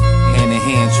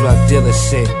 Hand-to-hand drug dealer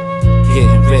shit.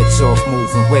 Getting rich off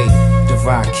moving weight.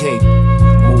 Divide cake,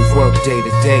 move work day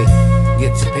to day.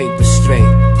 Get your paper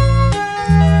straight.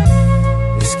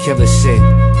 It's killer shit.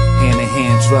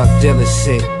 Hand-to-hand drug dealer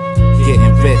shit.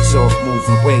 Getting rich off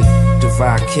moving weight.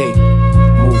 Divide cake,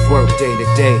 move work day to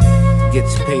day. Get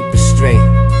your paper straight.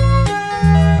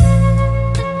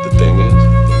 The thing is,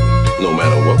 no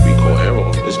matter what we call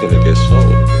heroin, it's gonna get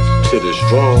sold. Shit is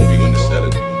strong, we gonna sell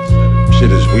it.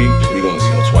 Shit is weak, we gonna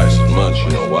sell twice as much.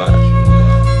 You know why?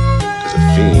 Cause a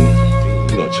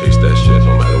fiend, you gonna chase that shit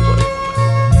no matter what.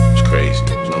 It's crazy,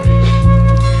 you know?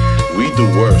 We do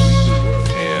worse,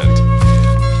 and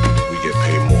we get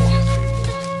paid more.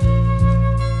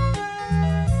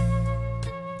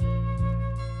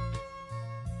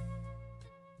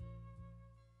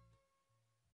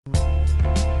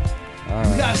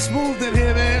 We got smooth in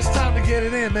here, man. It's time to get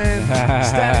it in, man.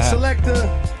 Static Selector.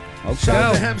 Okay. Shout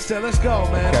out to Hempstead. Let's go,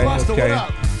 man. Okay, Buster, okay. what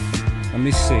up? Let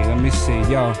me see,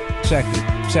 yo, check it,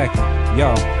 yo, check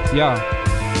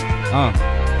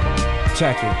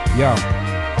it, yo,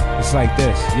 it's like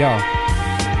this, yo.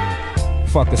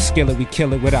 Fuck a skillet, we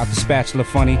kill it without the spatula,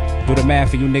 funny. Do the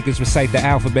math for you niggas, recite the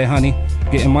alphabet, honey.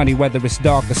 Getting money whether it's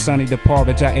dark or sunny. The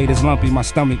porridge I ate is lumpy, my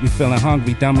stomach be feeling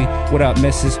hungry, dummy. What up,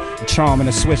 missus? The charm and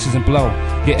the switches and blow.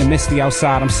 Getting misty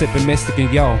outside, I'm sipping mystic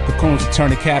and yo. Cocoons will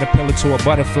turn a caterpillar to a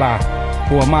butterfly.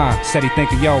 Who am I? Steady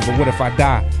thinking, yo, but what if I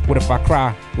die? What if I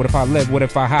cry? What if I live? What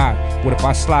if I hide? What if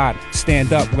I slide?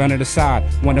 Stand up, run to the side.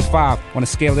 1 to 5, on a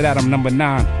scale of that, I'm number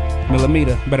 9.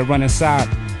 Millimeter, better run inside.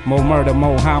 More murder,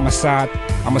 more homicide.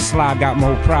 I'm a slide, got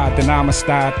more pride than I'm a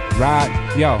style. Ride,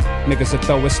 yo, niggas will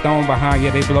throw a stone behind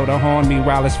you. They blow the horn,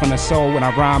 meanwhile it's from the soul. When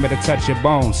I rhyme, it'll touch your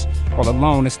bones. All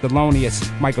alone, it's the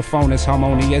loneliest. Microphone is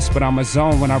harmonious, but I'm a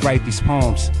zone when I write these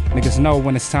poems. Niggas know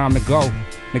when it's time to go.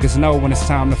 Niggas know when it's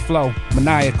time to flow.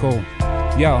 Maniacal,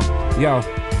 yo,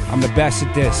 I'm the best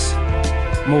at this.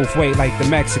 Move weight like the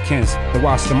Mexicans. They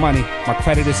watch the money. My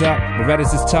credit is up.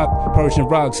 Berettas is tucked. Persian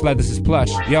rugs, leathers is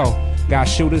plush. Yo, got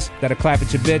shooters that'll clap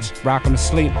at your bitch, rock 'em to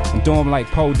sleep, and do 'em like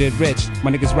Poe did Rich.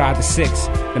 My niggas ride the 6,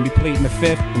 then be pleading the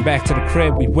 5th, and back to the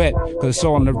crib we whip, cause it's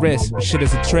all on the wrist. Shit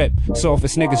is a trip. So if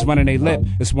it's niggas running they lip,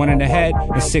 it's 1 in the head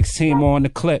and 16 more on the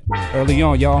clip. Early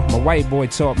on, y'all, my white boy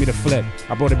taught me to flip.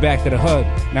 I brought it back to the hood.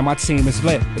 Now my team is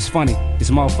lit. It's funny,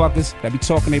 these motherfuckers that be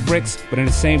talking they bricks, but in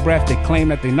the same breath they claim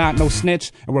that they not no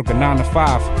snitch and work a 9 to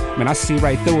 5. Man, I see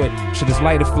right through it. Shit is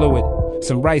lighter fluid.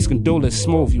 Some rice can do this,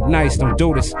 smooth, you nice, don't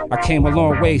do this. I came a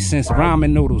long way since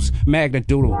ramen noodles, Magna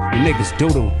Doodle, you niggas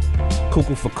doodle.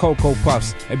 Cuckoo for Cocoa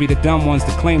Puffs, they be the dumb ones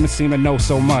that claim to seem to know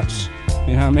so much.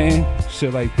 You know what I mean?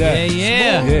 Shit like that.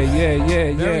 Yeah.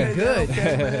 Very good.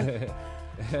 Okay,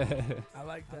 I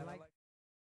like that.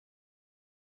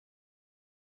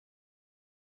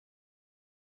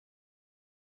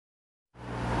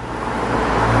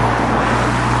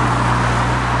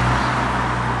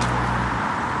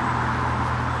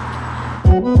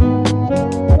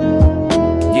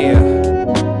 Yeah.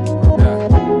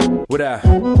 What up?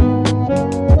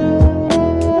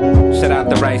 Shout out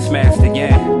the Rice Master,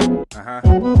 yeah.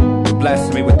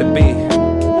 Bless me with the beat.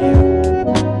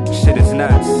 Yeah. Shit is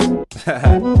nuts.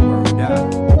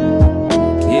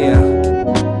 Yeah.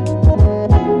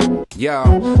 Yo,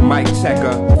 Mike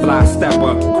Checker, fly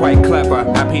stepper, quite clever.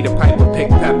 I Peter Piper, pick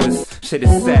peppers. Shit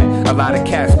is set, a lot of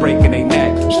cats breaking their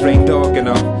neck. Straight dogging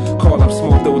them, call them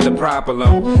smooth through the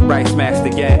problem. Rice Master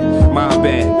again, mom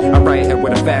been. I'm right here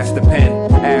with a faster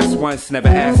pen. Ask once, never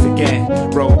ask again.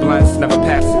 Roll blunts, never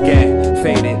pass again.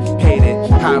 Faded, hated,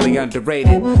 highly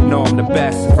underrated. Know I'm the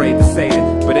best, afraid to say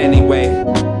it. But anyway,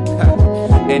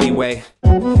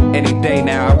 Any day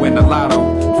now I win the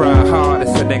lotto. Grind hard,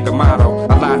 it's a nigga motto.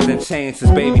 A lot done changed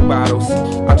since baby bottles.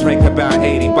 I drink about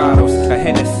 80 bottles. A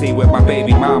Hennessy with my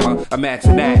baby mama.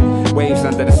 Imagine that. Waves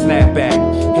under the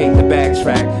snapback. Hate the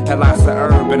backtrack. Had lots of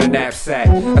herb in a knapsack.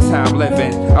 That's how I'm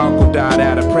living. Uncle died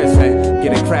out of prison.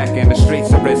 Getting crack in the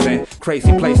streets of risen.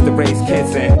 Crazy place to raise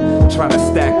kids in. Trying to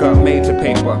stack up major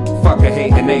paper. Fuck a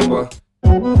hating neighbor.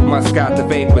 Must got the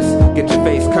vapors. Get your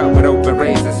face cut with open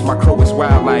razors. My crew is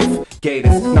wildlife.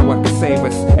 Gators. No one can save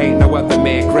us. Ain't no other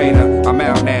man greater. I'm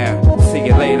out now. See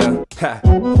you later. Ha.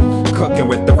 Cooking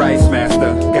with the rice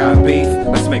master. Got beef.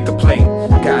 Let's make a plate.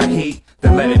 Got heat.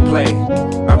 Then let it play.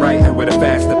 I'm writing with a